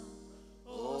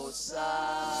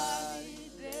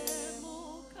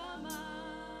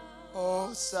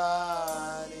 Oh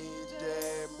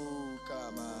sanite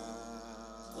mukama.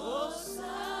 Oh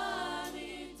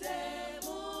sanite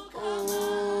mukama.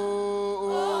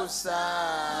 Oh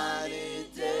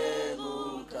sanite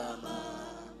mukama.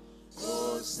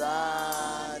 Oh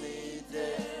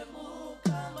sanite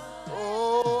mukama.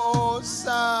 Oh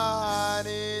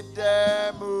sanite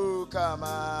mukama.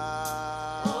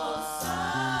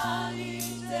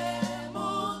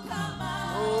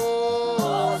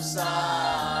 Oh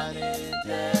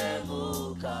sanite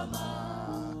mukama.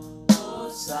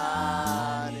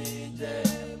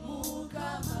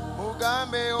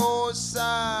 Mugambe osanite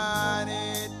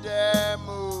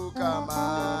mukama.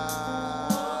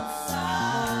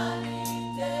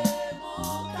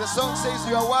 The song says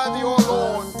you are worthy, O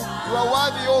Lord. You are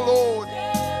worthy, O Lord.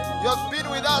 You have been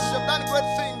with us. You have done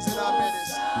great things in our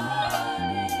midst.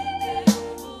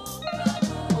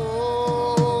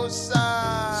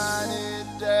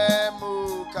 Osanite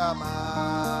mukama.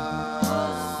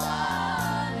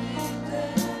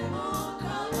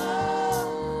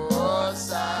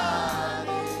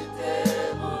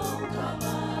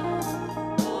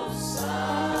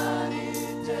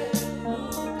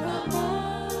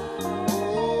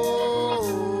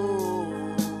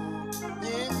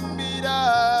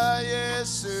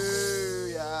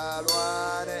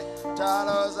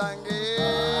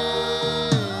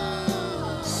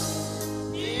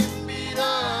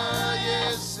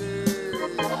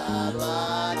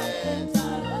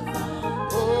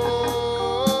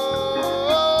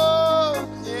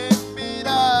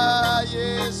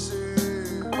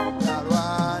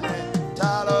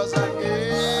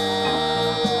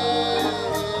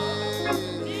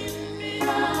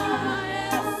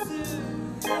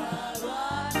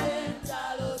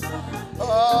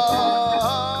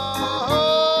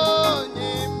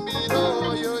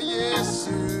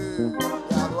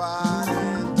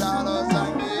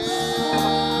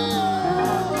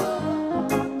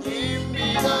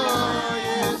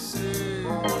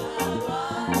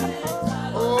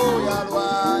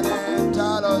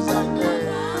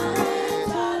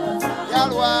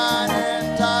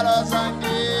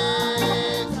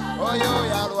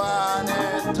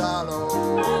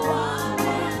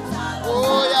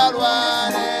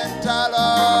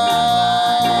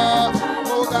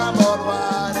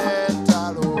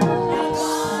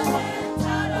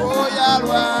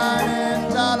 Alwane,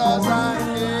 talo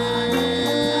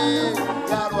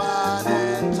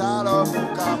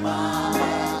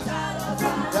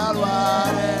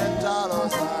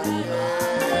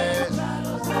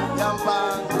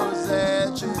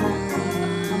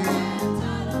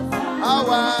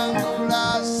wangula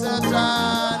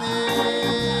Satani.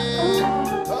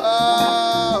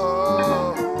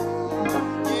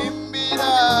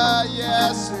 Imbira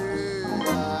Yesu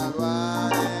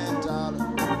alwanentalo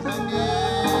zange.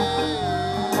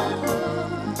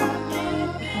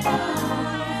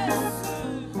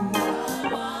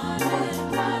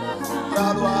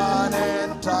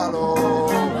 Alwanentalo.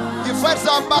 He fights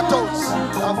our battles.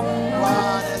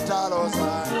 Alwanentalo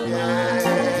zange.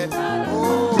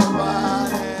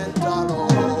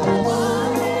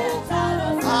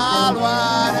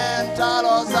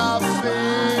 Alwanentalo zafe.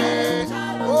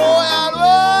 Oh,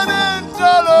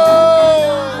 alwanentalo.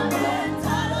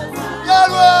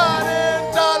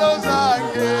 Alwanentalo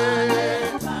zange.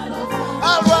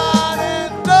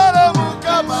 Alwanentalo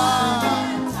mukama.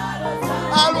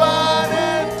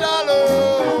 Alwanentalo.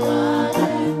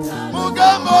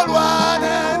 Mugamba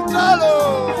alwanentalo.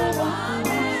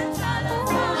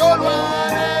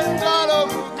 Alwanentalo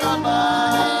mukama.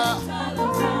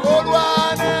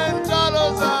 Alwanentalo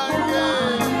zange.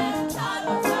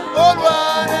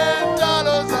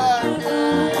 Alwanentalo zange.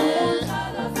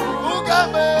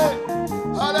 Mugambe.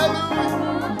 Hallelujah.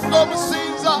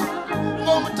 Ngomusinza.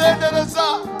 Ngomutendereza.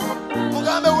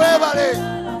 Mugambe webale.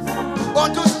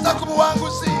 Ontusiza ku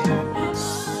buwanguzi.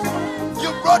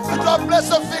 You brought me to a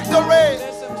place of victory.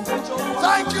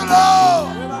 Thank you, Lord.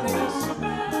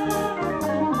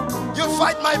 You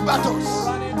fight my battles.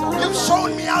 You've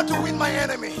shown me how to win my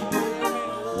enemy.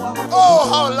 Oh,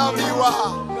 how lovely you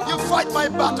are. You fight my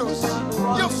battles.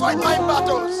 You fight my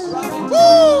battles.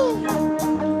 Woo!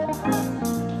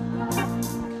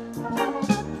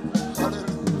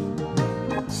 Hallelujah.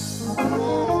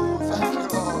 Oh, thank you,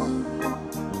 Lord.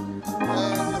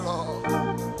 Thank you, Lord.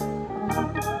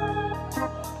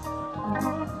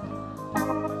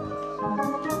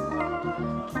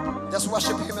 Just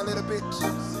worship him a little bit.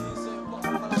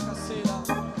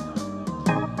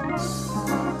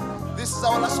 This is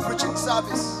our last preaching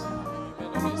service.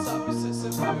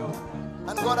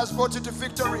 And God has brought you to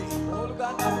victory.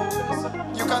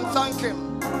 You can thank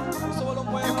him.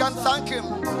 You can thank him.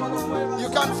 You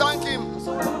can thank him.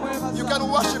 You can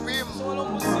worship him.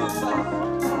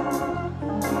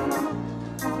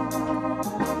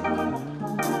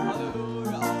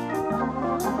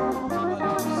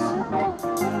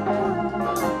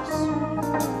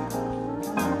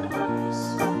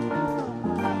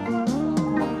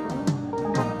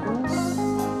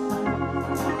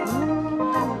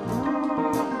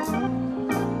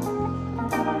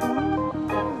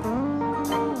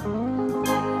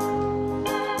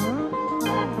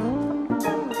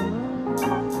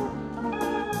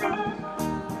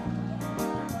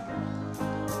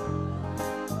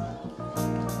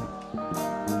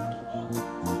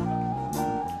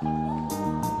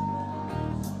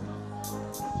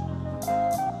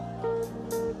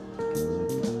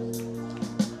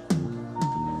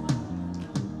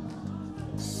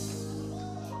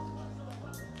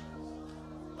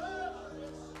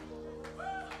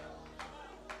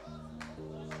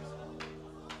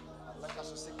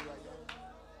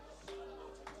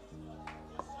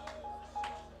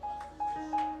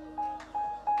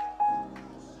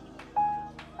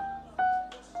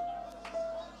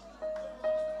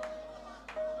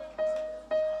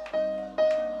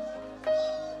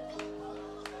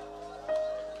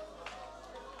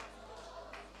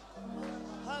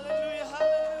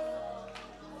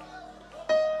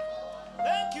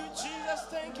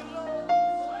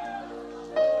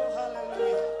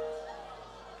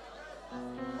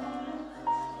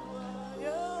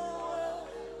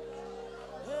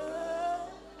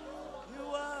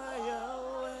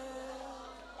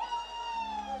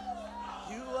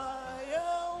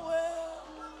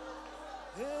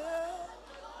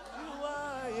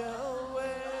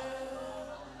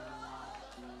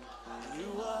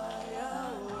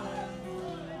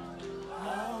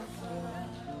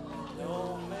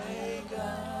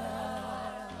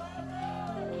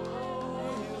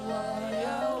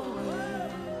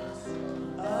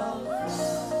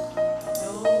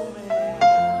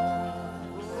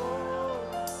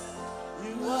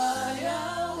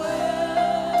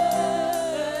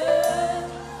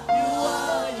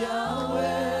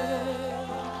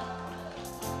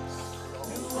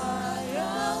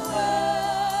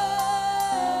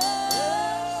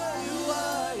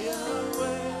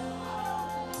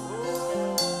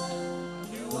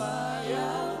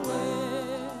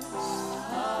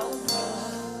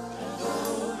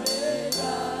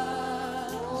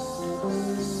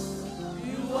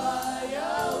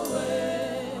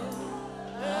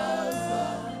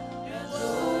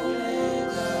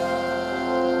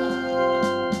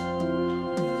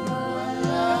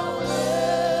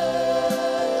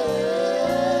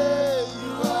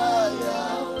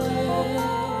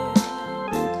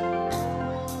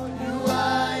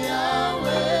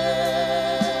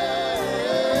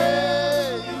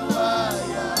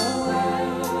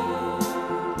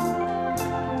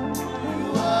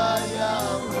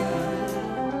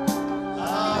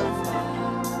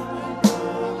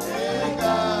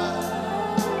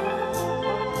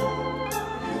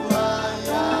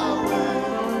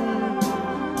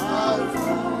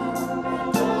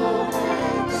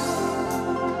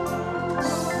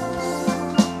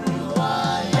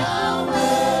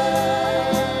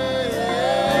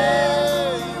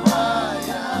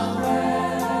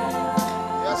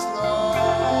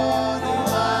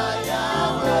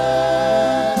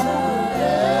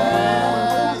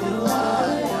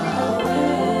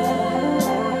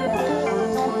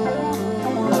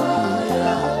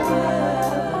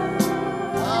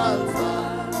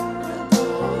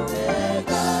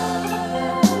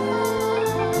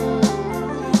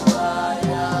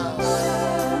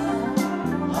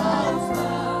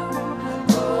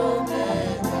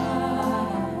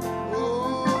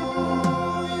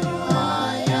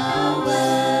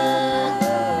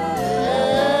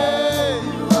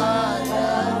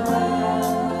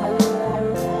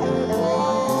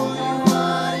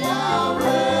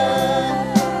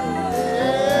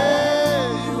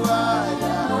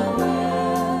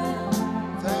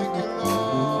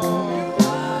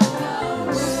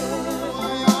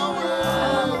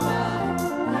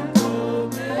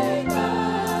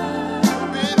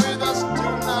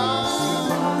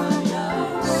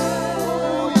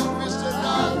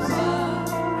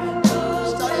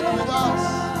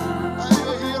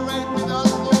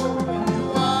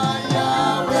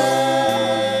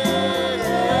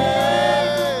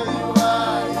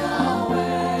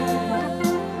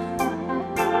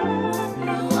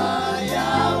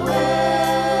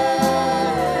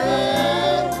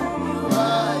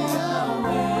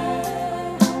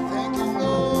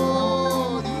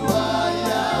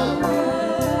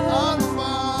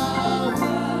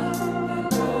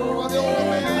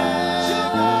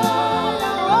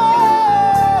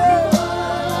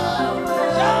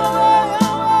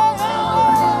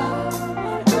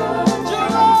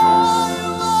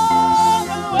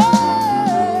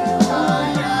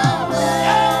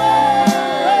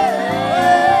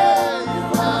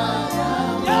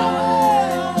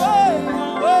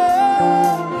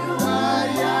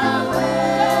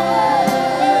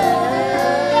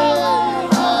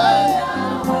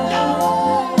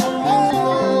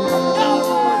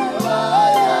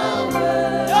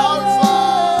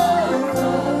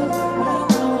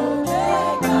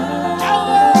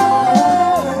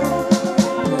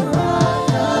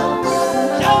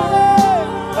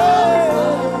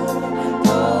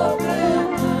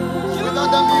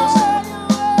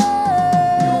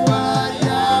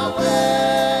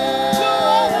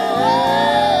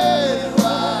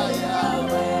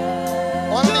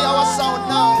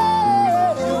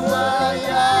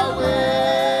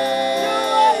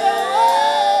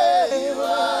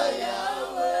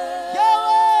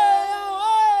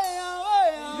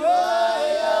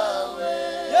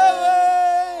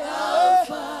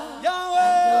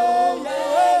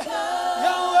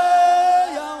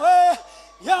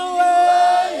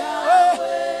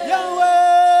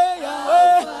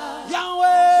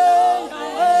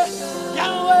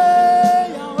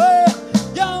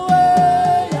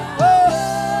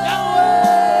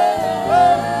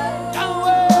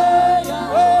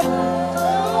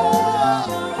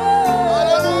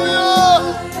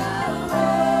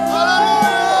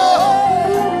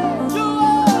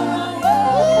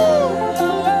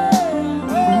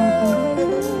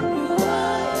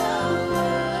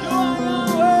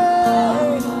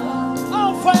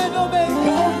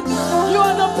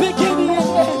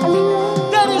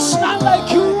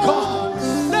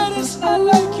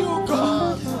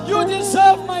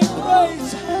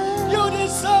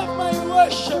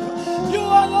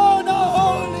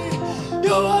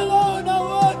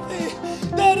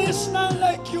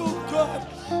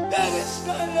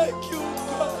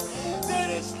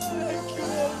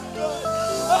 good.